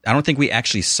there. I don't think we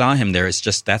actually saw him there. It's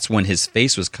just that's when his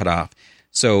face was cut off.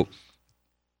 So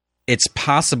it's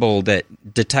possible that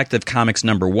Detective Comics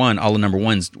 #1, all the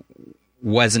 #1s,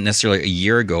 wasn't necessarily a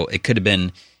year ago. It could have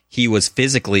been he was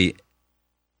physically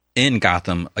in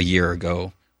Gotham a year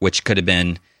ago, which could have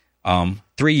been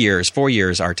 3 years, 4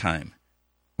 years our time,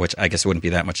 which I guess it wouldn't be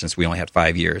that much since we only had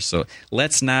 5 years. So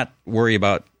let's not worry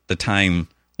about the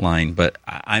timeline. But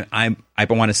I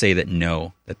want to say that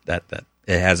no, that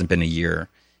it hasn't been a year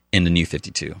in the New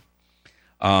 52.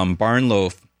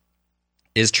 Barnloaf,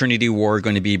 is Trinity War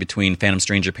going to be between Phantom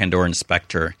Stranger, Pandora, and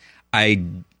Spectre?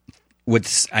 I'm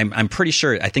pretty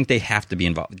sure. I think they have to be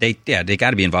involved. They got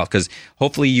to be involved, because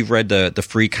hopefully you've read the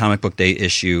free Comic Book Day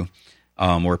issue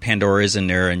where Pandora is in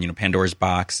there, and Pandora's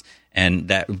box, and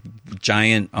that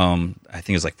giant I think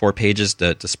it was like 4 pages,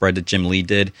 the spread that Jim Lee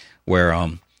did, where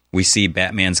we see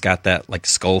Batman's got that like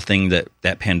skull thing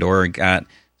that Pandora got.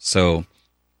 So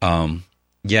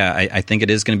I think it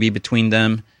is going to be between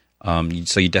them.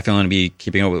 So you definitely want to be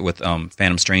keeping up with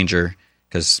Phantom Stranger,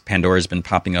 because Pandora's been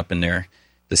popping up in there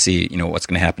to see what's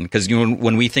going to happen. Because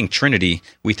when we think Trinity,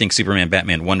 we think Superman,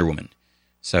 Batman, Wonder Woman.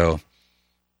 So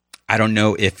I don't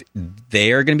know if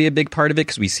they are going to be a big part of it,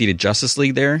 because we see the Justice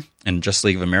League there, and Justice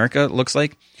League of America, it looks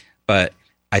like. But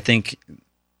I think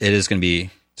it is going to be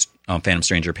Phantom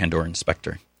Stranger, Pandora, and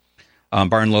Spectre.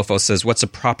 Barn Lofo says, what's a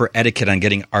proper etiquette on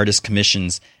getting artist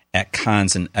commissions at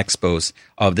cons and expos?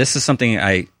 This is something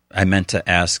I meant to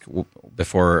ask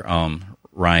before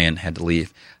Ryan had to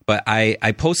leave. But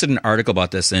I posted an article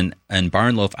about this in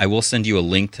Barnloaf. I will send you a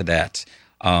link to that.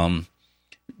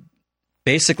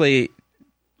 Basically,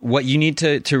 what you need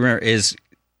to remember is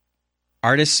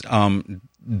artists,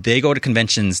 they go to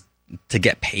conventions to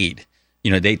get paid.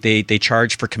 They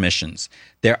charge for commissions.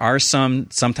 There are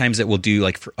sometimes that will do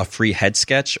like a free head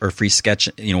sketch or free sketch,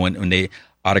 when they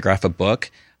autograph a book.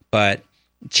 But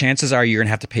chances are you're going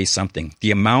to have to pay something.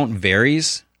 The amount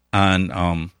varies on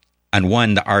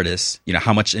the artist,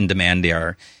 how much in demand they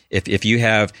are. If you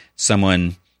have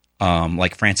someone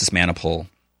like Francis Manipul,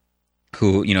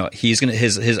 who,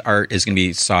 his art is going to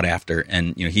be sought after,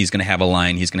 and, he's going to have a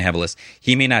line, he's going to have a list.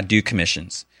 He may not do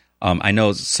commissions. I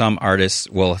know some artists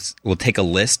will take a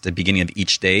list at the beginning of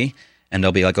each day, and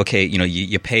they'll be like, okay,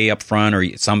 you pay up front,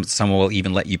 or some will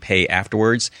even let you pay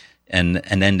afterwards. And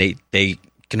then they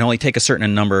can only take a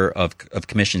certain number of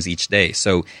commissions each day.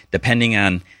 So depending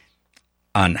on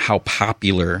how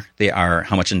popular they are,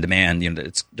 how much in demand,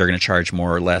 they're going to charge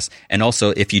more or less. And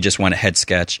also, if you just want a head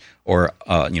sketch or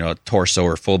torso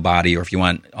or full body, or if you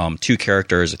want 2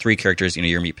 characters or 3 characters, you're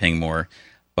going to be paying more.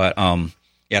 But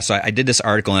so I did this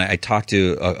article, and I talked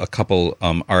to a couple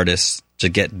artists to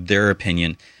get their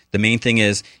opinion. The main thing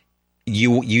is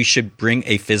you should bring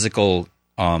a physical,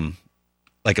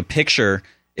 like a picture.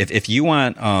 If you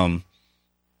want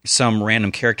some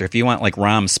random character, if you want like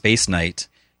Rom Space Knight,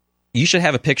 you should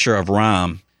have a picture of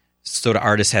Rom, so the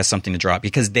artist has something to draw,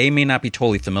 because they may not be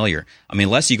totally familiar. I mean,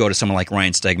 unless you go to someone like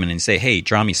Ryan Stegman and say, hey,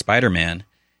 draw me Spider-Man.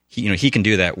 He can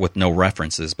do that with no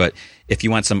references. But if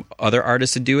you want some other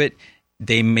artist to do it,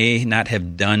 they may not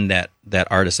have done that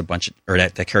artist a bunch, or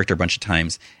that character a bunch of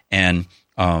times. And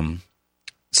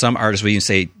some artists will even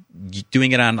say,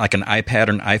 doing it on like an iPad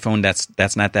or an iPhone,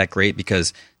 that's not that great,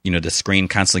 because the screen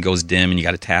constantly goes dim and you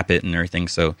got to tap it and everything.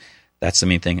 So that's the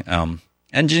main thing.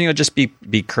 And just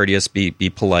be courteous, be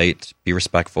polite, be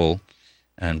respectful,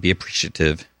 and be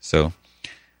appreciative. So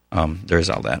there's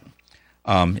all that.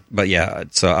 But yeah,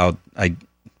 so I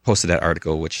posted that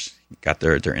article, which got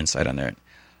their insight on that.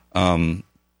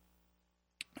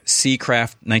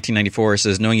 Seacraft 1994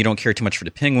 says, knowing you don't care too much for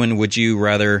the Penguin, would you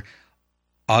rather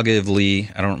Ogilvy,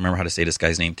 I don't remember how to say this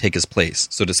guy's name, take his place?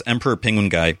 So this Emperor Penguin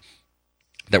guy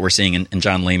that we're seeing in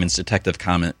John Layman's Detective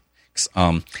Comics,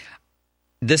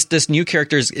 this new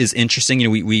character is interesting.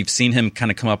 We've seen him kind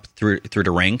of come up through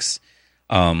the ranks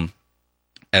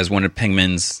as one of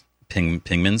Penguin's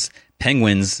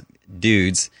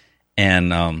dudes,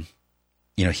 and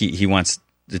he wants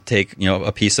to take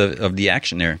a piece of the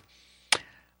action there.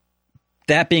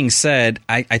 That being said,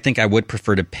 I think I would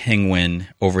prefer the Penguin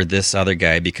over this other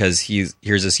guy, because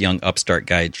here's this young upstart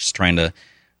guy just trying to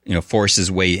force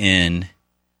his way in.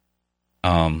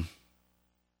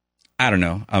 I don't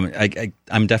know.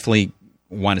 I'm definitely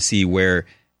want to see where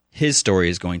his story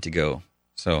is going to go.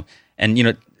 So, and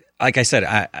like I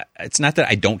said, it's not that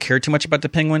I don't care too much about the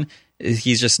Penguin.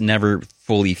 He's just never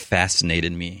fully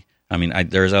fascinated me. I mean,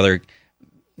 there's other,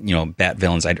 Bat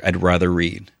villains I'd rather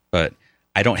read, but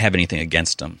I don't have anything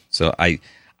against him. So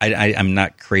I'm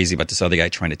not crazy about this other guy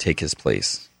trying to take his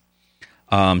place.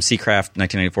 Seacraft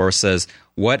 1994 says,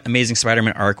 "What Amazing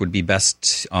Spider-Man arc would be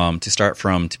best to start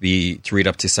from to read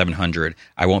up to 700?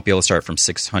 I won't be able to start from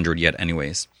 600 yet,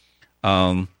 anyways."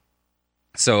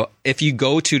 So if you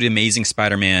go to the Amazing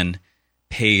Spider-Man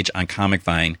page on Comic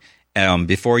Vine,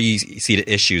 before you see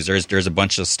the issues, there's a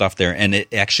bunch of stuff there, and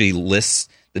it actually lists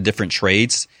the different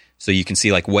trades, so you can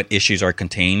see like what issues are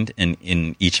contained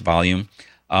in each volume.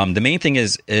 The main thing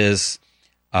is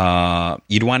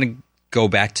you'd want to go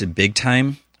back to Big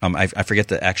Time. I forget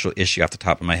the actual issue off the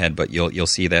top of my head, but you'll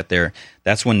see that there.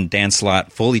 That's when Dan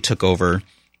Slott fully took over,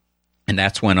 and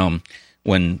that's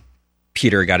when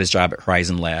Peter got his job at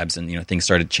Horizon Labs, and things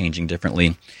started changing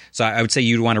differently. So I would say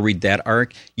you'd want to read that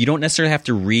arc. You don't necessarily have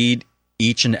to read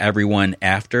each and every one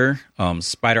after.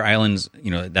 Spider Islands,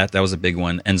 that was a big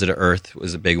one. Ends of the Earth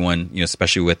was a big one,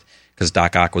 especially because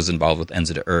Doc Ock was involved with Ends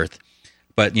of the Earth.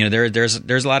 But there's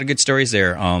a lot of good stories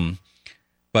there.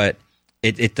 But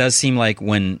it does seem like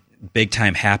when Big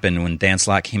Time happened, when Dan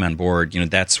Slott came on board,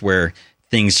 that's where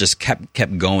things just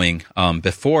kept going.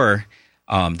 Before,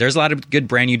 there's a lot of good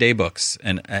Brand New Day books,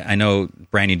 and I know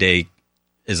Brand New Day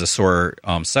is a sore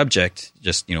subject.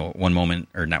 Just one moment,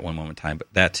 or not one moment in time,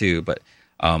 but that too. But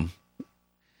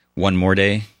One More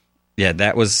Day, yeah,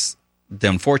 that was the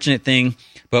unfortunate thing.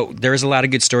 But there's a lot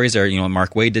of good stories there.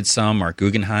 Mark Waid did some, Mark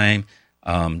Guggenheim,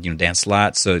 Dan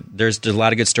Slott. So there's a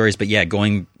lot of good stories. But yeah,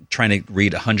 trying to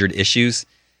read 100 issues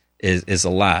is a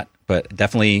lot. But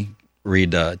definitely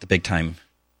read the Big Time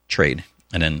trade,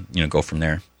 and then go from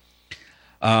there.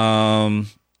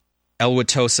 Elwood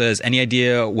Toe says, "Any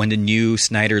idea when the new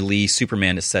Snyder Lee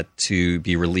Superman is set to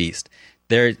be released?"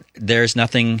 There's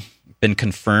nothing been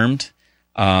confirmed.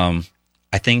 I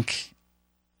think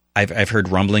I've heard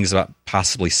rumblings about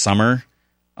possibly summer.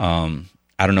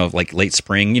 I don't know, like late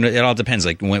spring. It all depends.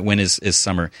 Like when is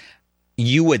summer?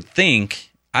 I would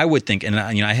think, and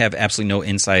I have absolutely no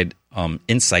insight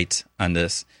on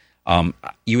this.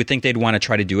 You would think they'd want to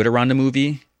try to do it around the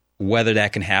movie. Whether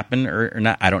that can happen or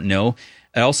not, I don't know.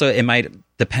 Also, it might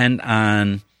depend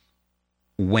on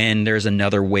when there's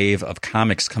another wave of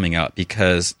comics coming out,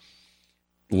 because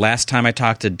last time I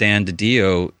talked to Dan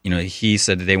DiDio, he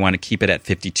said that they want to keep it at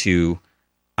 52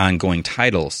 ongoing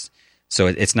titles. So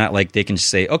it's not like they can just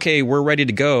say, okay, we're ready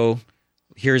to go.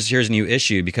 Here's a new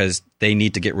issue, because they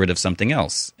need to get rid of something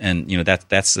else. And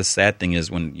that's the sad thing, is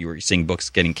when you were seeing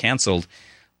books getting canceled.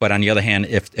 But on the other hand,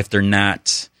 if they're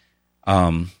not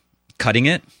cutting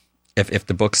it, if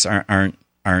the books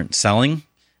aren't selling,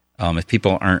 if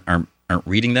people aren't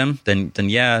reading them, then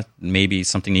yeah, maybe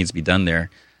something needs to be done there.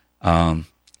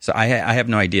 So I have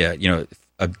no idea.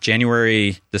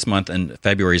 January this month and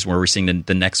February is where we're seeing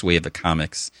the next wave of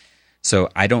comics. So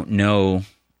I don't know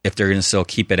if they're going to still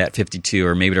keep it at 52,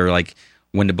 or maybe they're like,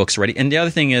 when the book's ready. And the other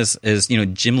thing is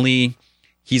Jim Lee,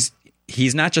 he's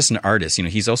not just an artist.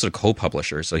 He's also a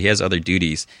co-publisher, so he has other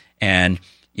duties, and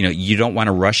you don't want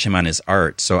to rush him on his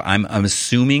art. So I'm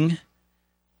assuming,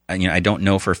 I don't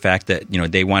know for a fact that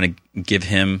they want to give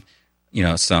him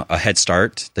a head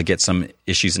start to get some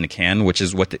issues in the can, which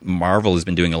is what Marvel has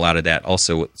been doing a lot of that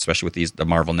also, especially with the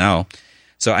Marvel Now.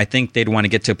 So I think they'd want to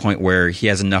get to a point where he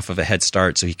has enough of a head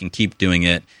start so he can keep doing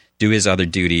it, do his other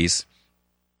duties.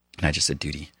 And I just said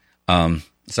duty.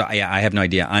 So I have no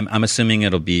idea. I'm assuming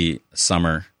it'll be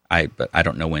summer. But I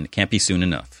don't know when. It can't be soon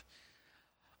enough.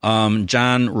 John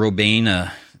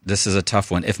Robena, this is a tough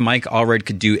one. If Mike Allred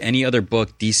could do any other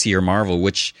book, DC or Marvel,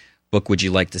 which book would you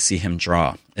like to see him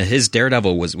draw? His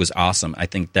Daredevil was awesome. I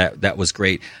think that was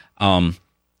great.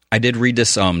 I did read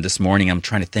this this morning. I'm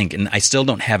trying to think, and I still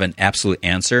don't have an absolute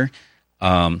answer.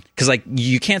 Because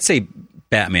you can't say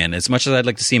Batman. As much as I'd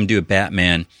like to see him do a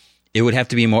Batman, it would have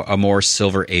to be a more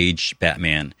Silver Age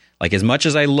Batman. Like, as much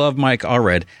as I love Mike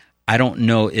Allred, I don't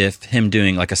know if him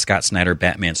doing like a Scott Snyder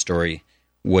Batman story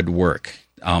would work.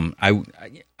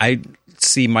 I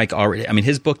see Mike Allred. I mean,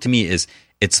 his book to me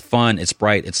it's fun, it's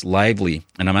bright, it's lively,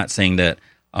 and I'm not saying that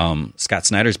Scott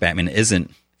Snyder's Batman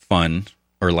isn't fun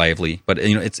or lively, but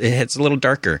it's a little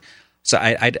darker. So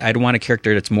I'd want a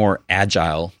character that's more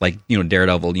agile, like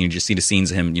Daredevil. You just see the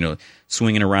scenes of him,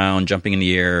 swinging around, jumping in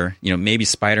the air. Maybe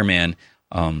Spider-Man.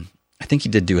 I think he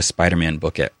did do a Spider-Man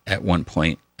book at one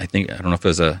point. I don't know if it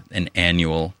was an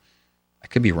annual. I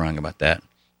could be wrong about that,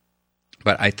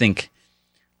 but I think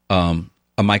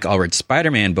a Mike Allred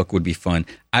Spider-Man book would be fun.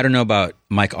 I don't know about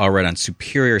Mike Allred on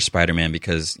Superior Spider-Man,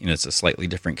 because it's a slightly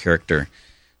different character.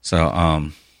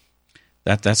 So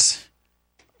that's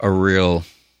a real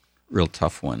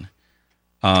tough one.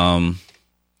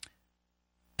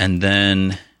 And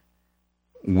then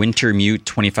Wintermute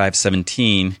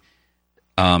 2517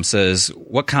 says,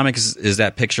 what comic is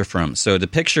that picture from? So the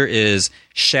picture is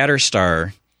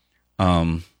Shatterstar,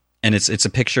 and it's a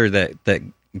picture that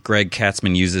Greg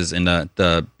Katzman uses in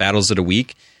the Battles of the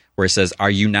Week, where it says, "Are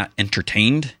you not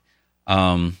entertained?"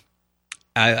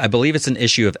 I believe it's an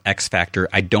issue of X Factor.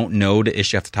 I don't know the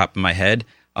issue off the top of my head.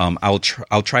 I'll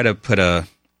try to put a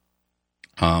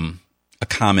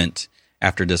comment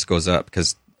after this goes up,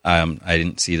 because I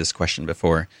didn't see this question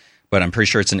before, but I'm pretty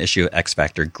sure it's an issue of X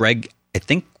Factor. Greg, I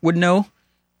think, would know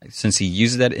since he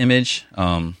used that image.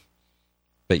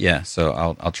 But yeah, so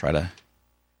I'll try to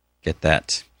get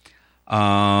that.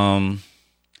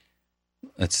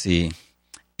 Let's see.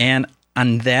 And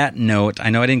on that note, I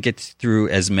know I didn't get through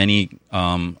as many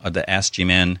of the Ask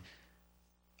G-Man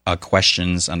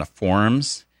questions on the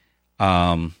forums,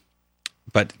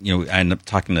 but I ended up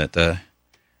talking to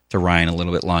Ryan a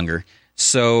little bit longer.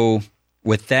 So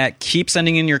with that, keep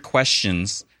sending in your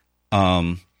questions.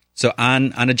 So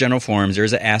on the general forums,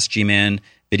 there's an Ask G-Man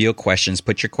video questions.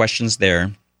 Put your questions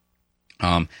there.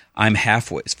 I'm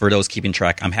halfway, for those keeping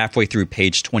track, I'm halfway through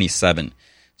page 27.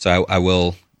 So I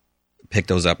will pick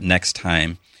those up next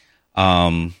time.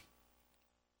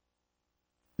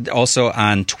 Also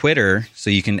on Twitter, so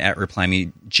you can @reply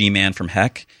me G-Man from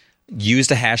Heck. Use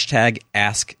the hashtag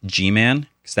AskGman,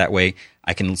 because that way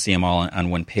I can see them all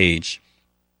on one page.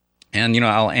 And,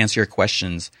 I'll answer your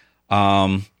questions.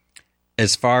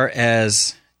 As far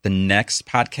as the next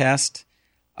podcast,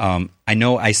 I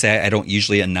know I say I don't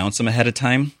usually announce them ahead of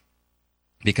time,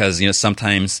 because,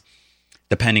 sometimes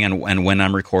depending on when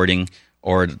I'm recording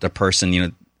or the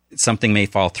person, something may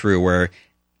fall through where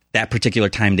that particular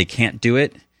time they can't do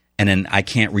it. And then I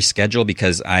can't reschedule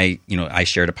because I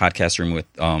shared a podcast room with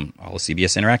all of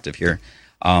CBS Interactive here.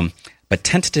 But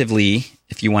tentatively,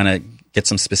 if you want to get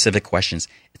some specific questions,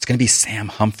 it's going to be Sam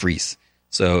Humphries.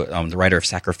 So the writer of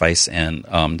Sacrifice and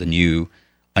the new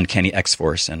Uncanny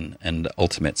X-Force and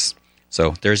Ultimates.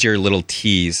 So there's your little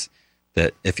tease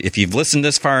that if you've listened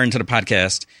this far into the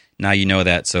podcast, now you know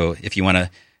that. So if you want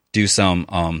to do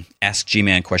some Ask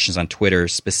G-Man questions on Twitter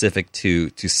specific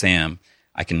to Sam,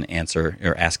 I can answer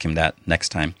or ask him that next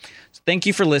time. So thank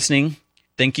you for listening.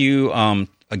 Thank you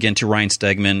again to Ryan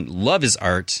Stegman. Love his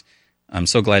art. I'm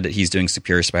so glad that he's doing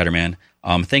Superior Spider-Man.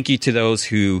 Thank you to those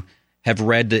who have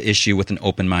read the issue with an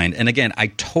open mind. And again, I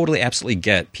totally, absolutely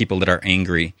get people that are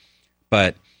angry.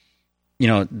 But,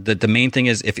 the main thing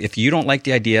is if you don't like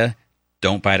the idea,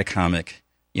 don't buy the comic.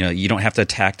 You don't have to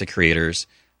attack the creators.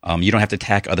 You don't have to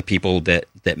attack other people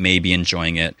that may be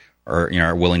enjoying it or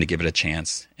are willing to give it a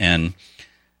chance. And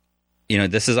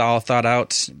this is all thought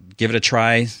out. Give it a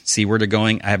try. See where they're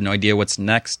going. I have no idea what's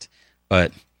next,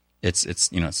 but it's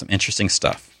some interesting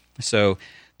stuff. So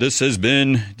this has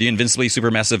been the Invincibly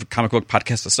Supermassive Comic Book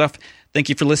Podcast of Stuff. Thank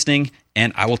you for listening,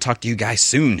 and I will talk to you guys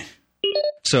soon.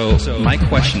 So my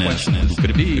question is, who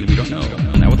could it be? We don't know.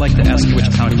 And I would like to ask you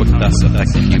which comic book best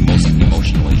affected you most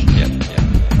emotionally. Yeah.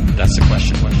 That's the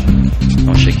question.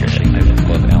 Don't shake your head. I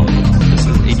love Alan Davis. This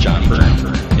is a John Byrne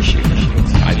issue.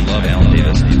 I love Alan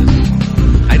Davis.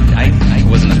 I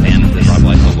wasn't a fan of this. Rob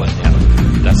Liefeld was.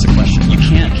 That's the question. You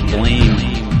can't blame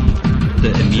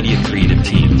the immediate creative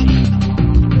team.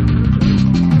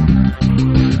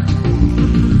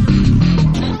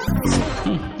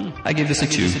 I give this a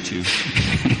 2.